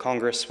Library of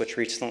Congress, which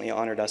recently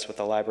honored us with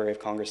the Library of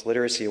Congress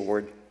Literacy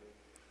Award.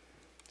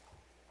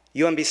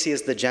 UMBC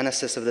is the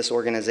genesis of this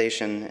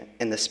organization,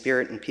 and the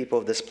spirit and people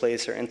of this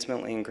place are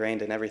intimately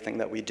ingrained in everything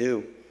that we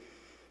do.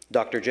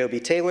 Dr. Joby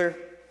Taylor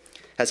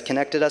has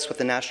connected us with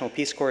the National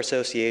Peace Corps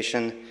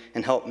Association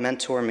and helped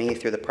mentor me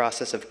through the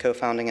process of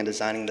co-founding and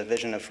designing the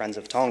vision of Friends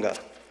of Tonga.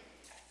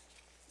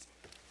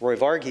 Roy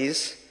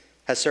Varghese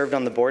has served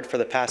on the board for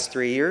the past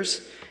 3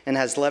 years and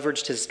has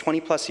leveraged his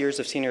 20-plus years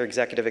of senior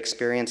executive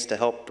experience to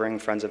help bring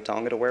Friends of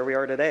Tonga to where we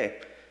are today.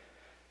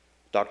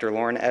 Dr.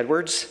 Lauren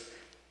Edwards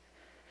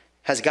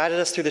has guided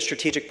us through the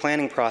strategic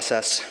planning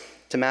process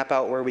to map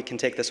out where we can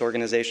take this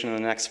organization in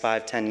the next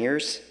 5-10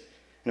 years.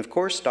 And of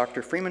course,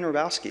 Dr. Freeman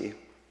Rabowski,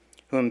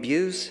 who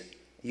imbues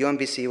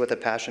UMBC with a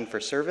passion for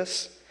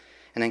service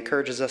and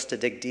encourages us to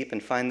dig deep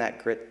and find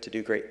that grit to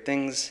do great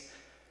things,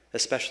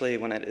 especially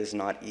when it is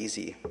not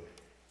easy.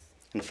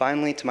 And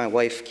finally, to my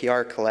wife,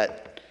 Kiara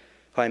Collette,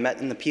 who I met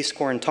in the Peace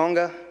Corps in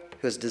Tonga,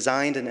 who has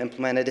designed and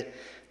implemented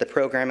the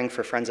programming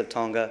for Friends of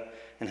Tonga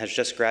and has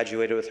just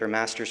graduated with her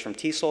master's from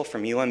TESOL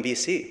from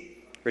UMBC.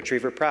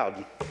 Retriever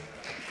proud.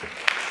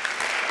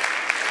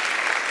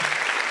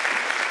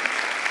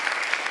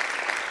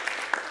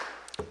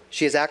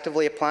 She is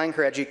actively applying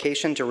her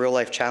education to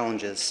real-life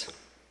challenges.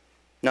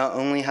 Not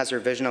only has her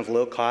vision of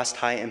low-cost,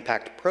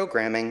 high-impact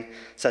programming,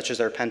 such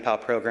as our Pen Pal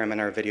program and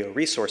our video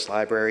resource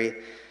library,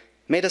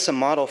 made us a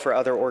model for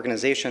other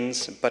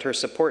organizations, but her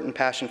support and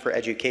passion for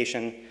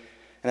education,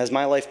 and as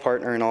my life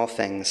partner in all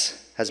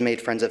things, has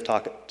made Friends of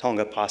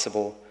Tonga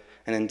possible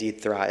and indeed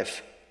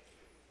thrive.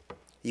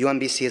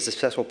 UMBC is a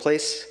special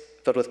place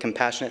filled with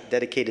compassionate,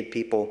 dedicated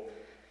people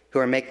who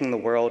are making the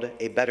world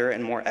a better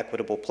and more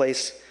equitable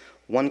place,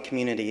 one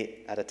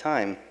community at a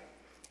time.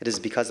 It is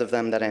because of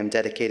them that I am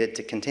dedicated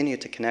to continue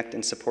to connect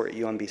and support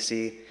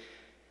UMBC.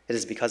 It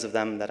is because of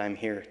them that I'm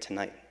here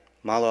tonight.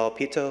 Malo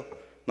Alpito,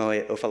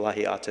 Moe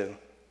Ofalahi Atu.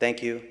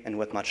 Thank you, and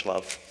with much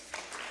love.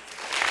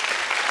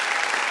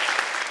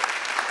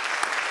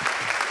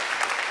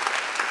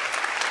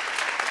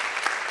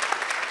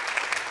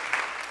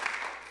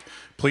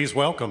 Please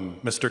welcome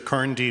Mr.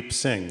 Karndeep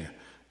Singh,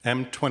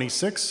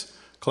 M26,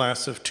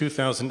 class of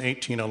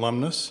 2018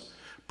 alumnus,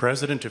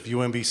 president of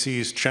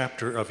UMBC's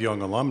chapter of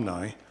Young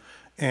Alumni,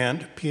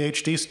 and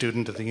PhD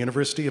student at the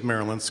University of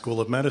Maryland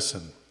School of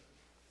Medicine.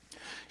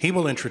 He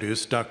will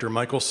introduce Dr.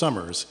 Michael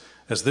Summers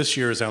as this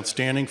year's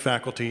Outstanding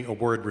Faculty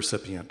Award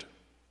recipient.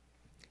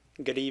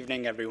 Good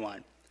evening,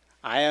 everyone.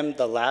 I am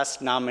the last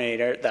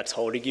nominator that's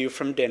holding you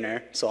from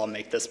dinner, so I'll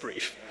make this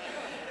brief.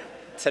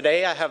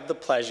 Today, I have the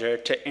pleasure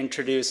to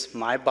introduce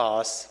my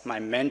boss, my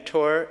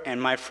mentor,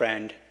 and my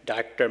friend,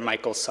 Dr.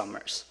 Michael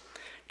Summers.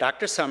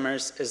 Dr.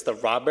 Summers is the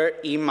Robert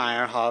E.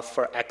 Meyerhoff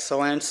for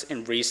Excellence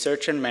in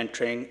Research and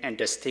Mentoring and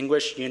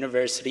Distinguished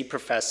University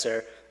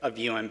Professor of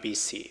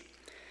UMBC.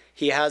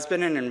 He has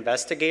been an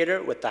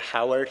investigator with the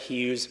Howard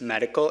Hughes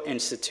Medical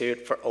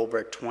Institute for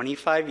over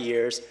 25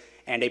 years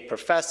and a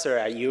professor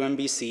at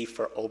UMBC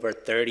for over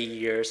 30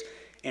 years,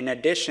 in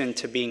addition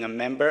to being a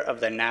member of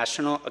the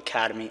National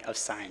Academy of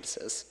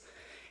Sciences.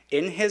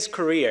 In his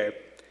career,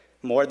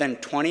 more than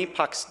 20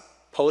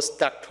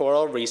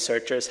 postdoctoral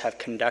researchers have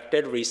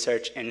conducted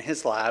research in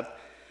his lab.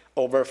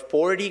 Over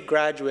 40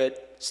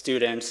 graduate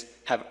students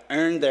have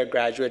earned their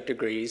graduate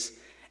degrees,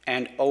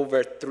 and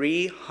over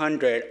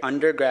 300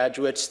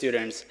 undergraduate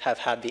students have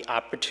had the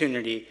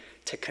opportunity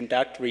to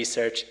conduct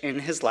research in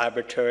his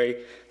laboratory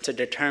to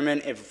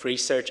determine if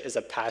research is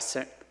a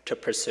passion to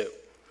pursue.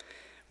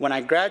 When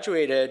I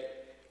graduated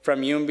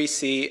from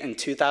UMBC in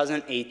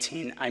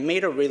 2018, I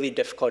made a really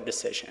difficult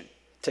decision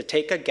to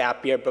take a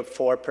gap year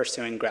before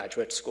pursuing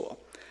graduate school.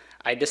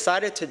 I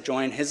decided to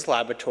join his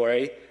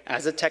laboratory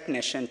as a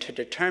technician to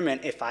determine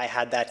if I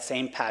had that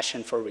same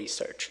passion for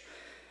research.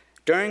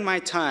 During my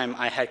time,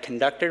 I had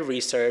conducted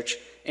research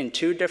in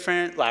 2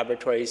 different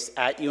laboratories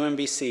at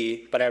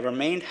UMBC, but I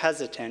remained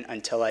hesitant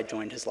until I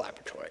joined his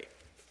laboratory.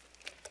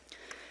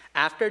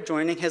 After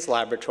joining his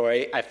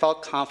laboratory, I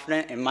felt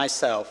confident in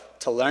myself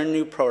to learn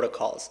new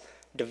protocols,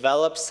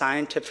 develop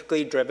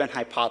scientifically driven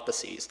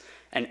hypotheses,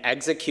 and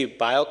execute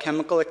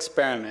biochemical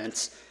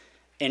experiments,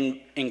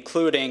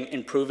 including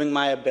improving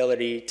my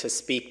ability to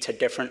speak to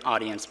different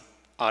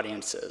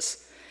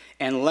audiences,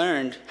 and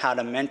learned how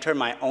to mentor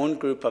my own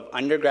group of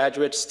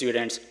undergraduate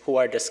students who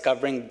are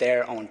discovering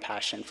their own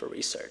passion for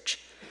research.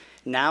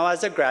 Now,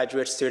 as a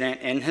graduate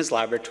student in his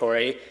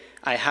laboratory,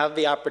 I have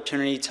the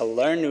opportunity to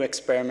learn new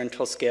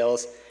experimental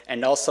skills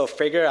and also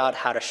figure out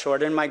how to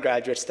shorten my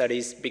graduate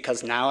studies,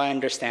 because now I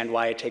understand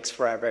why it takes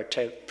forever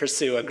to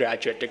pursue a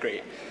graduate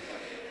degree.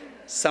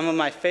 Some of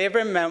my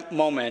favorite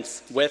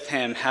moments with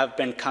him have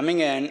been coming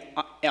in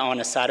on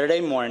a Saturday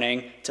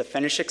morning to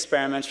finish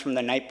experiments from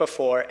the night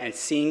before and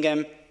seeing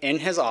him in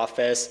his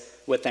office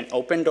with an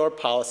open door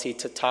policy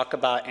to talk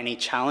about any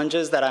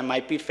challenges that I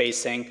might be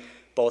facing,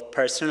 both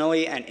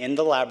personally and in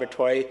the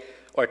laboratory,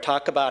 or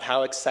talk about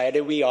how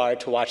excited we are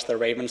to watch the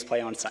Ravens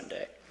play on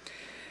Sunday.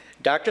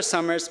 Dr.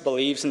 Summers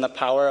believes in the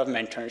power of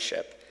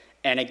mentorship,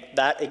 and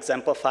that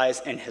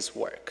exemplifies in his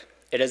work.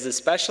 It is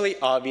especially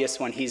obvious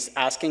when he's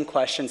asking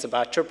questions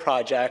about your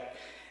project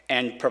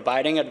and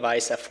providing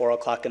advice at 4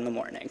 o'clock in the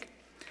morning.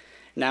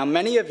 Now,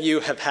 many of you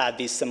have had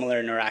these similar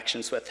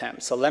interactions with him,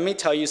 so let me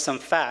tell you some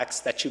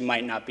facts that you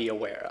might not be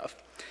aware of.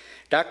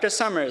 Dr.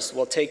 Summers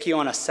will take you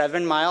on a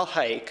 7-mile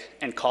hike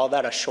and call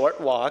that a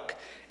short walk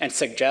and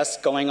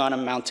suggest going on a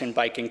mountain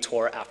biking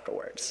tour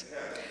afterwards.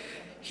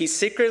 He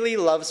secretly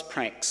loves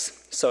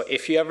pranks, so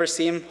if you ever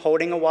see him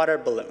holding a water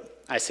balloon,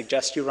 I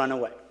suggest you run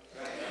away.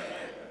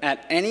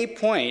 At any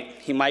point,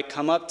 he might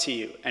come up to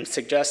you and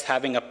suggest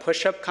having a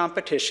push-up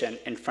competition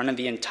in front of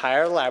the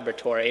entire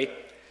laboratory.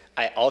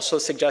 I also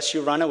suggest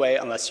you run away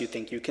unless you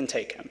think you can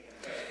take him.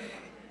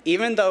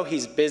 Even though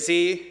he's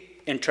busy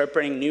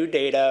interpreting new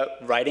data,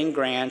 writing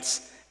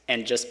grants,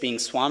 and just being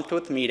swamped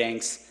with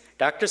meetings,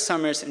 Dr.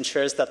 Summers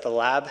ensures that the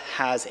lab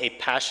has a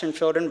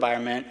passion-filled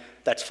environment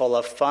that's full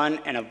of fun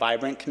and a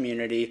vibrant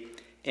community.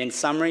 In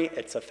summary,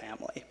 it's a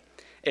family.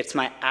 It's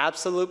my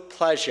absolute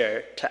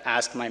pleasure to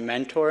ask my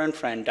mentor and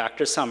friend,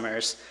 Dr.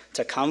 Summers,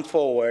 to come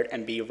forward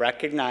and be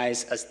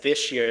recognized as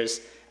this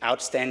year's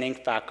Outstanding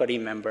Faculty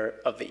Member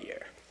of the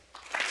Year.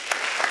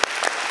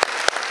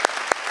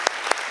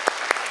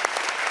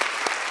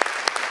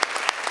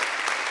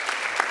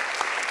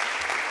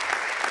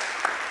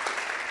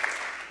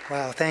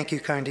 Wow, thank you,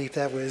 Karndeep.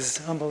 That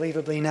was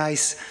unbelievably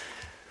nice.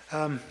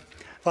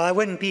 Well, I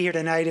wouldn't be here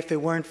tonight if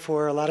it weren't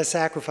for a lot of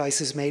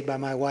sacrifices made by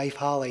my wife,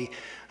 Holly,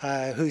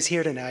 who's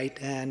here tonight.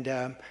 And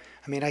I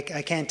mean, I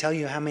can't tell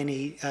you how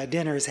many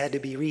dinners had to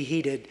be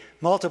reheated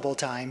multiple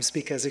times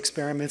because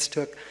experiments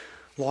took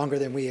longer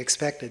than we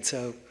expected.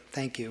 So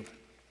thank you.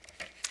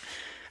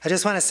 I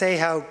just want to say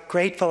how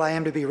grateful I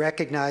am to be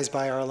recognized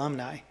by our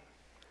alumni.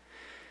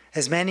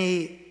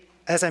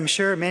 As I'm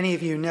sure many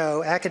of you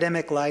know,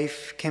 academic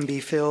life can be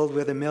filled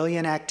with a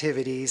million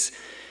activities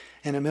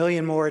and a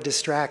million more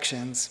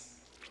distractions.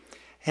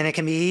 And it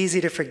can be easy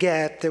to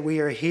forget that we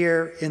are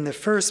here in the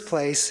first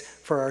place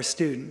for our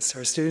students.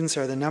 Our students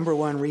are the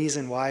 #1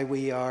 reason why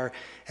we are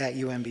at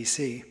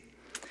UMBC.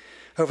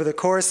 Over the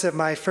course of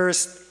my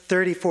first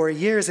 34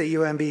 years at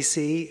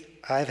UMBC,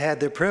 I've had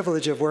the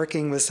privilege of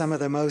working with some of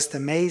the most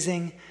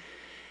amazing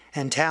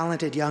and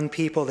talented young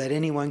people that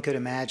anyone could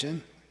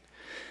imagine.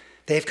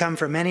 They've come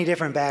from many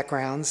different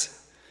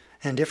backgrounds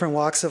and different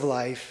walks of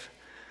life,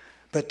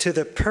 but to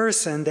the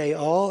person, they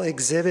all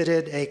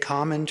exhibited a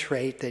common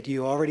trait that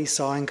you already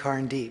saw in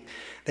Karndeep.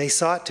 They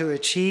sought to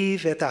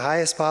achieve at the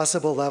highest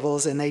possible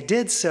levels, and they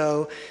did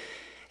so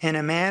in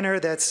a manner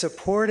that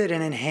supported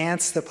and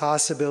enhanced the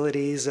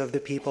possibilities of the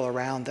people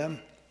around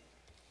them.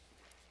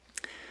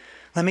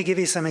 Let me give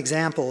you some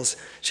examples.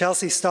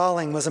 Chelsea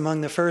Stalling was among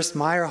the first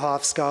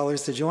Meyerhoff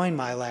scholars to join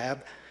my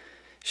lab.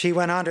 She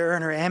went on to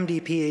earn her MD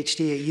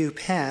PhD at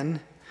UPenn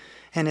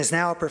and is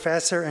now a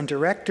professor and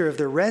director of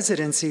the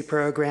residency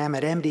program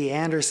at MD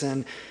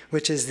Anderson,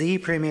 which is the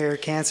premier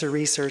cancer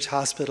research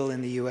hospital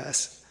in the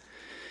US.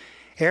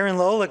 Erin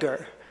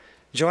Loliger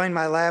joined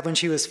my lab when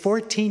she was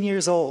 14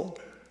 years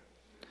old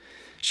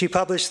She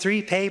published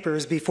 3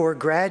 papers before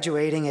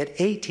graduating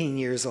at 18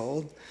 years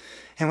old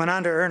and went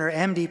on to earn her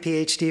MD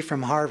PhD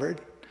from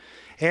Harvard.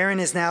 Erin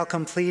is now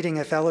completing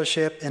a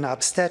fellowship in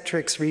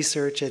obstetrics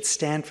research at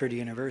Stanford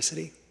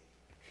University.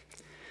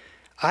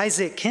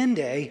 Isaac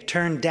Kinde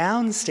turned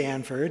down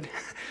Stanford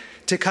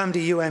to come to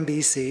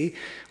UMBC,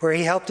 where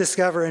he helped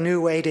discover a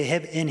new way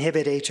to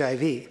inhibit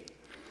HIV.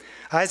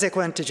 Isaac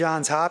went to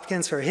Johns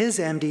Hopkins for his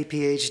MD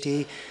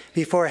PhD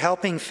before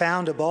helping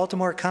found a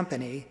Baltimore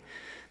company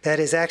that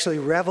is actually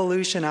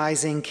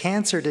revolutionizing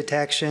cancer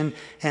detection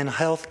and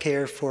health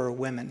care for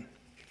women.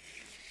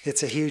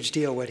 It's a huge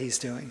deal what he's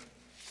doing.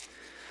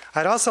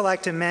 I'd also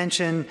like to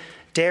mention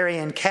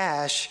Darian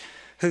Cash,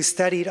 who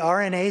studied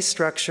RNA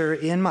structure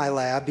in my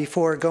lab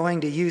before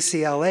going to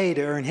UCLA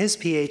to earn his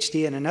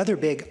PhD in another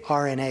big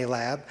RNA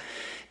lab.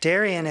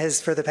 Darian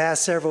has, for the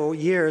past several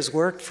years,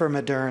 worked for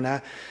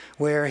Moderna,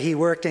 where he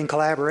worked in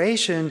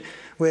collaboration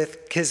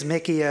with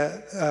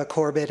Kizzmekia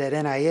Corbett at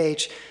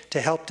NIH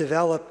to help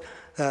develop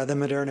the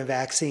Moderna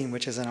vaccine,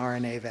 which is an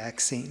RNA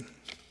vaccine.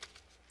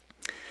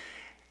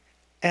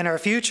 And our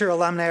future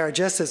alumni are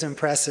just as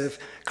impressive.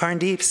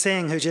 Karndeep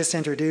Singh, who just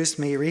introduced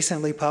me,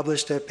 recently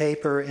published a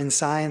paper in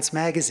Science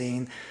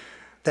magazine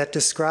that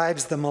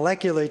describes the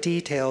molecular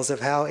details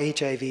of how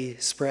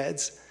HIV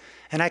spreads.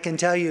 And I can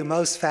tell you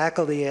most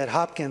faculty at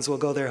Hopkins will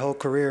go their whole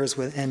careers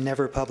and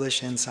never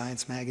publish in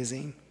Science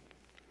magazine.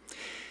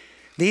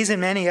 These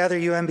and many other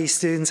UMB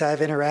students I've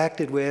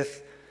interacted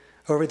with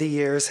over the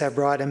years have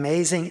brought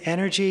amazing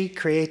energy,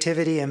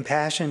 creativity, and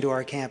passion to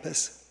our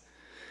campus.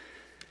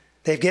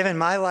 They've given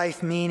my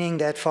life meaning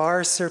that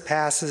far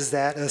surpasses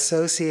that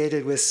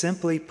associated with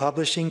simply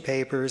publishing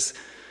papers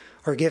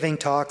or giving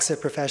talks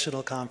at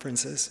professional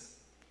conferences.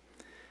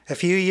 A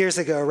few years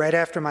ago, right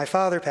after my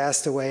father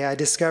passed away, I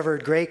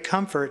discovered great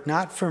comfort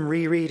not from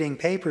rereading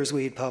papers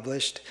we'd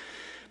published,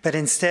 but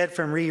instead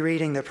from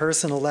rereading the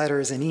personal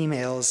letters and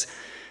emails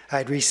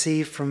I'd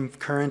received from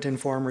current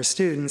and former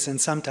students and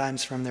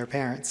sometimes from their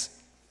parents.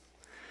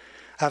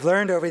 I've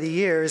learned over the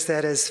years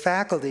that as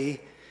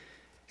faculty,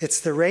 it's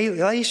the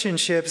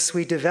relationships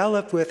we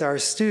develop with our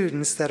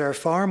students that are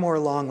far more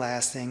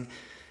long-lasting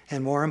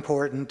and more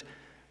important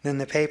than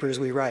the papers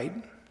we write.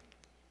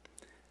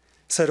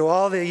 So to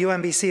all the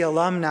UMBC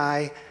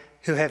alumni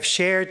who have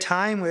shared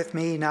time with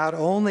me, not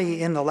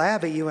only in the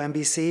lab at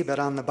UMBC, but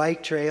on the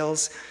bike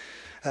trails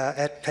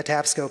at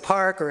Patapsco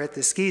Park or at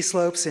the ski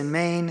slopes in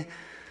Maine,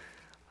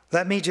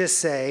 let me just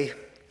say,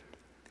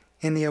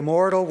 in the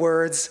immortal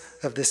words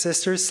of the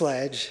Sister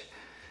Sledge,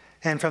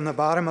 and from the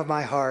bottom of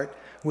my heart,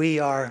 we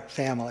are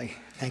family.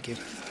 Thank you.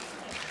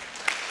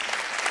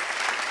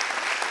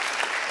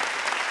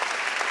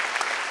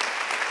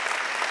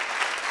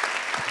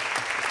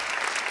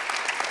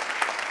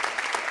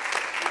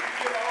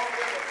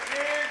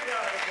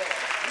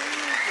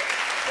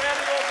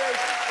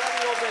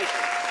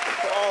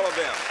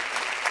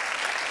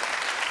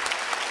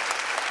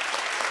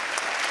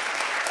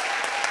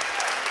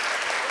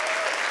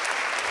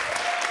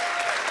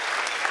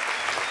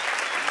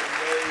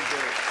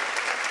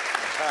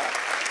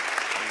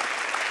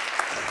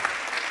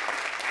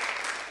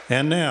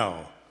 And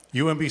now,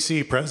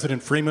 UMBC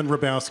President Freeman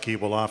Hrabowski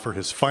will offer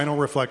his final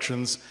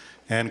reflections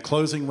and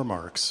closing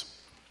remarks.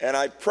 And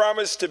I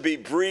promise to be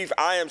brief.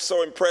 I am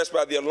so impressed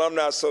by the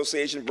Alumni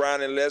Association,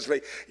 Brian and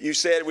Leslie. You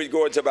said we'd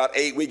go into about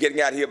 8. We're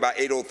getting out here about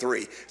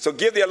 8:03. So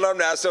give the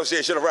Alumni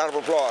Association a round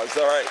of applause,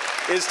 all right?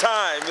 It's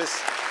time.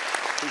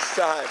 It's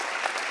time.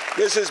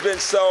 This has been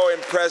so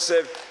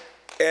impressive.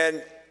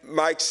 And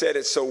Mike said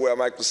it so well,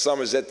 Michael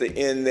Summers, at the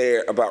end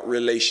there about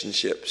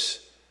relationships.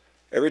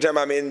 Every time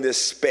I'm in this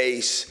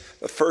space,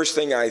 the first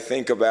thing I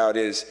think about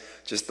is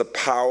just the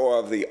power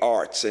of the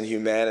arts and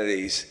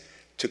humanities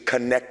to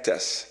connect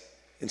us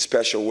in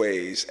special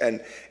ways.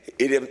 And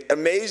it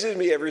amazes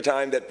me every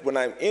time that when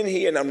I'm in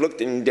here and I'm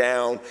looking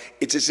down,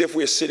 it's as if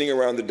we're sitting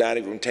around the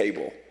dining room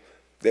table.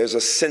 There's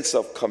a sense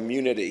of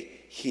community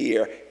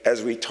here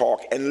as we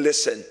talk and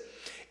listen.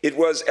 It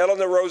was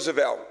Eleanor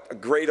Roosevelt, a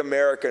great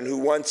American, who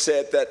once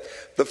said that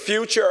the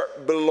future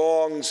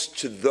belongs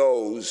to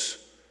those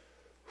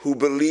who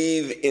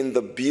believe in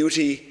the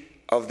beauty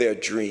of their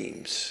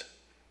dreams.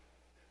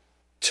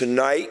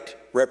 Tonight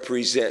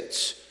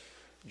represents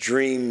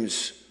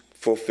dreams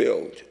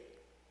fulfilled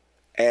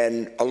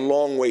and a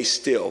long way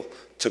still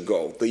to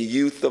go. The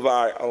youth of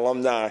our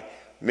alumni,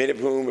 many of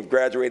whom have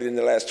graduated in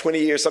the last 20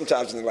 years,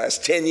 sometimes in the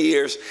last 10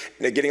 years, and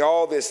they're getting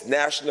all this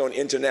national and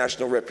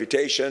international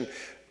reputation.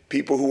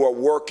 People who are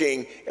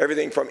working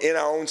everything from in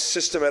our own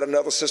system at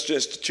another sister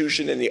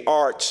institution in the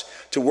arts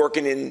to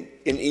working in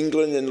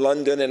England and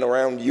London and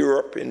around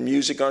Europe in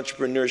music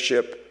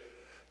entrepreneurship,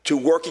 to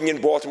working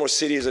in Baltimore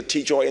City as a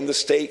teacher or in the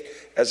state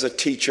as a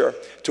teacher,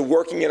 to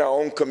working in our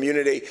own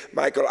community.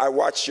 Michael, I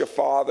watched your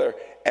father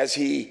as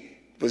he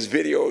was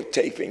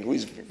videotaping,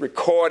 who's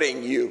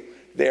recording you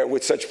there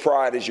with such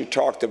pride as you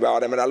talked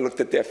about him, and I looked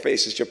at their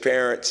faces, your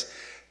parents,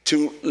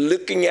 to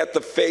looking at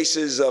the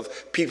faces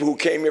of people who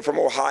came here from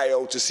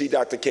Ohio to see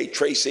Dr. Kate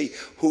Tracy,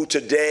 who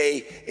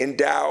today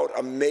endowed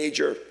a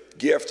major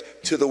gift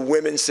to the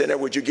Women's Center.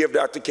 Would you give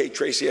Dr. Kate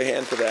Tracy a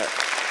hand for that?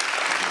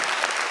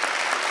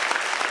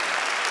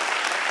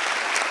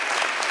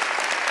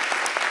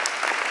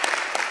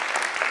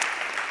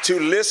 To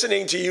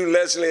listening to you,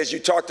 Leslie, as you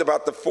talked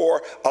about the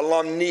 4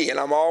 alumni, and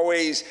I'm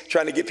always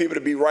trying to get people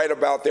to be right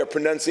about their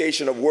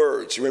pronunciation of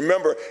words.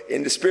 Remember,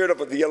 in the spirit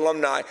of the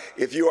alumni,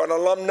 if you are an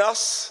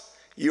alumnus,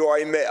 you are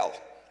a male.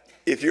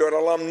 If you're an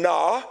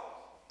alumna,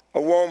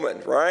 a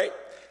woman, right?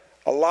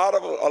 A lot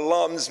of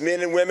alums,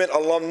 men and women,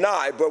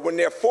 alumni, but when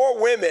there are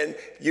 4 women,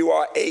 you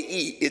are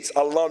AE. It's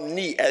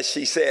alumni, as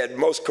she said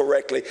most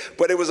correctly.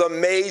 But it was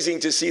amazing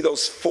to see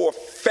those 4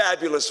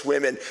 fabulous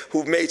women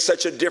who've made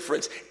such a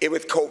difference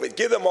with COVID.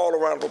 Give them all a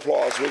round of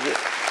applause, would you?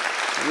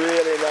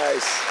 Really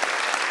nice.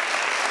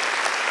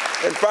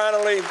 And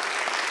finally,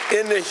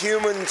 in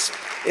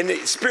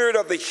the spirit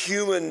of the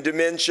human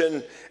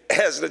dimension,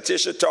 as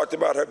Letitia talked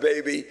about her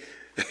baby,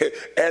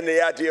 and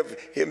the idea of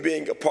him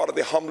being a part of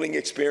the humbling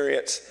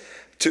experience,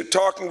 to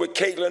talking with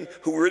Caitlin,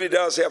 who really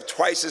does have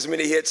twice as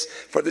many hits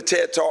for the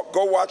TED Talk.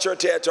 Go watch her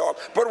TED Talk,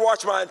 but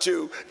watch mine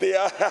too.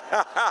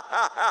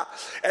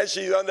 And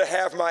she's under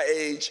half my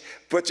age.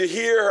 But to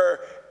hear her,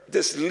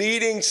 this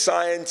leading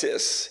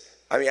scientist,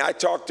 I mean, I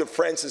talked to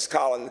Francis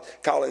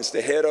Collins,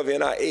 the head of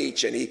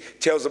NIH, and he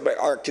tells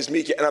about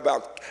Kismika and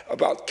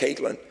about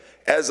Caitlin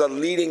as a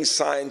leading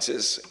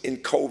scientist in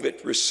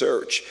COVID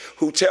research,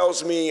 who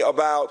tells me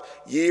about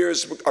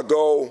years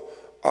ago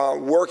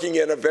working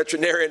in a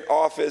veterinarian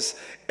office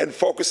and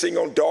focusing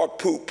on dog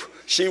poop.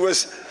 She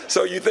was,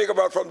 so you think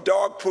about from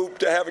dog poop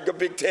to having a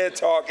big TED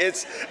Talk,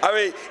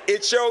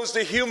 it shows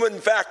the human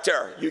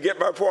factor, you get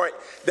my point,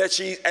 that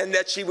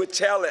she would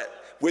tell it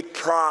with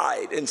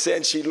pride and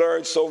saying she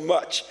learned so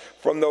much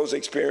from those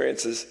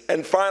experiences.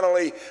 And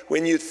finally,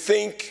 when you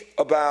think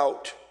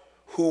about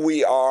who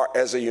we are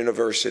as a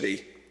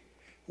university,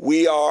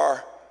 we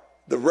are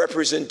the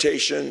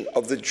representation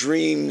of the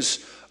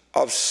dreams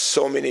of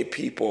so many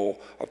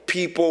people, of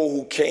people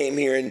who came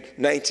here in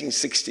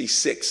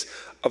 1966,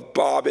 of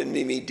Bob and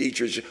Mimi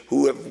Dietrich,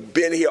 who have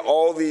been here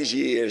all these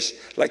years,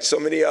 like so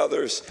many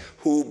others,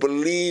 who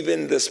believe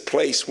in this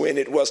place when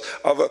it was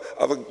of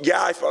a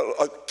guy,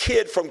 a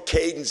kid from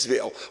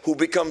Cadensville, who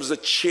becomes the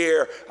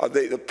chair of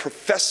the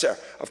professor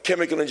of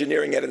chemical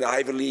engineering at an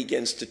Ivy League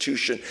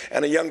institution,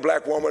 and a young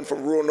black woman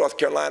from rural North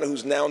Carolina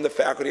who's now in the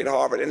faculty at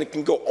Harvard, and it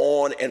can go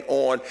on and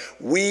on.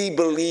 We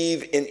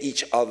believe in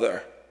each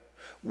other.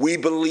 We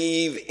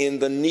believe in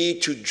the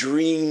need to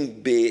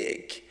dream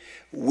big.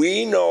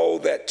 We know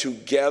that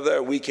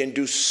together we can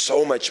do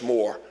so much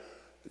more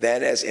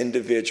than as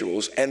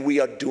individuals, and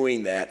we are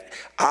doing that.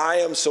 I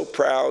am so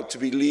proud to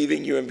be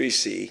leaving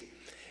UMBC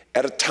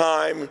at a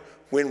time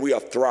when we are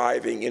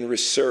thriving in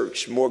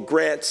research, more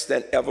grants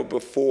than ever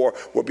before.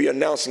 We'll be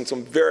announcing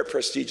some very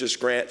prestigious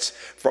grants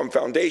from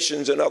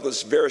foundations and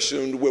others very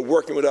soon. We're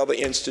working with other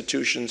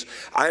institutions.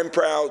 I am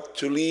proud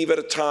to leave at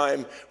a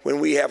time when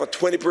we have a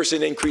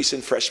 20% increase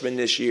in freshmen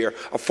this year,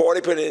 a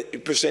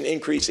 40%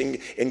 increase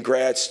in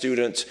grad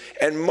students,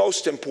 and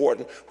most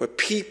important, where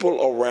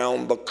people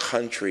around the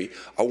country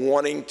are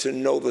wanting to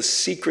know the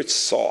secret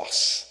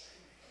sauce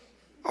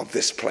of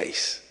this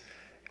place.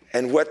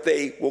 And what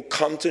they will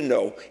come to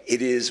know,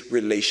 it is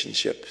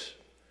relationships.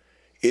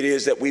 It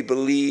is that we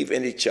believe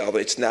in each other.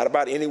 It's not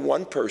about any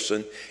one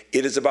person.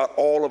 It is about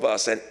all of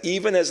us. And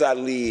even as I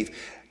leave,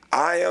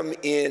 I am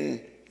in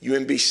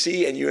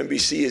UMBC, and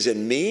UMBC is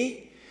in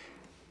me.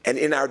 And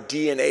in our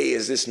DNA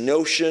is this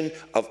notion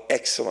of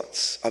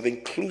excellence, of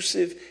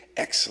inclusive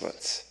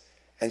excellence.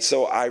 And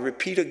so I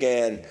repeat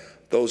again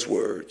those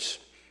words.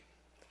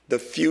 The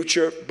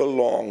future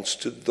belongs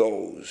to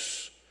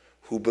those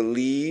who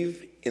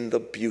believe in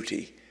the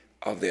beauty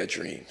of their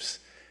dreams.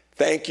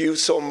 Thank you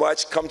so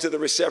much. Come to the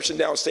reception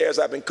downstairs.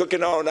 I've been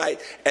cooking all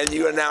night, and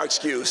you are now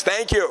excused.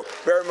 Thank you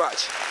very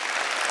much.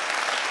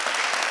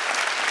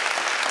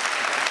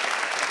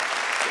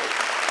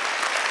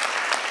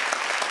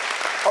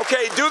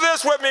 Okay, do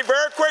this with me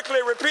very quickly.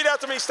 Repeat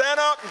after me. Stand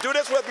up and do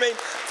this with me.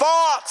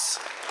 Thoughts,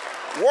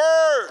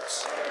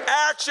 words,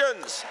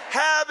 actions,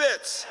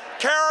 habits,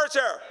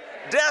 character,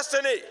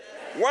 destiny.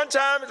 One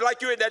time,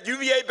 like you at that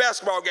UVA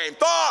basketball game.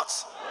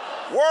 Thoughts,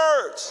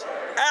 words,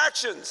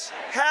 actions,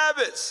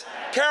 habits,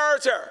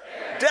 character,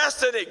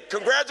 destiny.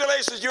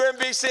 Congratulations,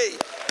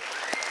 UMBC.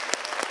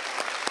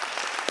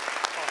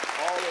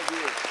 All of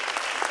you.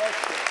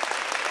 Excellent.